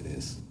part 2 of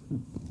this.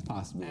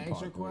 Possibly.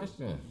 Ask your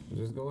question.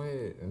 Just go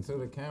ahead. Until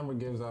the camera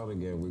gives out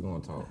again, we're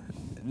gonna talk.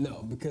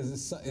 No, because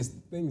it's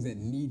things that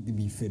need to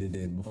be fitted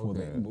in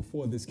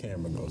before this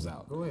camera goes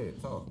out. Go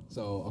ahead, talk.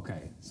 So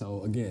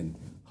again,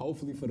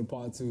 hopefully for the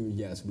part 2,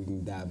 yes, we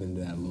can dive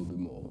into that a little bit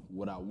more.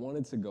 What I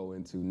wanted to go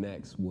into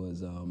next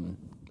was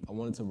I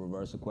wanted to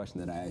reverse a question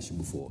that I asked you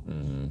before.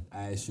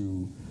 I asked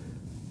you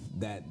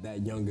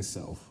that younger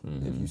self,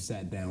 if you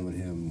sat down with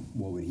him,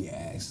 what would he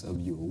ask of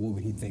you, or what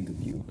would he think of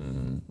you,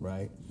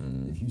 right?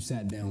 If you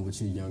sat down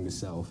with your younger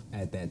self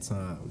at that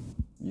time,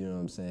 you know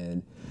what I'm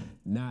saying,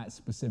 not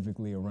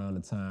specifically around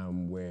the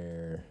time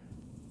where,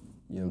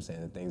 you know what I'm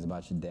saying, the things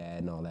about your dad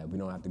and all that, we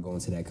don't have to go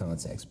into that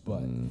context,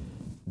 but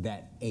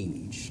that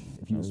age,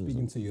 if you were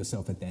speaking to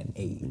yourself at that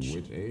age.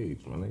 Which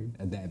age, my nigga?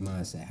 At that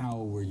mindset, how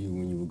old were you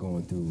when you were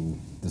going through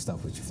the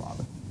stuff with your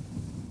father?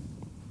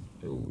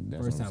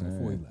 That's First time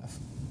before he left.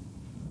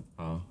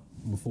 Huh?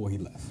 Before he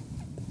left.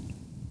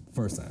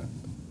 First time.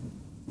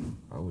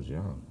 I was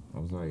young. I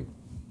was like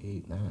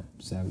 8, 9.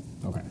 7.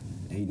 Okay.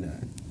 8,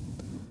 9.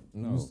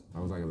 No, I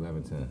was like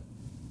 11, 10.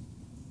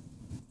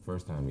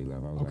 First time he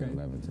left, I was Okay. like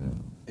 11,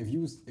 10. If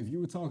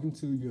you were talking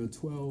to your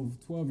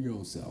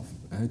 12-year-old self,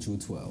 I had you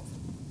at 12,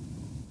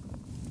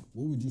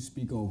 what would you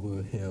speak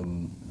over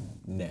him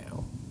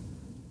now?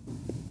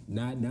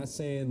 Not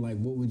saying like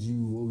what would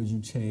you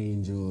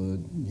change, or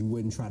you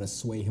wouldn't try to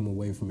sway him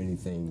away from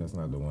anything. That's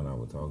not the one I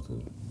would talk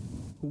to.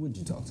 Who would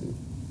you talk to?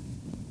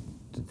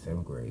 The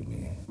 10th grade,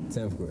 man.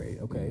 10th grade,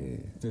 okay.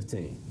 Yeah.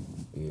 15.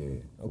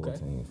 Yeah, Okay.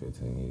 14,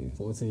 15, yeah.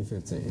 14,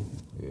 15.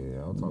 Yeah,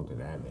 I'll talk to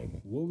that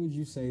nigga. What would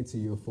you say to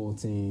your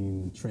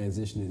 14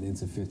 transitioning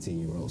into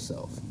 15-year-old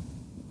self?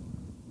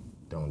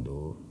 Don't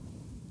do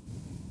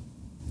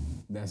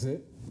That's it?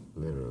 it.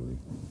 Literally.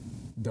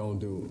 Don't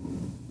do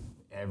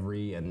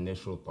Every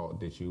initial thought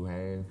that you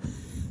have,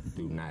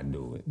 do not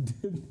do it.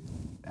 it.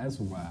 That's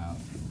wild.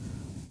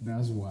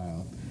 That's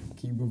wild.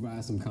 Can you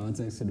provide some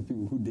context to the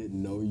people who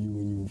didn't know you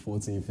when you were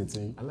 14,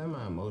 15? I let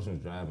my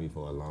emotions drive me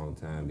for a long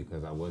time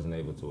because I wasn't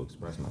able to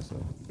express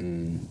myself.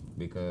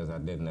 Because I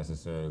didn't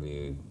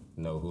necessarily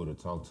know who to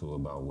talk to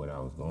about what I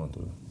was going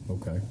through.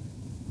 Okay.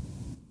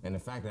 And the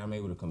fact that I'm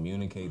able to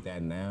communicate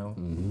that now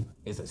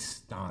is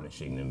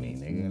astonishing to me,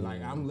 nigga.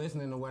 Like, I'm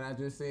listening to what I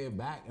just said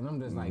back, and I'm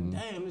just like,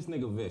 damn, this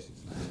nigga vicious.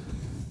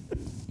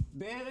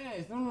 Dead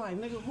ass. I'm like,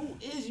 nigga, who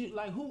is you?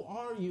 Like, who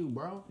are you,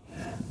 bro?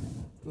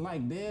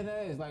 Like, dead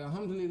ass. Like,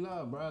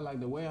 alhamdulillah, bro. Like,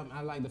 the way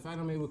I like the fact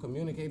I'm able to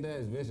communicate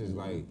that is vicious.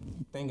 Like,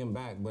 thinking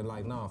back, but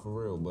like, nah, for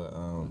real. But,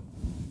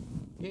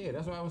 yeah,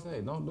 that's what I would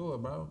say. Don't do it,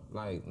 bro.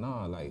 Like,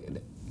 nah, like,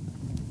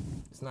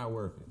 it's not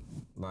worth it.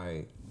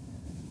 Like,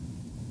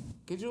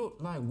 could you,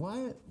 like,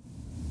 what?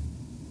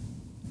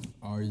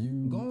 Are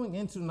you Going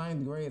into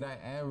 9th grade, I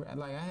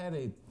had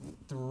a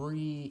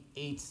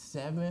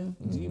 3.87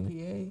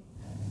 GPA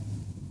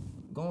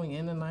going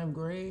into 9th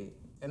grade,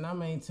 and I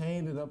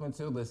maintained it up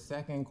until the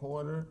second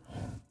quarter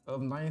of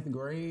 9th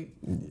grade,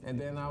 and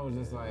then I was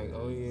just like,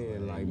 oh yeah,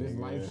 like this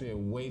life shit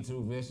way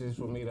too vicious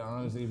for me to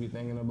honestly be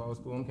thinking about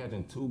school. I'm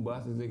catching 2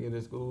 buses to get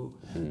to school.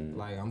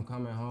 Like, I'm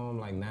coming home,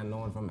 like, not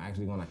knowing if I'm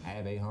actually gonna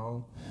have a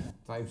home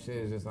type shit.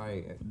 Is just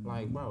like,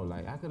 bro,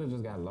 like, I could have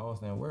just got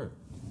lost and worked,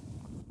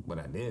 but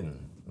I didn't.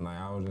 Like,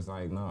 I was just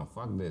like, nah,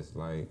 fuck this.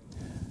 Like,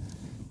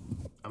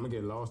 I'm gonna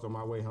get lost on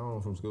my way home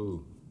from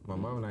school. My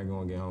mother not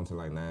gonna get home till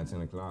like 9,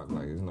 10 o'clock.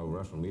 Like, there's no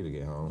rush for me to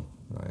get home.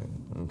 Like,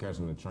 I'm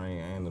catching the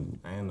train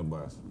and the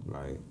bus.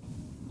 Like,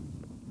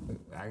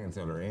 I can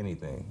tell her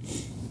anything.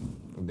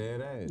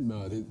 Dead ass.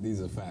 No, these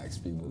are facts,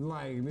 people.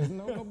 Like, there's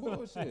no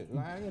bullshit.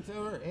 Like, I can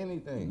tell her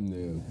anything.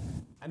 Yeah.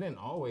 I didn't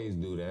always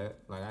do that.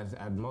 Like,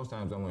 I most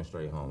times I went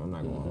straight home. I'm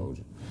not gonna hold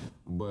you.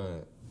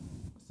 But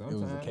It was a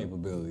sometimes,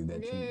 capability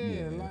that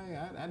you like,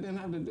 I didn't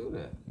have to do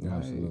that. Like,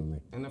 Absolutely.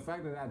 and the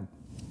fact that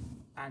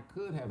I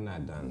could have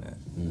not done that.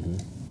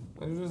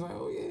 It was just like,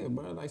 oh yeah,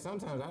 bro. Like,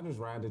 sometimes I just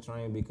ride the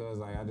train because,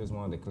 like, I just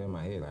wanted to clear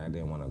my head. Like, I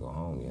didn't want to go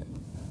home yet.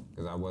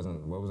 Because I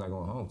wasn't, what was I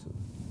going home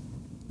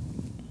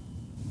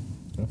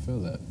to? I feel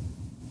that.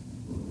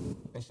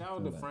 And shout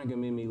out to Frank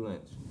and Mimi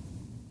Lynch.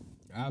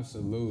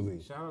 Absolutely.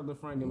 Shout out to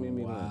Frank and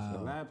Mimi Lynch. Wow.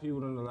 A lot of people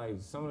don't know, like,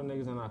 some of the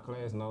niggas in our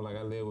class know, like,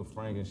 I live with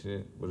Frank and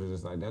shit. But it's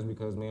just like, that's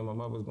because me and my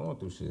mother was going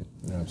through shit.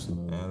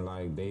 Absolutely. And,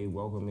 like, they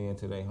welcomed me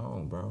into their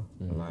home, bro.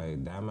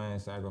 Like, that man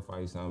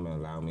sacrificed something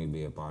and allowed me to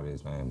be a part of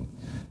his family.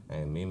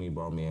 And Mimi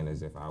brought me in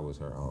as if I was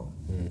her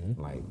own.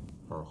 Like,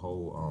 her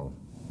whole own.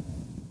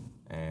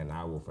 And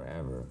I will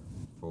forever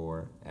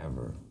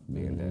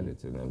be indebted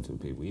to them 2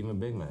 people. Even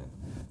Big Man.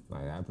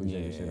 Like, I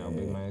appreciate the shit out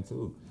Big Man,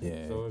 too.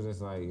 Yeah. So it's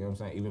just like, you know what I'm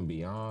saying? Even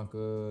Bianca,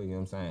 you know what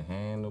I'm saying?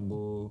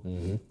 Hannibal,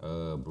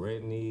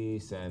 Brittany,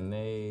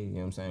 Satnay, you know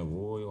what I'm saying?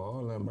 Royal, all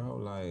of them, bro.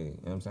 Like, you know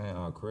what I'm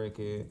saying?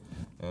 Cricket,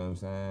 you know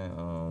what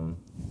I'm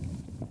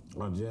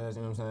saying? Jazz,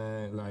 you know what I'm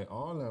saying? Like,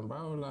 all of them,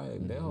 bro.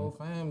 Like, their whole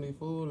family,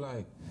 fool.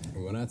 Like,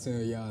 When I tell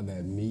y'all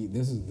that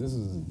this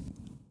is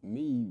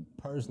me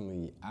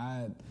personally,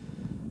 I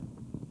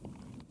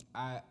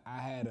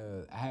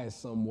had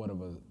somewhat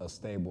of a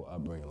stable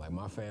upbringing. Like,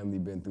 my family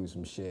been through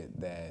some shit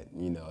that,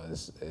 you know,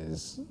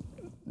 is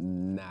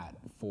not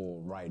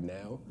for right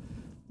now.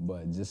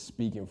 But just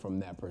speaking from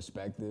that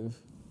perspective,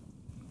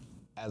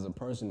 as a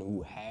person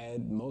who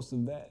had most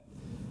of that,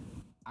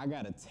 I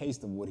got a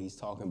taste of what he's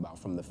talking about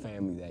from the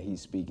family that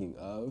he's speaking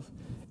of.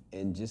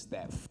 And just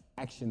that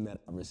fraction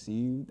that I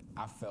received,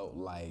 I felt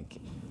like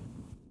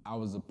I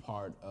was a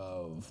part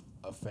of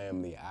a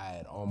family I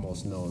had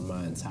almost known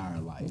my entire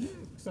life.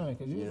 son,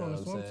 because you was on the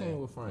swim team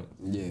with Frank.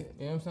 Yeah. You know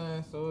what I'm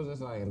saying? So it's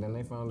just like, and then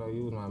they found out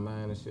you was my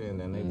man and shit, and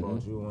then they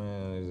brought you in,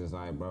 and it's just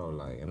like, bro,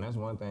 like, and that's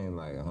one thing,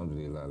 like,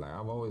 alhamdulillah, like,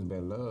 I've always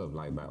been loved,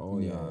 like, by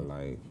all y'all,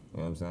 like, you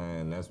know what I'm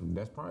saying?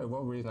 That's probably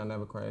one reason I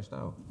never crashed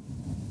out.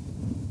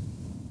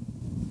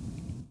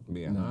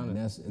 Being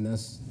honest. And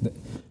that's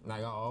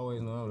Like, I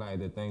always know, like,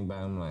 the thing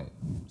about him, like,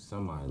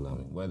 somebody love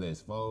me. Whether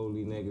it's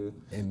Foley, nigga.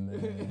 And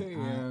man, you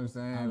know what I'm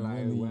saying? Like,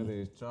 really, whether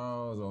it's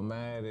Charles or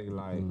Matic,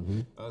 like,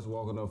 us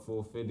walking up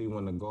 450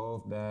 when the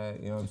Golf died,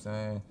 you know what I'm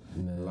saying?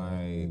 Man.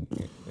 Like,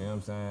 you know what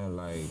I'm saying?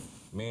 Like,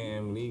 me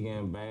and Lee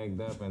getting bagged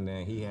up, and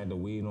then he had the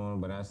weed on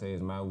him, but I say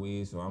it's my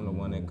weed, so I'm the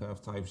one in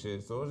cuffs type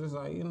shit. So it's just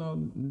like, you know,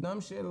 dumb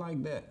shit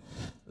like that.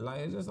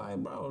 Like, it's just like,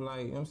 bro,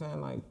 like, you know what I'm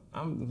saying? Like,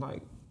 I'm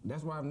like,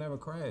 that's why I've never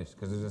crashed,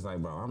 because it's just like,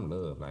 bro, I'm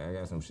loved. Like, I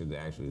got some shit to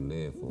actually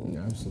live for.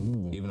 Yeah,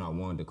 absolutely. Even though I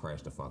wanted to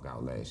crash the fuck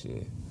out last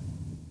year,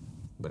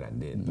 but I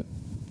didn't.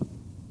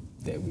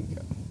 There we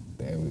go.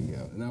 There we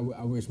go. And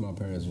I wish my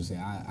parents would say,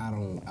 I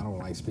don't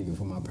like speaking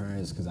for my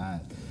parents, because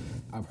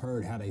I've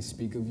heard how they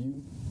speak of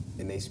you,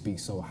 and they speak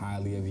so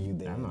highly of you.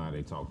 I know how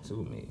they talk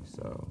to me,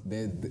 so.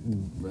 They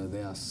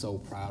are so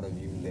proud of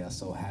you. They are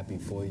so happy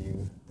for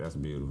you. That's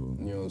beautiful.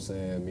 You know what I'm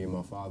saying? Me and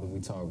my father,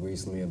 we talked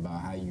recently about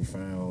how you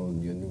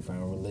found your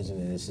newfound religion,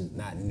 and it's just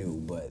not new,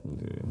 but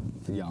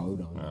for y'all who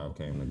don't know. I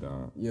came to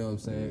God. You know what I'm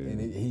saying?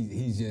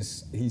 Yeah.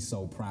 And he's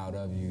so proud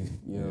of you.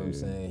 You know what I'm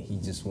saying? He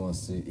just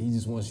wants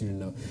you to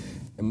know.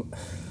 And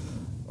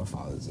my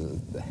father's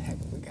a heck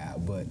of a guy,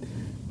 but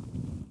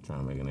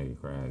Trying to make a nigga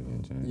cry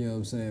again, Chance. you know what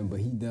I'm saying? But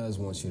he does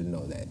want you to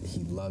know that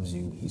he loves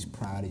you. He's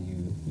proud of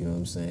you. You know what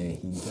I'm saying?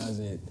 You know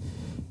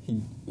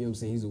what I'm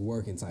saying? He's a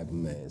working type of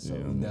man, so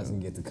he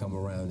doesn't get to come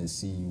around and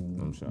see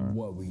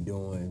what we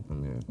doing.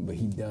 But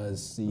he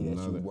does see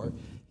that you work.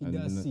 He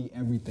does see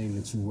everything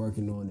that you're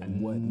working on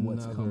and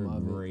what's come of it.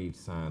 Another great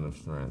sign of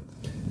strength.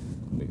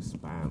 Big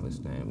spineless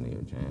damn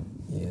near, champ.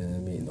 Yeah, I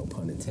mean, no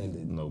pun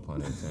intended. No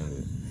pun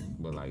intended.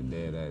 But like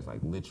dead ass,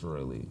 like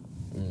literally.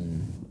 You know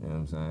what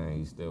I'm saying?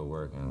 He's still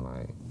working.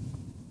 Like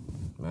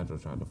Metro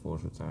tried to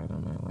force retire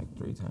that man like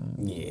 3 times.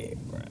 Yeah,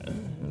 bro.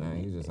 And then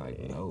he's just like,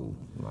 no,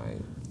 like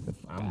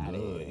I'm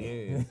good.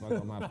 Yeah, fuck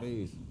on my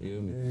face. You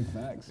hear me? Yeah,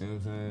 facts. You know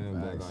what I'm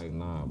saying? Facts. But like,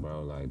 nah,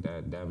 bro, like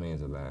that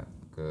means a lot.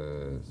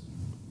 Cause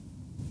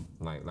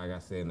like I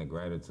said in the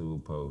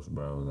gratitude post,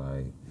 bro,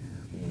 like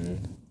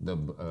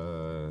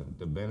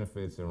the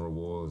benefits and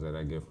rewards that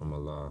I get from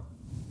Allah,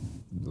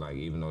 like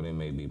even though they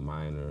may be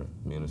minor,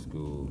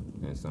 minuscule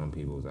in some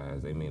people's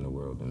eyes, they mean the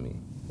world to me.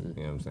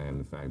 You know what I'm saying?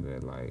 The fact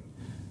that like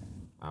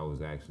I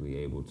was actually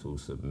able to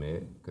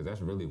submit, because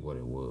that's really what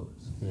it was.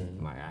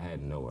 Like I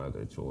had no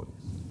other choice.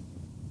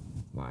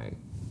 Like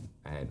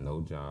I had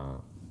no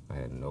job, I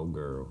had no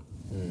girl,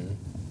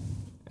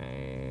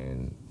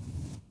 and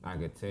I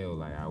could tell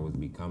like I was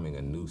becoming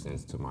a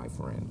nuisance to my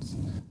friends.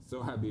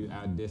 So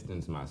I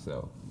distanced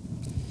myself.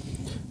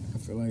 I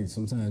feel like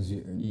sometimes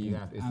it's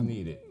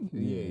needed.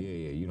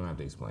 Yeah. You don't have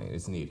to explain.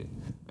 It's needed.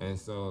 And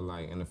so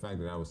like, and the fact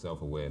that I was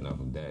self-aware enough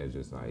of that is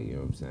just like, you know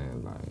what I'm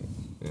saying? Like,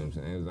 you know what I'm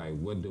saying? It's like,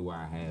 what do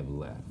I have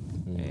left?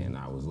 And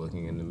I was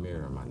looking in the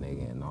mirror, my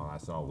nigga, and all I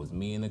saw was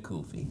me and a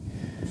kufi.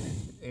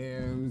 You know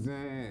what I'm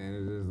saying?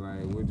 It's just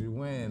like, what you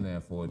wearing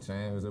that for,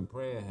 Chan? It was a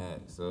prayer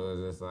hat. So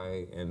it's just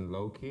like, and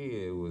low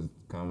key, it was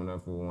coming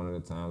up for one of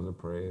the times of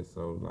prayer.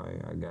 So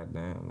like, I got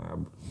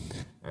down.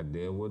 I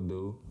did what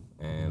do.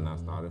 And I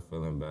started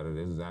feeling better.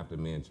 This is after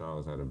me and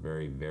Charles had a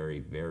very, very,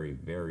 very,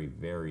 very,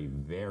 very,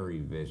 very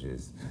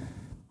vicious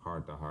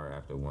heart-to-heart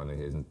after one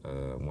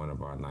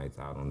of our nights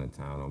out on the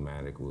town.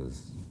 Omatic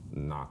was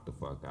knocked the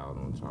fuck out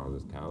on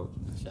Charles' couch.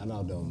 Shout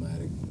out to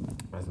Omatic.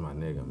 That's my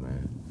nigga,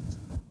 man.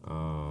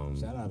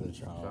 Shout out to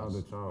Charles. Shout out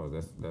to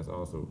Charles. That's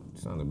also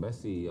the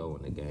best CEO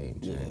in the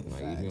game, Chan. Yeah,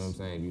 like, you know what I'm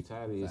saying? You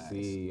tired of your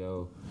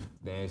CEO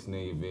dancing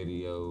in your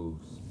videos,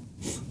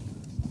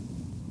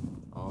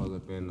 all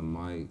up in the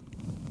mic.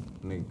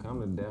 Nigga, come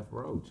to death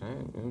row, Chan. You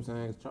know what I'm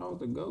saying? Charles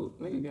the GOAT.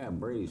 Nigga got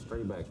braids,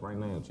 straight backs right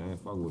now, Chan.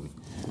 Fuck with me.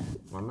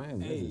 My man,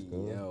 Hey,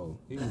 yo.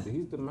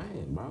 He's the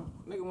man, bro.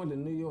 Nigga went to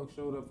New York,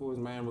 showed up for his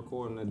man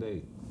recording that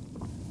day.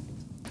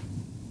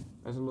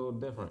 That's a little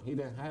different. He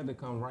didn't have to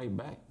come right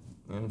back.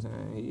 You know what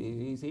I'm saying?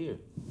 He's here.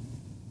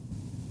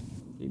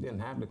 He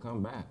didn't have to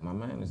come back. My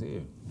man is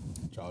here.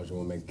 Charles, you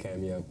want to make a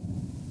cameo?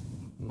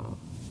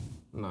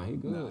 No, he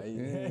good. Nah,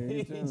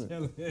 he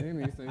chilling. He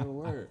didn't say a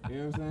word. You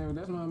know what I'm saying?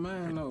 That's my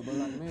man, though. But,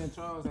 like, me and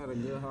Charles had a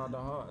good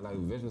heart-to-heart, like,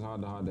 vicious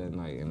heart-to-heart that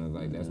night. And, it's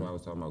like, that's why I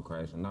was talking about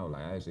crashing out.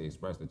 Like, I actually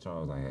expressed to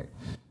Charles, like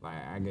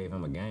I gave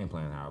him a game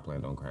plan how I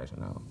planned on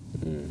crashing out.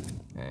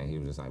 And he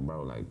was just like,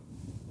 bro, like,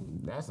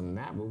 that's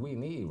not what we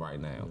need right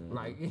now.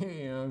 Like, you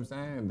know what I'm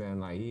saying? Then,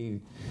 like, he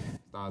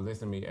started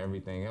listening to me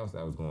everything else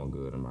that was going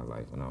good in my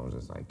life. And I was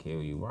just like,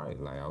 Kill, you right.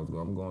 Like,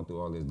 I'm going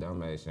through all this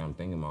dumbass shit. I'm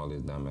thinking about all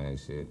this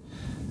dumbass shit.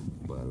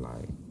 But,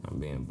 like, I'm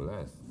being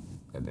blessed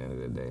at the end of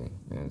the day.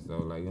 And so,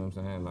 like, you know what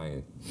I'm saying?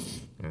 Like,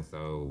 and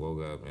so woke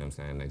up, you know what I'm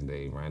saying, next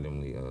day,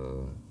 randomly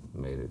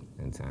made it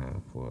in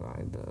time for,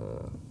 like,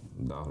 the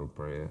Dahl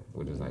prayer,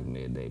 which is, like,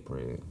 midday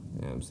prayer.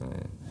 You know what I'm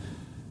saying?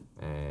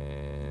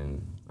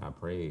 And I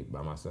prayed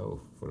by myself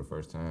for the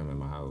first time in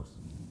my house.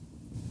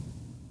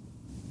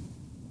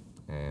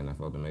 And I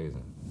felt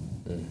amazing.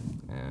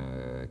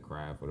 And I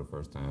cried for the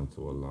first time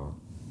to Allah.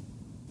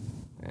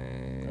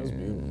 And that was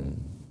beautiful.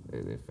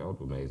 It felt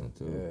amazing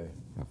too.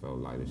 Yeah. I felt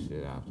light as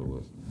shit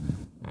afterwards.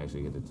 I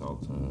actually get to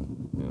talk to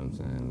him, you know what I'm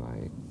saying?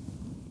 Like,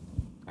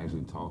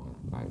 actually talking.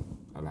 Like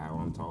how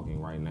I'm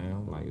talking right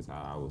now, like it's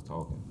how I was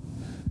talking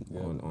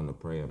on the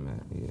prayer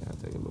mat. Yeah, I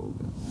take a little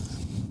bit.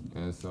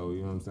 And so,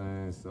 you know what I'm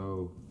saying?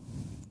 So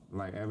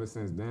like ever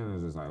since then, it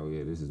was just like, oh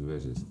yeah, this is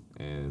vicious.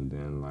 And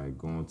then like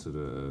going to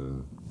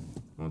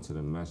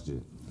the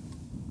masjid,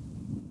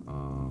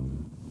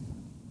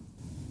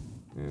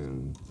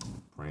 and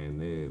praying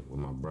there with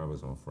my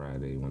brothers on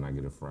Friday when I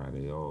get a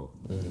Friday off,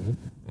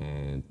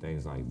 and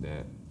things like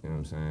that. You know what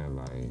I'm saying?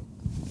 Like,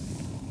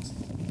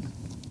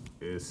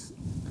 it's,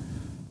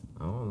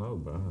 I don't know,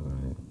 bro.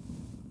 Like,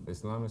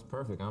 Islam is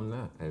perfect. I'm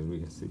not, as we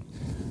can see.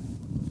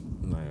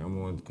 Like,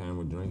 I'm on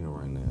camera drinking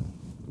right now,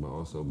 but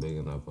also big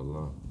enough for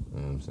Allah. You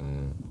know what I'm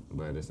saying?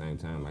 But at the same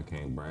time, I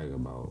can't brag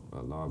about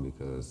Allah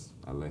because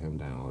I let him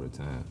down all the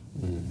time.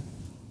 You know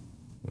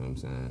what I'm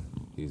saying?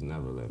 He's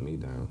never let me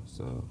down,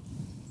 so.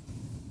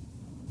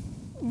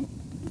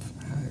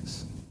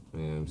 Facts. You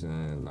know what I'm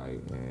saying? Like,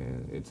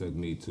 and it took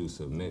me to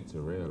submit to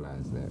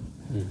realize that.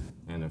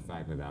 And the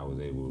fact that I was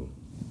able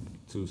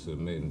to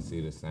submit and see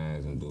the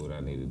signs and do what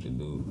I needed to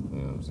do, you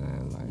know what I'm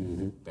saying?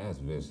 Like, that's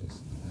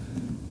vicious.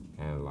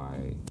 And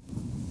like,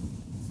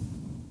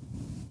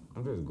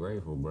 I'm just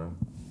grateful, bro.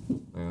 You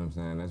know what I'm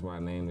saying? That's why I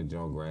named the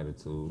joint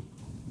Gratitude.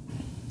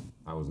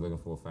 I was looking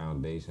for a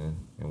foundation,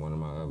 and one of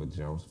my other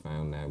jokes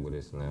found that with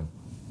Islam.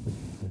 You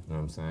know what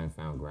I'm saying?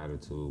 Found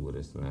gratitude with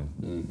Islam.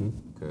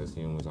 Because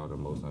humans are the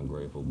most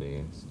ungrateful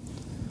beings.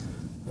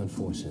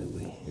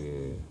 Unfortunately.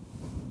 Yeah.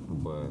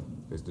 But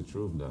it's the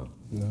truth, though.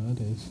 No,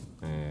 it is.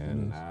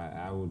 And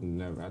I would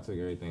never, I took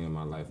everything in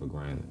my life for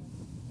granted.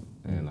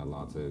 And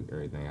Allah took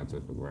everything I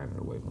took for granted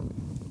away from me.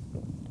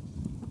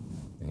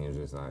 And he was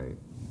just like,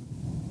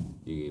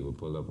 you either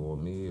pull up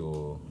on me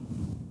or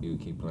you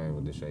keep playing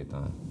with the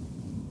shaitan.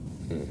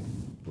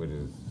 Which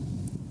is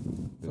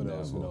the For devil.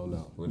 those who don't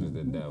know. Which is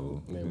the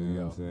devil. There you we know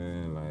go. what I'm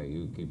saying? Like,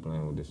 you keep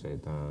playing with the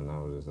shaitan. And I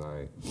was just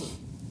like,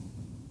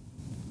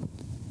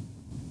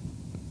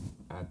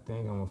 I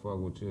think I'm gonna fuck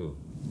with you.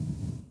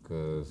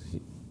 Cause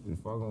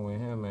fucking with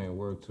him ain't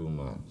work too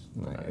much.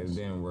 Like, it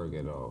didn't work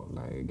at all.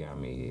 Like, it got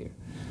me here.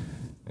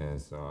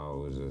 And so I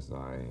was just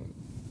like,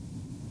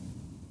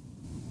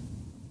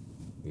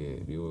 yeah,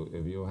 if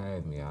you'll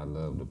have me, I'd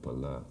love to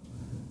pull up.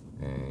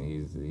 And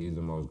he's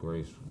the most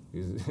graceful.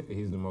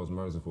 He's the most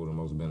merciful, the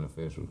most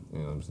beneficial. You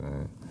know what I'm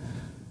saying?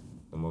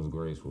 The most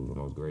graceful, the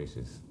most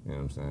gracious. You know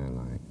what I'm saying?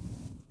 Like,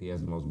 he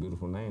has the most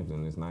beautiful names,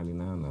 and there's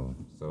 99 of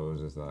them. So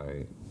it's just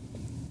like,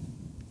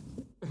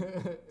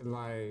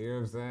 like, you know what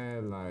I'm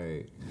saying?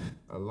 Like,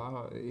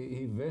 Allah,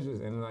 he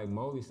vicious. And like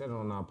Molly said it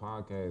on our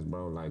podcast,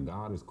 bro, like,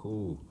 God is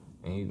cool.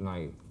 And he,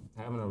 like,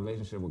 having a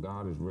relationship with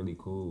God is really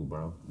cool,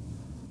 bro.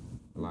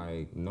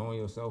 Like, knowing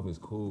yourself is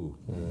cool.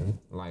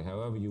 Like,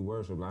 however you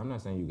worship, like, I'm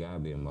not saying you gotta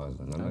be a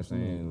Muslim. I'm not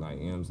saying, like,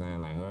 you know what I'm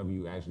saying? Like, however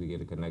you actually get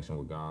a connection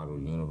with God or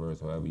the universe,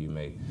 however you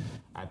make,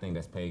 I think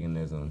that's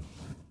paganism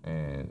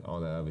and all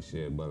that other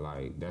shit. But,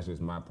 like, that's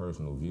just my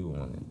personal view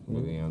on it. You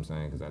know what I'm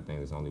saying? Because I think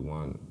there's only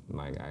one,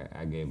 like,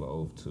 I gave an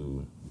oath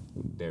to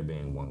there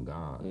being one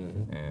God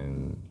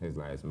and his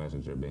last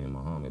messenger being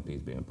Muhammad, peace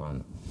be upon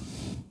him.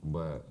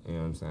 But, you know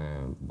what I'm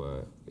saying?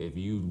 But if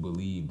you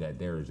believe that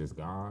there is just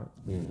God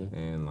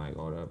and like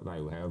all that,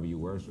 like however you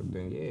worship,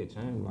 then yeah,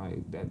 change.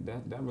 Like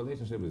that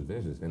relationship is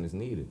vicious and it's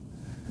needed.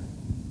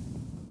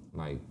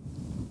 Like,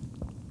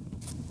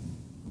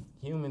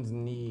 humans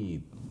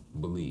need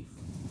belief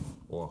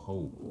or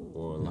hope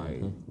or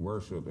like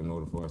worship in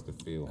order for us to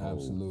feel whole.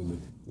 Absolutely.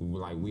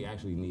 Like, we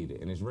actually need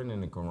it. And it's written in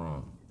the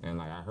Quran. And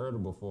like, I heard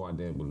it before, I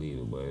didn't believe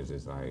it, but it's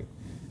just like,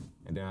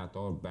 and then I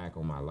thought back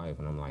on my life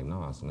and I'm like,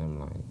 no, so I'm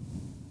like,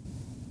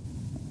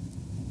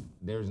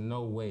 there's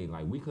no way,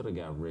 like, we could have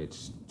got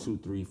rich 2,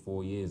 3,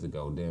 4 years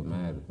ago, didn't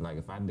matter. Like,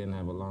 if I didn't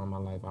have Allah in my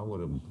life, I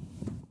would have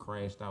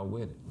crashed out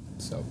with it.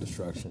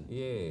 Self-destruction.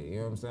 Yeah, you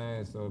know what I'm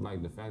saying? So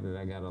like, the fact that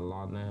I got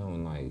Allah now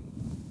and like,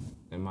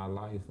 in my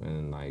life,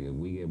 and like, if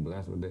we get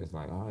blessed with this,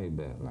 like, all right,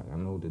 bet, like, I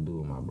know what to do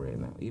with my bread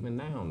now. Even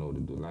now, I don't know what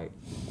to do. Like,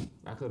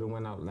 I could have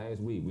went out last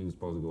week. We was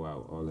supposed to go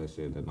out, all that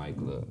shit, the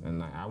nightclub, and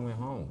like, I went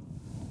home.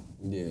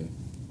 Yeah.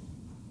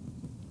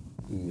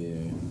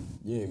 Yeah.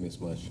 You ain't miss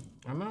much.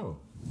 I know.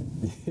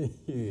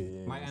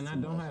 Yeah. Like, and I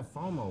don't have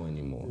FOMO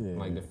anymore. Yeah.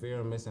 Like, the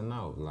fear of missing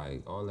out,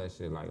 like, all that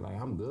shit. Like,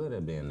 I'm good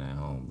at being at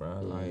home,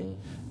 bro. Like,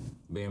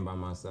 being by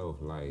myself,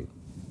 like,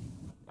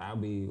 I'll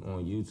be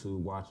on YouTube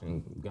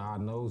watching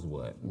God knows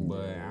what,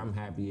 but I'm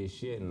happy as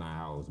shit in the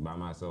house by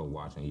myself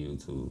watching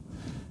YouTube.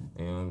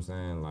 You know what I'm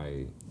saying?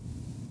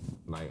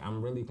 Like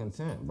I'm really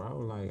content, bro.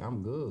 Like,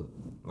 I'm good.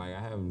 Like, I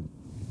have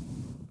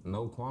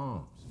no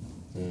qualms.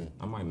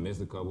 I might miss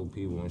a couple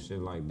people and shit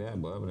like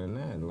that, but other than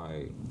that,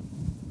 like,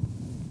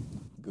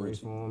 grace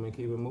for them and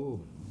keep it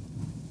moving.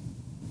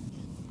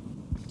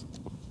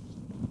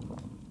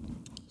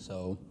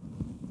 So,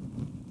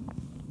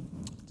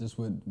 just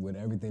with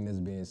everything that's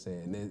being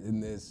said,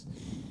 and there's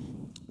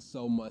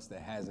so much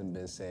that hasn't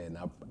been said, and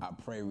I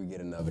pray we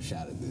get another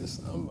shot at this.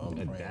 I'm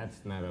praying.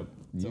 That's not a,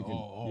 you To can,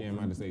 all- yeah, I'm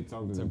about to say,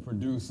 talk to To the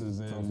producers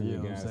talk and, to you the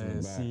know what I'm guys in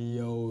the saying,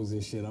 back. CEOs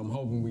and shit. I'm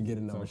hoping we get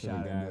another talk to the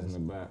shot at guys this.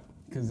 in the back.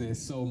 Because there's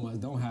so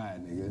much, don't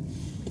hide, nigga.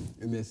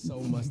 And there's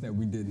so much that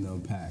we didn't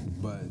unpack.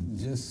 But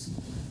just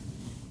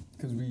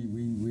because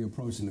we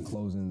approaching the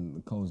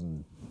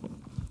closing.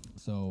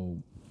 So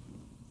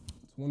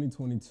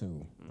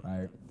 2022,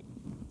 right?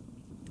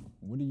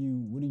 What do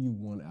you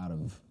want out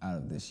of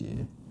this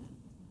year?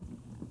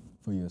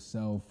 For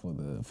yourself, for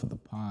the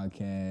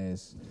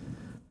podcast,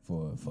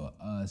 for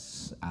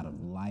us, out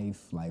of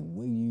life, like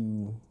what do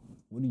you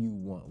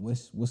want?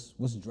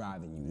 What's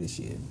driving you this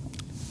year?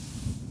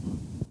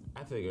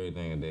 I take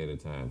everything a day at a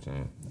time,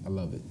 Chan. I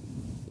love it.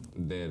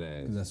 Dead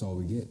ass. Because that's all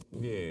we get.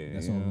 Yeah,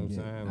 That's you all know we what I'm get.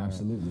 saying? Like,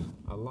 Absolutely.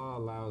 Allah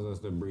allows us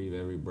to breathe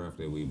every breath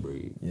that we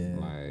breathe. Yeah.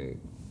 Like,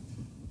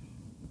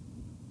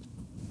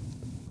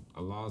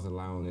 Allah's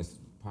allowing this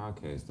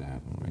podcast to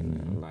happen right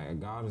now.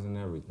 Like, God is in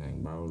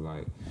everything, bro.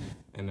 Like,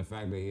 and the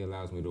fact that He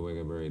allows me to wake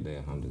up every day,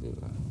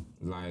 alhamdulillah.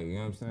 Like, you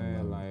know what I'm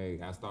saying?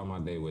 Like, I start my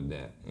day with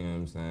that. You know what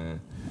I'm saying?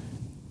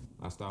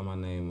 I start my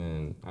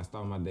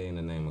day in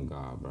the name of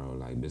God, bro.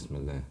 Like,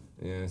 Bismillah.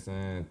 You know what I'm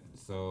saying?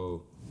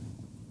 So,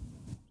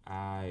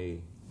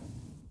 I'm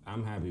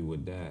happy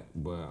with that.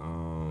 But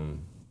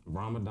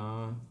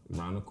Ramadan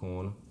around the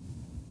corner.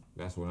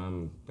 That's what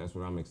I'm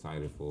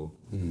excited for.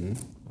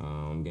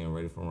 I'm getting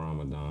ready for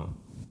Ramadan.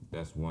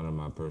 That's one of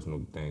my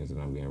personal things that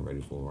I'm getting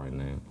ready for right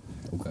now.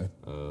 Okay.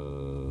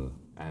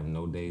 I have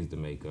no days to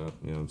make up.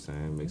 You know what I'm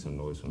saying? Make some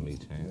noise for me,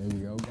 Chan. There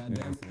we go.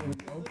 Goddamn.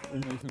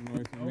 Make some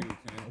noise for me,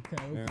 Chan.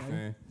 Okay, You know what I'm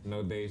saying?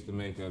 No days to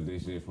make up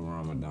this year for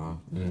Ramadan.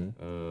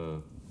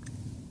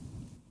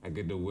 I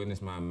get to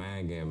witness my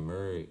man getting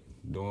married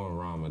during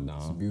Ramadan.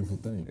 It's a beautiful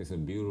thing. It's a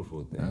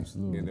beautiful thing.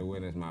 Absolutely. Get to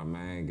witness my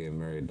man get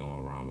married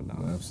during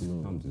Ramadan.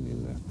 Absolutely.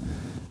 Alhamdulillah.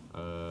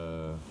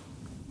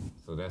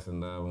 So that's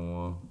another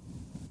one.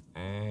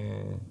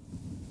 And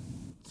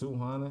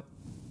 200.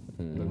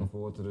 Looking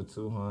forward to the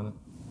 200.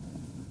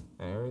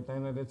 And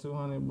everything that the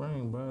 200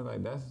 bring, bro.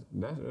 Like that's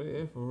really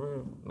it for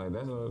real. Like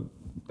that's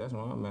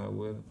what I'm at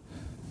with.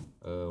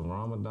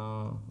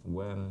 Ramadan,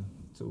 wedding,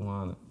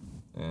 200.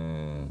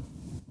 And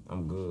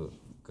I'm good.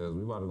 Cause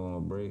we about to go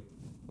on break.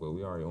 Well,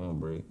 we already on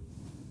break.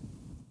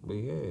 But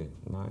yeah,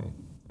 like,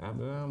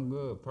 after that, I'm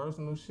good.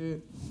 Personal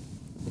shit,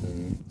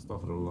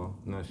 stuff of the law,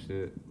 not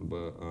shit.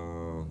 But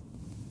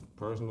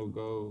personal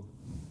goals,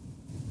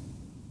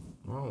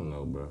 I don't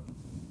know, bro.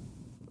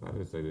 I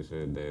just take this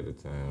shit a day at a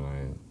time.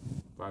 Like,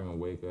 if I can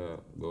wake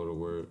up, go to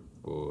work,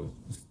 or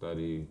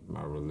study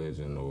my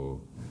religion,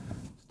 or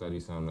study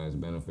something that's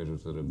beneficial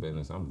to the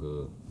business, I'm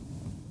good.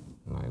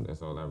 Like,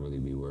 that's all I really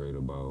be worried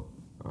about.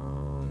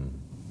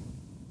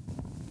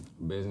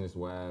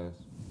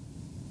 Business-wise,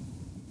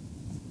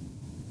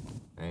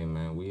 hey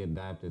man, we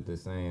adopted the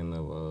saying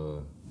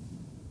of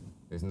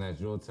it's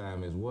not your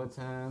time, it's what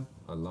time?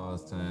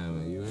 Allah's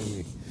time, you hear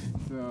me?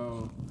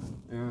 So,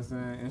 you know what I'm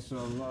saying?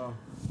 Inshallah,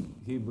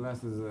 He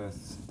blesses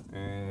us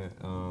and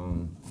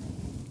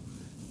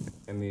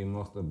in the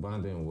most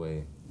abundant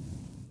way,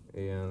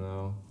 you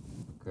know?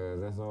 Cause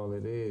that's all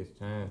it is,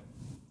 champ.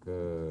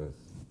 Cause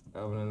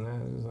other than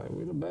that, it's like,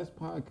 we the best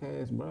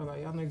podcast, bro.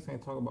 Like, y'all niggas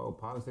can't talk about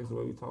politics the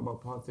way we talk about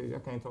politics.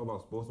 Y'all can't talk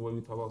about sports the way we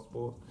talk about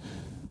sports.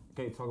 You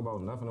can't talk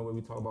about nothing the way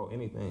we talk about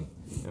anything.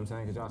 You know what I'm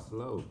saying? Cause y'all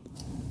slow.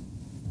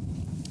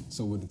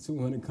 So with the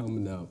 200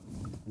 coming up,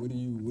 what do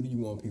you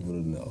want people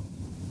to know?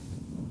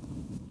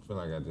 I feel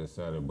like I just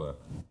said it, but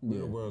we're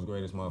the world's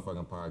greatest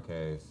motherfucking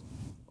podcast,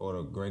 or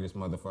the greatest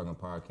motherfucking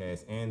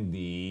podcast in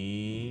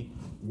the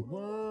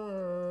world.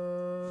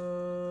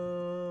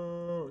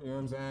 You know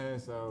what I'm saying?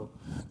 So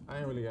I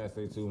ain't really gotta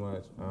say too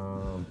much.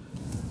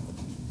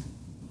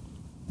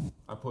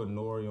 I put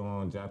Nori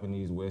on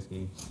Japanese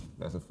whiskey.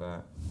 That's a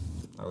fact.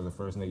 I was the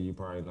first nigga you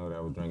probably know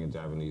that was drinking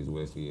Japanese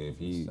whiskey. If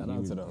he Shout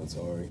out to the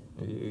Suntory.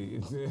 you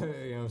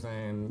know what I'm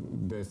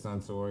saying? The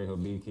Suntory,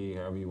 Hibiki,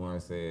 however you want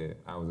to say it,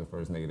 I was the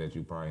first nigga that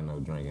you probably know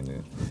drinking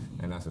it.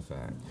 And that's a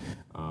fact.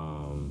 You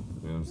know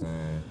what I'm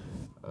saying?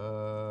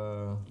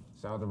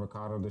 Shout out to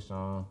Ricardo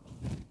Deshawn.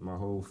 My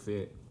whole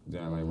fit,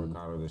 just like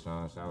Ricardo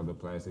Deshawn. Shout out to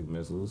Plastic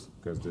Missiles,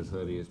 because this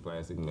hoodie is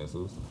Plastic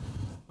Missiles.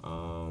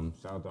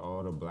 Shout out to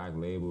all the black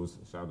labels.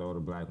 Shout out to all the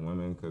black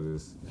women,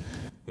 because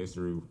it's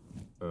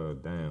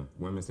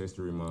Women's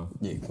History Month.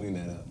 Yeah, clean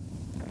that up.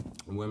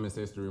 Women's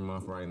History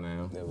Month right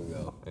now. There we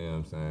go. You know what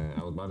I'm saying?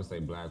 I was about to say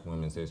Black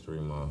Women's History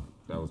Month.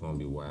 That was gonna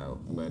be wild.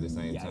 But at the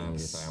same time,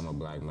 it's like I'm a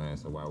black man,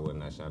 so why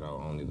wouldn't I shout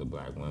out only the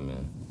black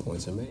women?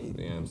 Points are made.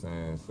 You know what I'm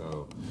saying?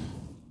 So,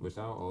 but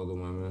shout out all the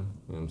women.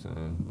 You know what I'm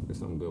saying? There's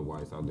some good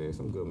whites out there.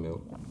 Some good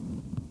milk.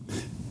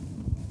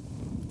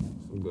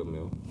 Some good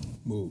milk.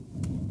 Move.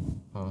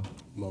 Huh?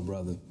 My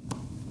brother.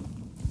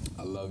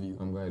 I love you.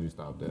 I'm glad you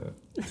stopped that.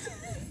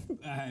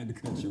 I had to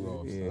cut you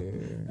off. Yeah.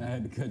 Son. I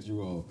had to cut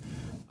you off.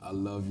 I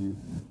love you.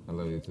 I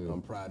love you too.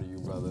 I'm proud of you,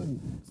 brother.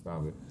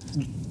 Stop it.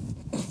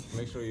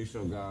 Make sure you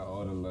show God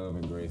all the love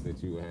and grace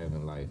that you have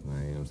in life,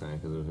 man. You know what I'm saying?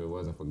 Because if it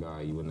wasn't for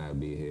God, you would not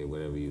be here,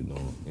 whatever you're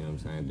doing. You know what I'm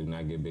saying? Do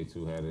not get big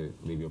two-headed.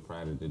 Leave your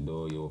pride at the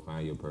door. You will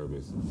find your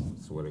purpose.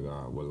 Swear to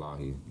God.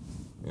 Wallahi. You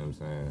know what I'm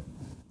saying?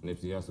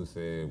 Nipsey Hussle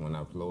said, when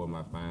I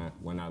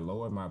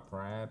lowered my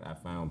pride, I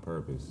found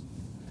purpose.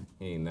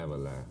 He ain't never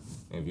lied.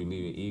 And if you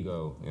leave your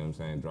ego, you know what I'm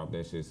saying, drop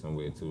that shit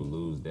somewhere to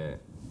lose that,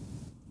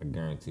 I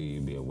guarantee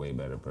you'll be a way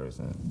better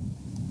person.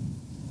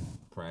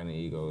 Pride and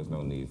ego is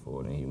no need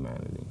for it in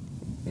humanity.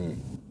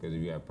 Because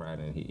if you have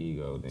pride in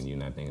ego, then you're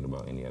not thinking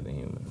about any other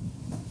human.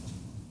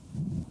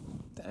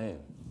 Damn.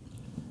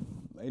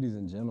 Ladies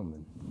and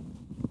gentlemen,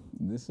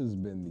 this has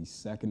been the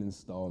second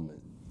installment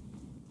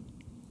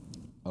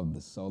of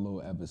the solo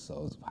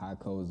episodes of High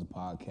Codes, the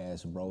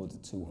podcast, Road to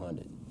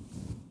 200.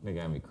 They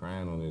got me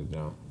crying on this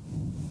jump.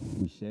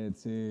 We shed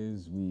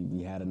tears.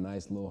 We had a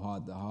nice little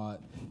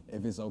heart-to-heart.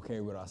 If it's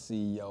okay with our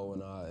CEO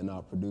and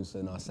our producer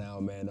and our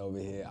sound man over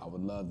here, I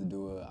would love to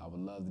do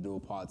a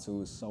part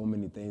 2. So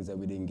many things that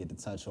we didn't get to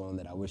touch on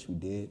that I wish we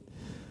did.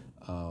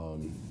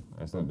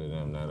 That's up to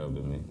them, not up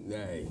to me.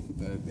 Hey,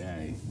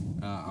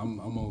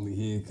 I'm only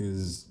here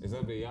because it's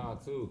up to y'all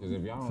too. Because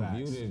if y'all don't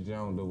view this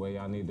joint the way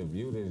y'all need to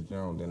view this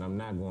joint, then I'm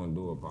not going to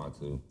do a part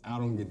 2. I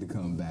don't get to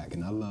come back,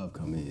 and I love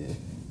coming here.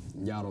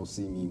 Y'all don't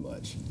see me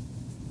much.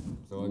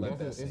 So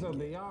it's up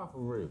to y'all for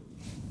real.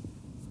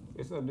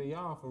 It's up to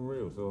y'all for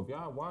real. So if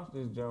y'all watch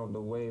this joint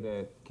the way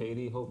that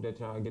KD hope that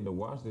y'all get to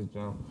watch this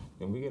joint,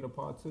 then we get a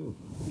part 2.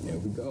 There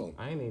we go.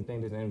 I ain't even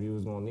think this interview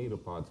was gonna need a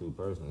part 2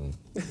 personally.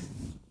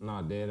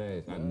 No, dead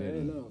ass. I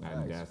didn't.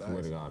 I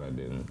swear to God I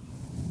didn't.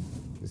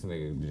 This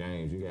nigga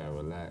James, you gotta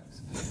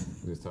relax.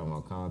 Just talking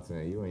about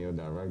content. You in your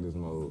director's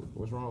mode.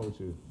 What's wrong with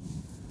you?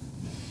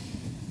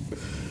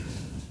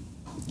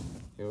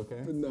 You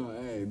okay? No,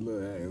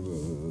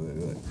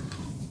 look.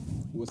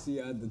 We'll see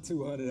you at the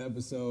 200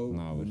 episode.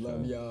 We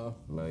love y'all.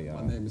 Love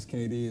y'all. My name is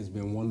KD. It's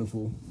been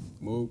wonderful.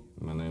 Mook.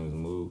 My name is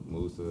Mook,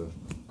 Musa,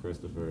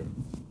 Christopher,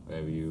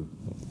 whatever you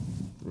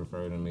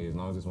refer to me. As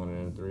long as it's one of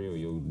them 3, or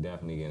you'll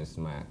definitely getting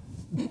smacked.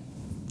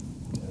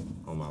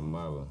 On my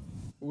mother.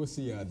 We'll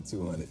see you at the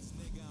 200.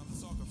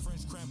 I'm talking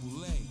French creme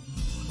brulee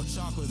or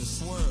chocolate or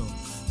swirl.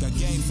 Got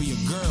game for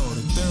your girl.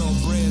 The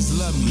thoroughbreds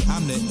love me.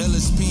 I'm the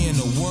illest P in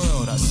the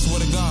world. I swear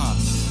to God.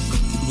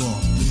 Keep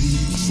going.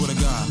 I swear to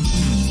God.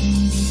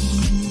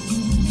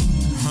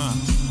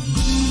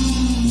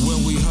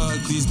 When we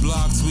hug these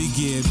blocks, we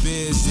get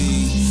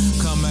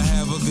busy. Come and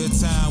have a good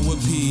time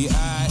with PIMP.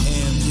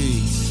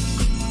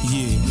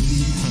 Yeah.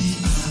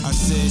 I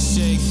said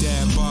shake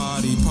that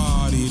body,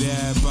 party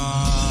that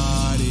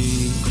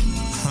body.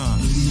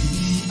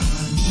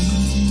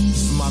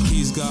 It's for my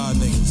peace God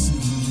niggas. You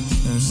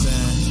know what I'm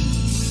saying?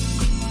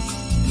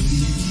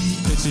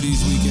 Picture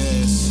these weak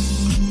ass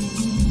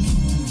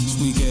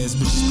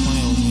bitches playing.